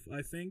enough,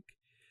 I think,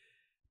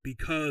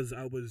 because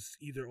I was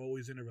either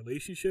always in a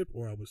relationship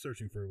or I was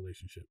searching for a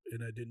relationship,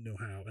 and I didn't know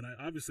how. And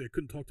I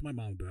couldn't talk to my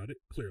mom about it,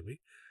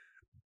 clearly.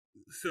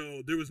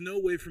 So there was no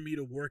way for me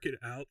to work it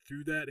out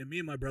through that. And me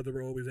and my brother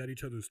were always at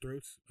each other's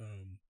throats.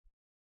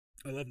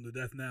 I love him to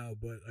death now,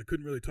 but I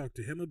couldn't really talk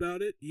to him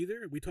about it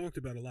either. We talked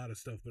about a lot of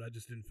stuff, but I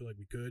just didn't feel like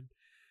we could.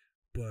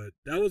 But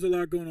that was a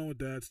lot going on with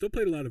that. Still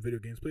played a lot of video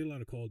games, played a lot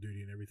of Call of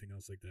Duty and everything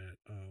else like that.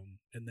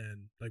 And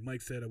then, like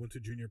Mike said, I went to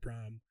junior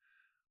prom.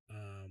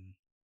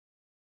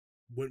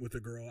 Went with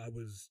a girl I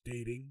was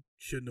dating.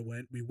 Shouldn't have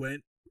went. We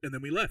went, and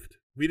then we left.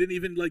 We didn't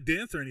even like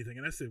dance or anything.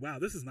 And I said, "Wow,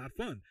 this is not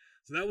fun."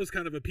 So that was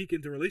kind of a peek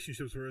into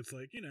relationships where it's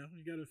like, you know,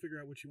 you got to figure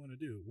out what you want to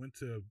do. Went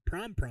to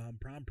prom. Prom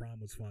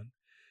was fun.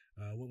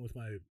 Went with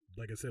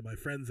like I said, my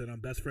friends that I'm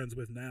best friends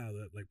with now,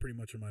 that like pretty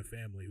much are my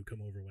family, who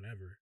come over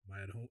whenever.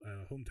 My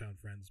hometown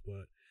friends.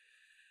 But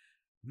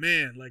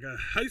man, like a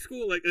high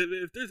school, like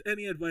if there's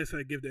any advice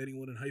I give to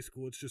anyone in high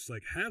school, it's just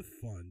like have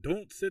fun.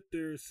 Don't sit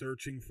there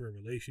searching for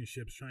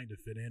relationships, trying to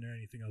fit in or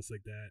anything else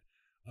like that.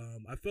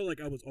 I felt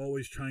like I was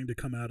always trying to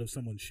come out of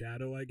someone's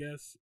shadow, I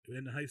guess,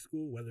 in high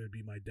school, whether it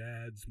be my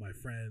dad's, my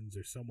friends,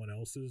 or someone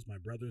else's, my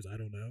brother's, I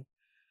don't know.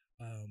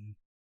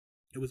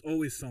 It was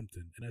always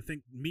something. And I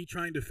think me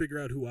trying to figure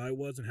out who I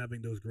was and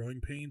having those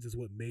growing pains is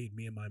what made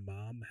me and my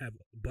mom have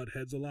butt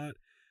heads a lot.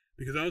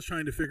 Because I was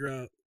trying to figure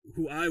out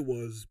who I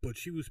was, but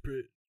she was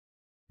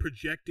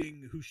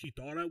projecting who she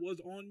thought I was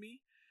on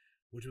me,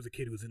 which was a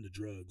kid who was into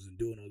drugs and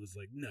doing all this.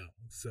 Like, no.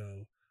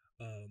 So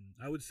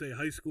I would say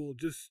high school,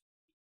 just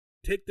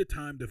take the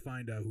time to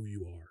find out who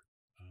you are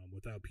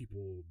without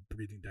people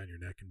breathing down your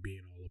neck and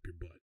being all up your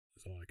butt.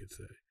 That's all I could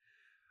say.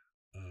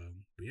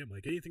 But yeah,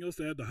 Mike, anything else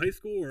to add to high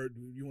school, or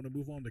do you want to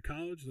move on to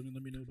college? Let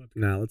me know about that.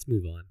 No, let's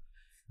move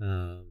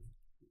on.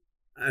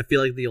 I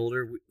feel like the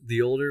older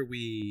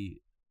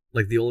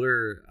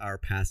our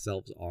past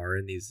selves are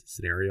in these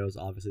scenarios,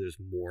 obviously there's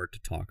more to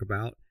talk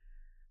about,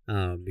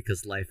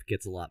 because life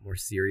gets a lot more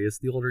serious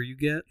the older you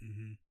get.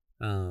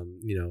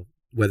 Mm-hmm. You know,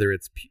 whether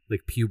it's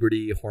like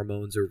puberty,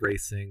 hormones are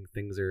racing,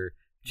 things are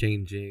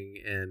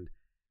changing, and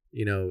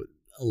you know,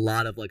 a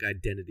lot of like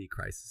identity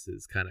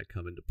crises kind of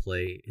come into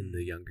play in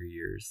the younger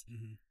years.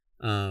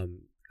 Mm-hmm.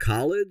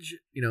 College,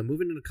 you know,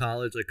 moving into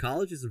college, like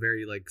college is a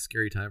very like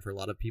scary time for a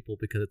lot of people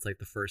because it's like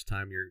the first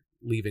time you're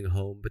leaving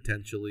home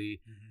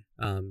potentially,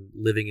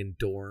 living in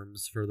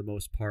dorms for the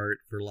most part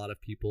for a lot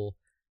of people,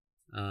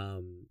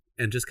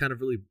 and just kind of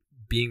really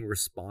being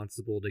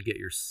responsible to get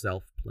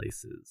yourself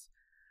places.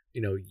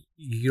 You know,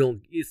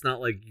 it's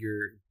not like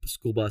your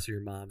school bus or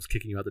your mom's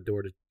kicking you out the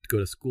door to go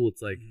to school.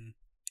 It's like,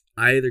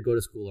 I either go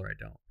to school or I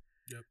don't.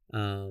 Yep.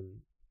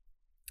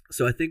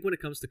 So I think when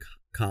it comes to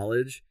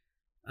college,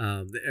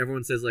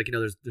 everyone says like, you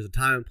know, there's a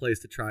time and place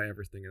to try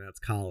everything, and that's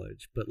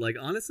college. But like,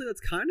 honestly,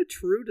 that's kind of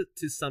true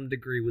to some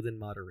degree within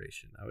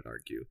moderation, I would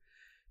argue,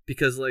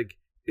 because like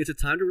it's a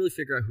time to really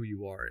figure out who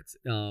you are. It's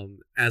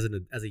as a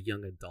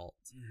young adult.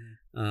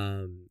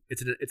 Mm-hmm.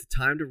 It's a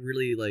time to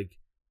really like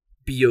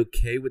be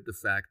okay with the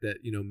fact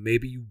that, you know,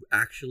 maybe you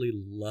actually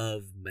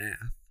love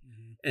math.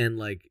 And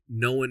like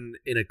no one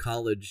in a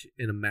college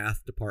in a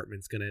math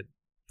department's gonna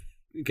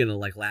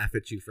like laugh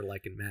at you for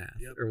liking math.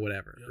 Yep. Or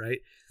whatever. Yep. Right.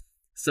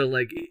 So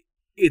like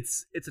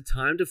it's a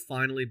time to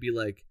finally be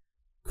like,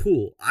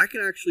 cool, I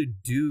can actually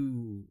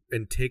do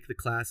and take the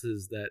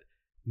classes that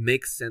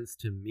make sense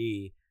to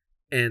me.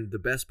 And the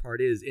best part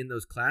is, in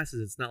those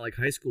classes, it's not like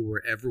high school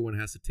where everyone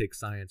has to take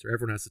science or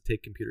everyone has to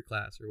take computer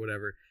class or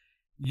whatever.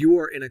 You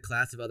are in a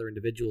class of other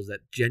individuals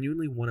that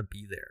genuinely want to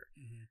be there.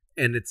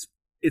 And it's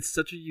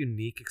such a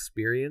unique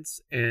experience.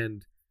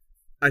 And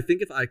I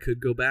think if I could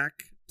go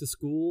back to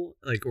school,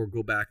 like, or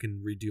go back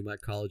and redo my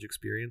college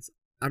experience,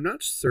 I'm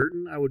not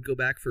certain I would go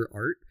back for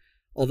art,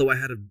 although I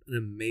had an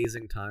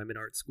amazing time in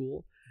art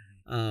school.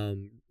 I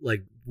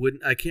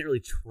can't really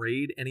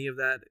trade any of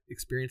that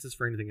experiences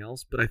for anything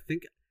else, but I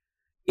think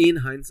in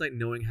hindsight,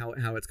 knowing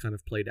how it's kind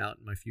of played out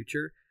in my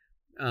future,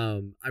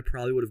 I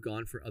probably would have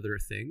gone for other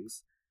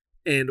things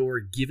and or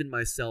given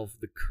myself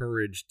the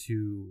courage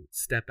to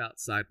step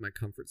outside my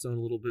comfort zone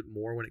a little bit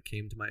more when it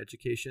came to my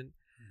education.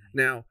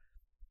 Now,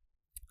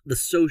 the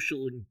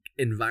social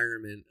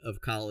environment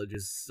of college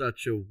is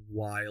such a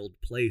wild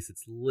place.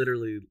 It's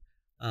literally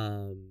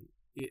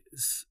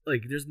it's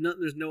like there's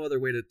no other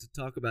way to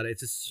talk about it.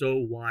 It's just so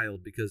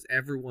wild because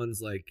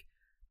everyone's like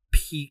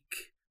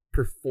peak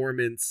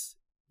performance,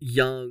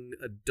 young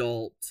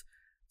adult,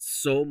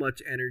 so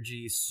much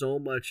energy, so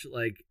much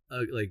like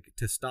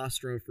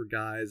testosterone for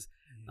guys.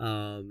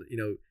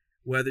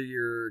 Whether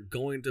you're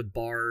going to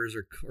bars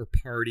or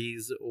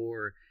parties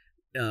or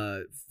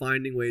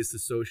finding ways to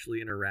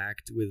socially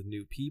interact with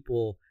new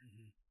people,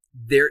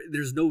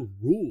 there's no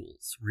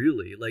rules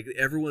really. Like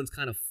everyone's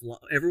kind of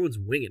everyone's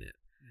winging it,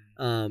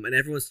 and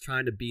everyone's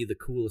trying to be the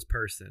coolest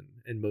person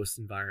in most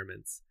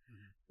environments.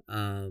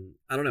 I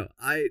don't know.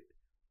 I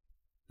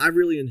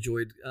really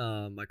enjoyed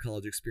my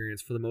college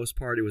experience. For the most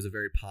part, it was a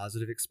very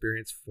positive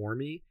experience for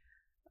me.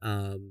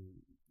 I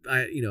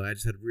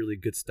just had really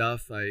good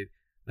stuff. I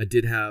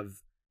did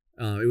have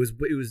it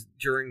was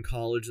during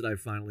college that I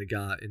finally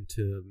got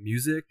into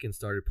music and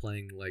started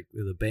playing like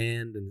with a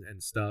band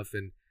and stuff,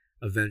 and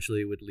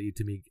eventually it would lead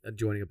to me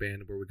joining a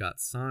band where we got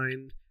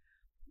signed.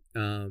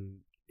 I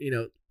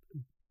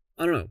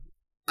don't know.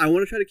 I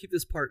want to try to keep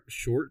this part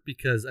short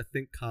because I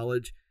think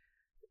college,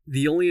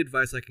 the only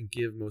advice I can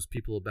give most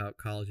people about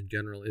college in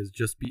general is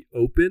just be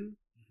open,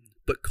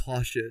 but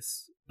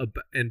cautious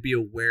and be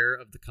aware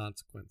of the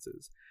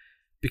consequences,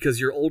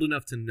 because you're old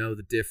enough to know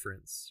the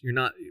difference. You're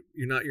not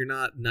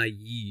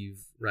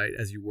naive, right?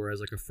 As you were as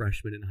like a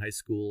freshman in high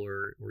school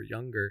or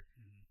younger.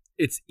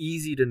 It's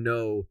easy to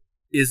know,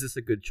 is this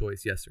a good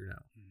choice? Yes or no.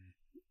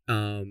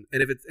 And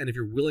if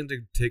you're willing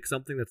to take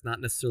something that's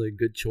not necessarily a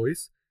good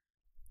choice,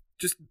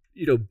 just,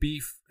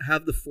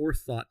 have the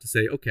forethought to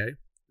say, okay,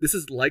 this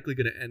is likely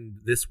going to end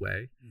this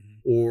way,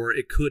 or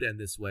it could end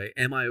this way.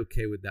 Am I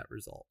okay with that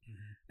result?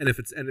 And if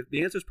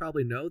the answer is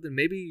probably no, then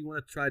maybe you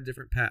want to try a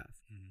different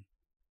path.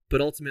 But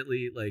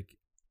ultimately, like,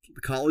 the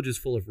college is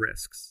full of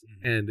risks,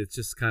 and it's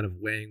just kind of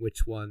weighing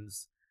which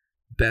ones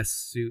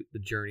best suit the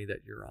journey that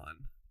you're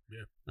on.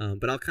 Yeah.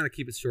 But I'll kind of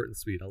keep it short and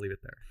sweet. I'll leave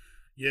it there.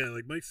 Yeah,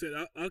 like Mike said,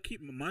 I'll keep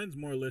mine's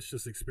more or less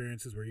just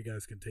experiences where you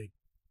guys can take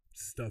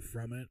stuff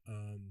from it.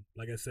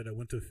 Like I said, I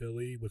went to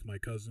Philly with my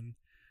cousin.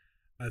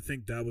 I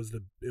think that was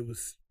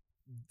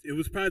it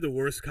was probably the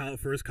worst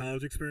first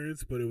college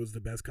experience, but it was the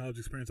best college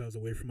experience. I was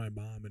away from my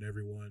mom and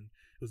everyone.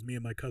 It was me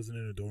and my cousin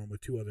in a dorm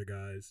with two other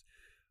guys.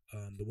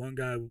 The one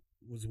guy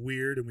was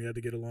weird, and we had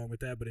to get along with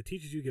that, but it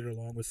teaches you to get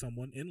along with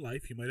someone in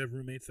life. You might have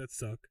roommates that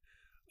suck,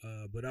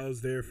 but I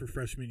was there for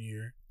freshman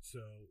year, so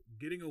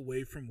getting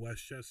away from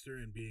Westchester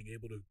and being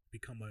able to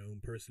become my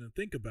own person and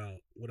think about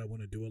what I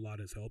want to do a lot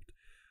has helped.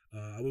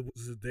 I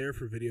was there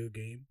for video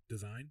game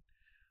design,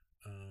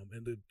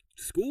 and the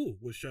school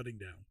was shutting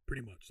down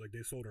pretty much. Like,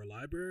 they sold our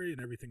library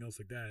and everything else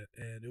like that,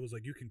 and it was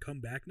like, you can come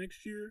back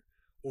next year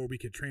or we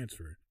could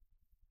transfer.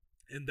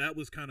 And that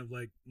was kind of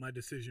like my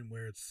decision,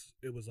 where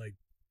it was like,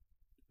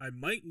 I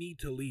might need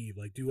to leave.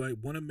 Like, do I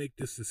want to make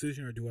this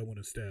decision or do I want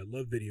to stay? I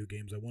love video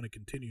games. I want to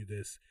continue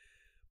this,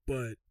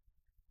 but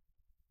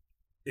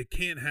it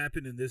can't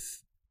happen in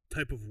this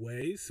type of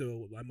way,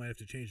 so I might have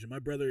to change it. My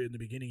brother in the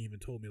beginning even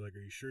told me, like, are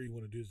you sure you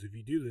want to do this? If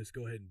you do this,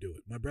 go ahead and do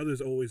it. My brother's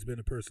always been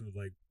a person of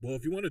like, well,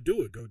 if you want to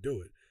do it, go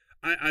do it.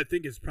 I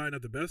think it's probably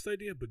not the best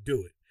idea, but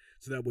do it,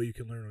 so that way you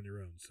can learn on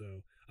your own.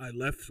 So I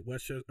left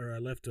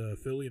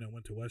Philly and I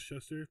went to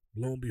Westchester.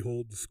 Lo and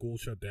behold, the school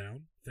shut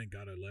down. Thank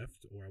God I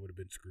left, or I would have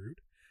been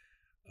screwed.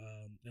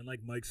 And like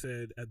Mike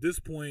said, at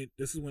this point,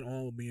 this is when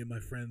all of me and my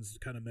friends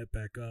kind of met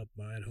back up,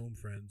 my at-home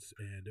friends,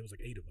 and it was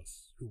like 8 of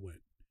us who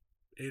went.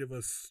 8 of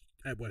us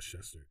at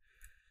Westchester.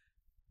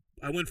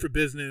 I went for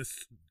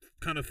business,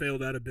 kind of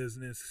failed out of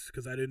business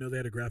because I didn't know they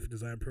had a graphic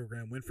design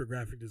program. Went for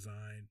graphic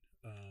design.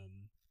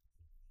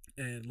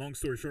 And long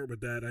story short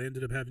with that, I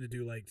ended up having to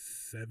do like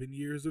 7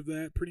 years of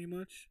that pretty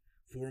much.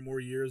 4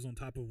 more years on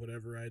top of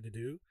whatever I had to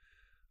do.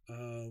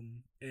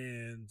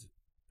 And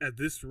at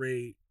this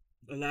rate,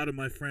 a lot of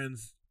my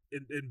friends,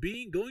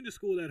 going to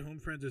school at home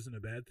friends isn't a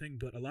bad thing,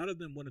 but a lot of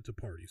them wanted to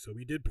party. So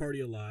we did party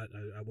a lot.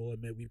 I will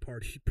admit, we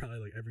partied probably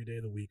like every day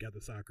of the week at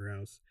the soccer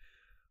house.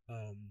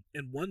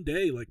 And one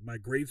day, like, my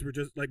grades were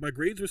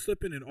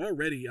slipping, and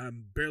already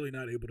I'm barely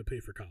not able to pay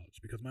for college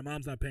because my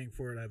mom's not paying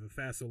for it. I have a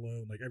FAFSA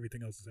loan, like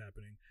everything else is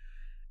happening.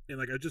 And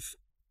like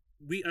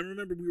I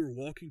remember we were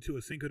walking to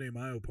a Cinco de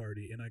Mayo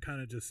party, and I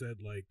kind of just said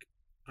like,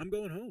 I'm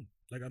going home.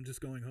 Like, I'm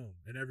just going home.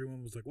 And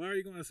everyone was like, why are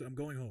you going? I said, I'm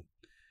going home.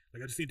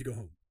 Like, I just need to go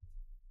home.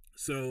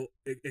 So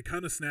it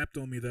kind of snapped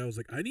on me that I was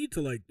like, I need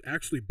to like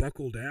actually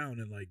buckle down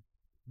and like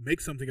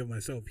make something of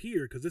myself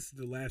here, because this is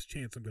the last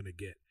chance I'm going to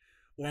get.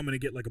 Or I'm going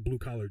to get like a blue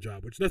collar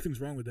job, which nothing's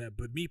wrong with that.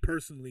 But me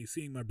personally,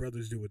 seeing my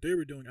brothers do what they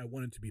were doing, I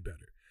wanted to be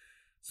better.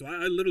 So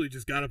I literally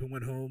just got up and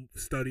went home,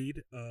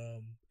 studied,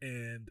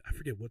 and I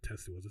forget what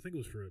test it was. I think it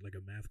was for like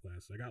a math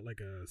class. I got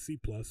like a C+,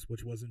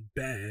 which wasn't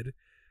bad,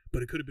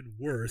 but it could have been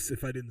worse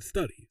if I didn't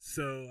study.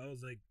 So I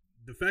was like,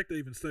 the fact that I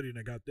even studied and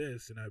I got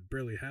this, and I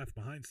barely half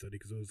behind study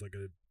because it was like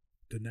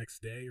the next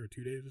day or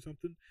 2 days or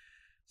something.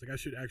 It's like I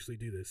should actually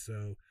do this.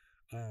 So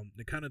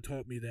it kind of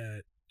taught me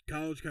that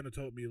college kind of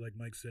taught me, like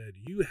Mike said,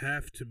 you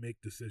have to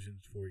make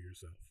decisions for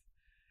yourself.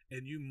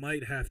 And you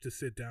might have to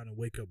sit down and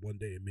wake up one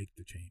day and make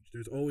the change.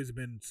 There's always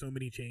been so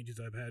many changes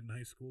I've had in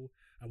high school.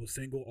 I was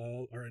single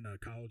in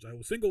college. I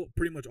was single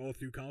pretty much all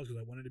through college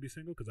because I wanted to be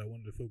single, because I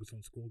wanted to focus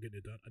on school, getting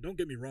it done. Don't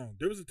get me wrong.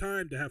 There was a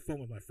time to have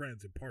fun with my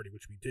friends and party,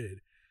 which we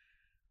did.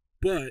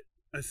 But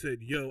I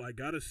said, I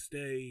got to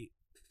stay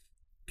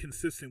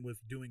consistent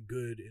with doing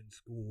good in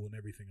school and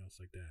everything else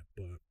like that.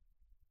 But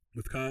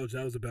with college,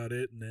 that was about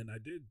it. And then I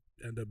did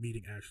end up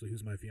meeting Ashley,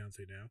 who's my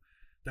fiance now.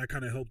 That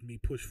kind of helped me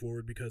push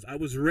forward because I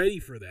was ready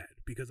for that,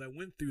 because I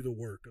went through the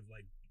work of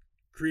like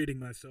creating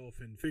myself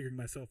and figuring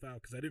myself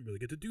out, because I didn't really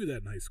get to do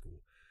that in high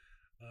school.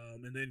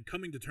 And then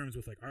coming to terms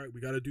with like, all right,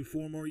 we got to do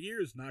 4 more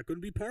years, not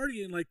going to be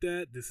partying like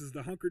that. This is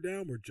the hunker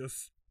down. We're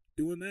just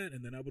doing that.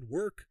 And then I would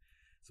work.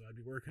 So I'd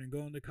be working and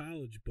going to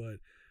college. But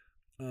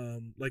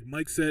like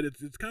Mike said,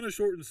 it's kind of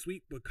short and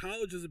sweet, but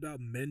college is about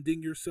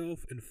mending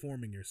yourself and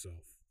forming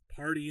yourself.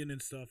 Partying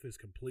and stuff is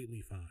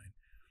completely fine.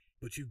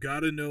 But you got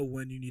to know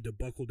when you need to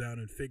buckle down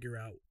and figure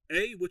out,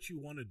 A, what you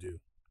want to do,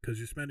 because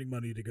you're spending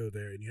money to go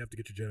there and you have to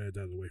get your gen eds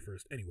out of the way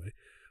first anyway.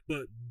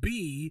 But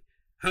B,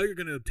 how you're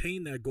going to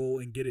obtain that goal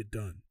and get it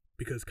done.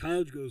 Because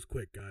college goes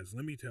quick, guys.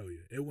 Let me tell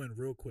you. It went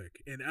real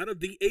quick. And out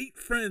of the 8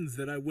 friends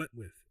that I went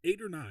with, 8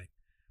 or 9,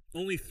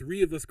 only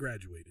 3 of us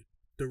graduated.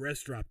 The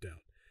rest dropped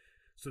out.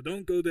 So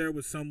don't go there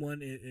with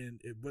someone, in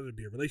whether it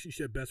be a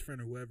relationship, best friend,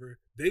 or whoever.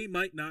 They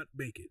might not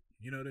make it.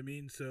 You know what I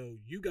mean? So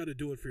you got to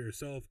do it for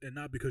yourself, and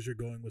not because you're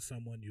going with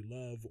someone you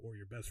love or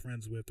you're best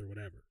friends with or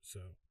whatever. So,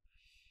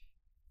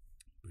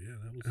 but yeah,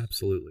 that was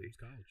absolutely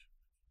college.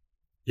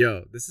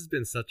 Yo, this has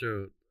been such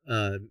a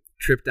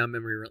trip down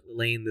memory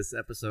lane this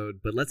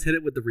episode, but let's hit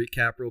it with the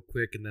recap real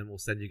quick, and then we'll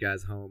send you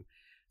guys home.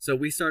 So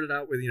we started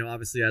out with,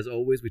 obviously, as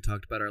always, we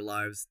talked about our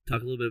lives,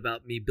 talked a little bit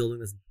about me building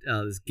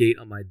this gate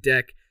on my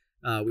deck.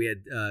 We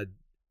had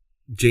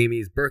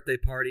Jamie's birthday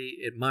party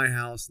at my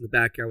house in the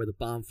backyard with a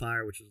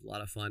bonfire, which was a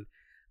lot of fun.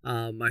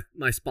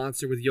 My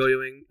sponsor with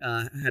yo-yoing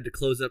had to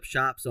close up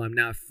shop, so I'm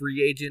now a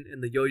free agent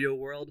in the yo-yo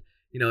world.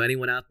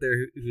 Anyone out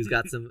there who's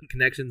got some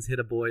connections, hit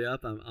a boy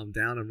up. I'm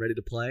down. I'm ready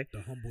to play.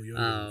 The humble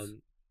yo-yos.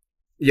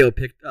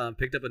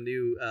 Picked up a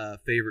new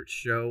favorite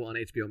show on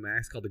HBO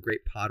Max called The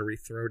Great Pottery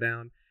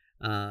Throwdown.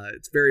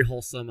 It's very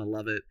wholesome. I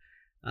love it.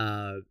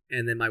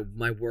 And then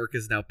my work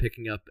is now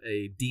picking up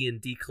a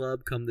D&D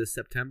club come this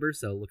September,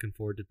 so looking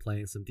forward to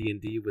playing some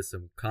D&D with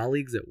some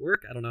colleagues at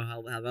work. I don't know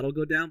how that'll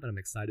go down, but I'm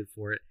excited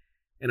for it.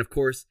 And of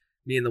course,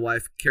 me and the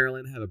wife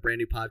Carolyn have a brand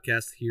new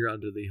podcast here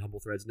under the Humble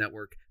Threads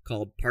Network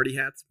called Party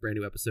Hats. Brand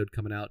new episode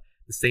coming out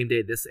the same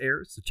day this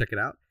airs, so check it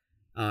out.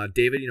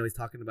 David, he's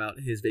talking about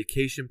his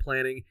vacation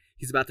planning.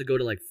 He's about to go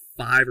to like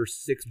 5 or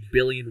 6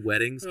 billion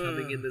weddings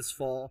coming in this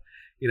fall.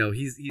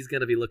 He's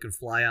going to be looking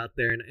fly out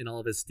there in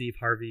all of his Steve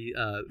Harvey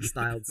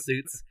styled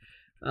suits.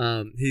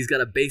 He's got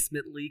a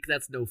basement leak.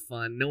 That's no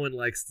fun. No one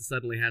likes to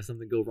suddenly have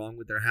something go wrong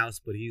with their house,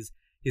 but he's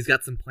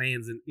got some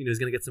plans, and he's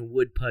going to get some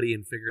wood putty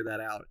and figure that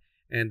out,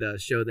 and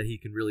show that he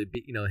can really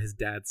be, his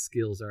dad's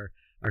skills are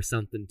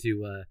something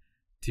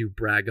to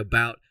brag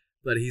about.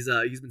 But he's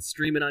been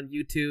streaming on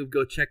YouTube.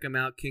 Go check him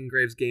out, King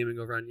Graves Gaming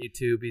over on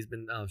YouTube. He's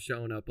been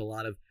showing up a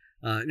lot of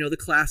the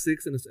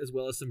classics, and as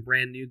well as some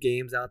brand new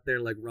games out there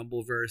like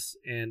Rumbleverse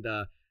and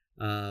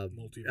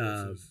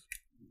Multiverses.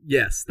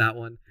 Yes, that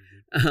one.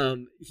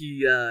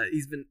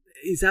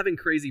 He's having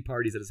crazy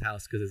parties at his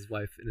house because his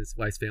wife and his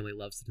wife's family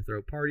loves to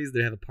throw parties.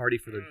 They have a party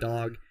for their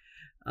dog.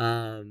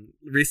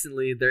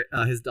 Recently,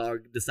 his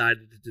dog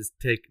decided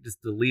to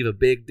leave a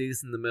big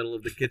deuce in the middle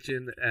of the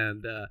kitchen,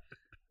 and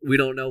we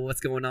don't know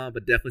what's going on,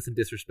 but definitely some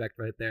disrespect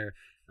right there.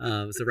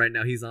 So right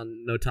now he's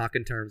on no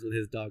talking terms with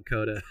his dog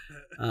Coda.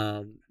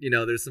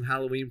 There's some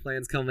Halloween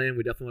plans coming in.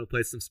 We definitely want to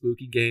play some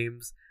spooky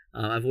games.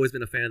 I've always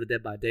been a fan of the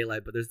Dead by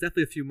Daylight, but there's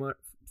definitely a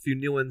few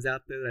new ones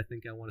out there that I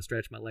think I want to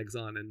stretch my legs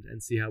on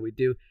and see how we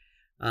do.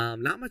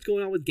 Not much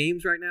going on with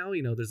games right now.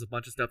 There's a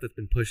bunch of stuff that's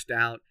been pushed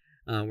out.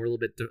 We're a little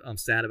bit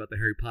sad about the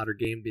Harry Potter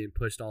game being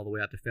pushed all the way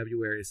out to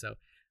February. So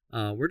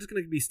we're just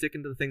going to be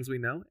sticking to the things we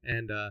know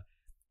and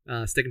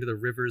sticking to the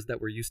rivers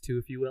that we're used to,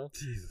 if you will.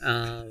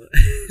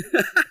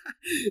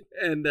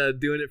 And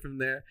doing it from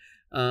there.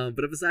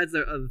 But besides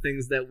the other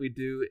things that we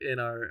do in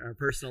our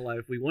personal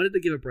life, we wanted to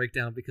give a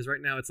breakdown because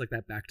right now it's like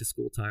that back to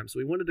school time. So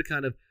we wanted to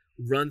kind of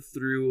run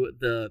through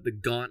the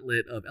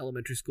gauntlet of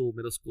elementary school,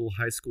 middle school,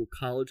 high school,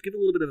 college, give a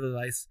little bit of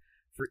advice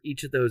for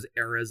each of those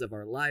eras of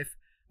our life.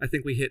 I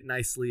think we hit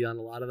nicely on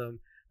a lot of them.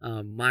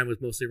 Mine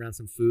was mostly around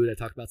some food. I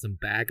talked about some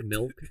bag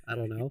milk. I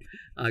don't know.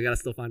 I got to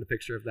still find a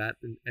picture of that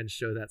and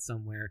show that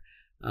somewhere.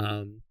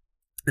 And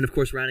of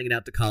course, rounding it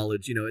out to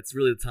college, it's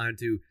really the time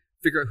to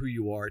figure out who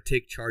you are,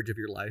 take charge of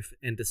your life,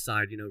 and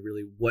decide,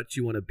 really what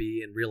you want to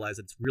be, and realize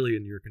it's really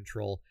in your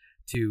control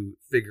to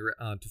figure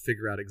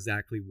out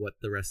exactly what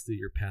the rest of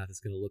your path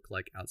is going to look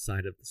like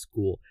outside of the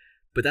school.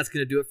 But that's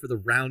going to do it for the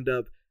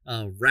roundup,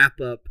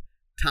 wrap up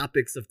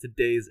topics of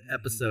today's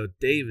episode.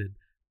 David,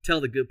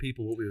 tell the good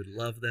people what we would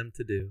love them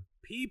to do.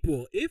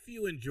 People, if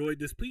you enjoyed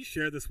this, please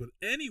share this with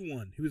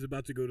anyone who's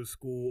about to go to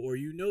school, or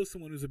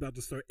someone who's about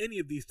to start any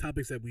of these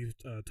topics that we've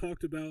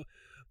talked about.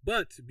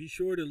 But be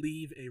sure to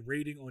leave a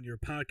rating on your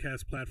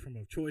podcast platform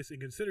of choice and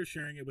consider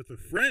sharing it with a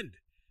friend.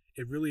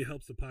 It really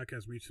helps the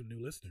podcast reach some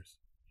new listeners.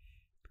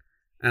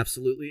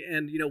 Absolutely.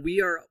 And,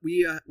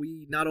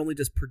 we not only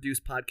just produce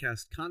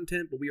podcast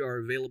content, but we are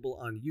available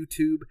on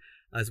YouTube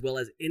as well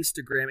as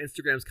Instagram.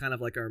 Instagram's kind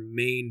of like our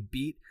main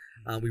beat.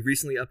 We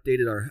recently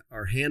updated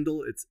our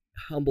handle. It's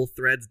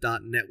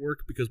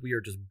humblethreads.network, because we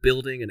are just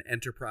building an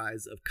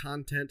enterprise of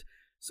content.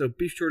 So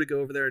be sure to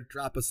go over there and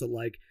drop us a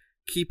like.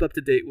 Keep up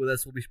to date with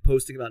us. We'll be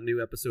posting about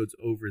new episodes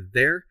over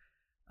there.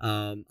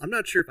 I'm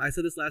not sure if I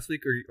said this last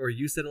week or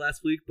you said it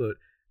last week, but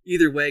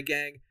either way,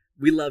 gang,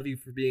 we love you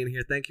for being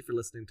here. Thank you for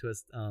listening to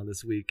us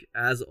this week.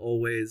 As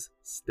always,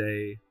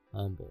 stay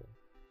humble.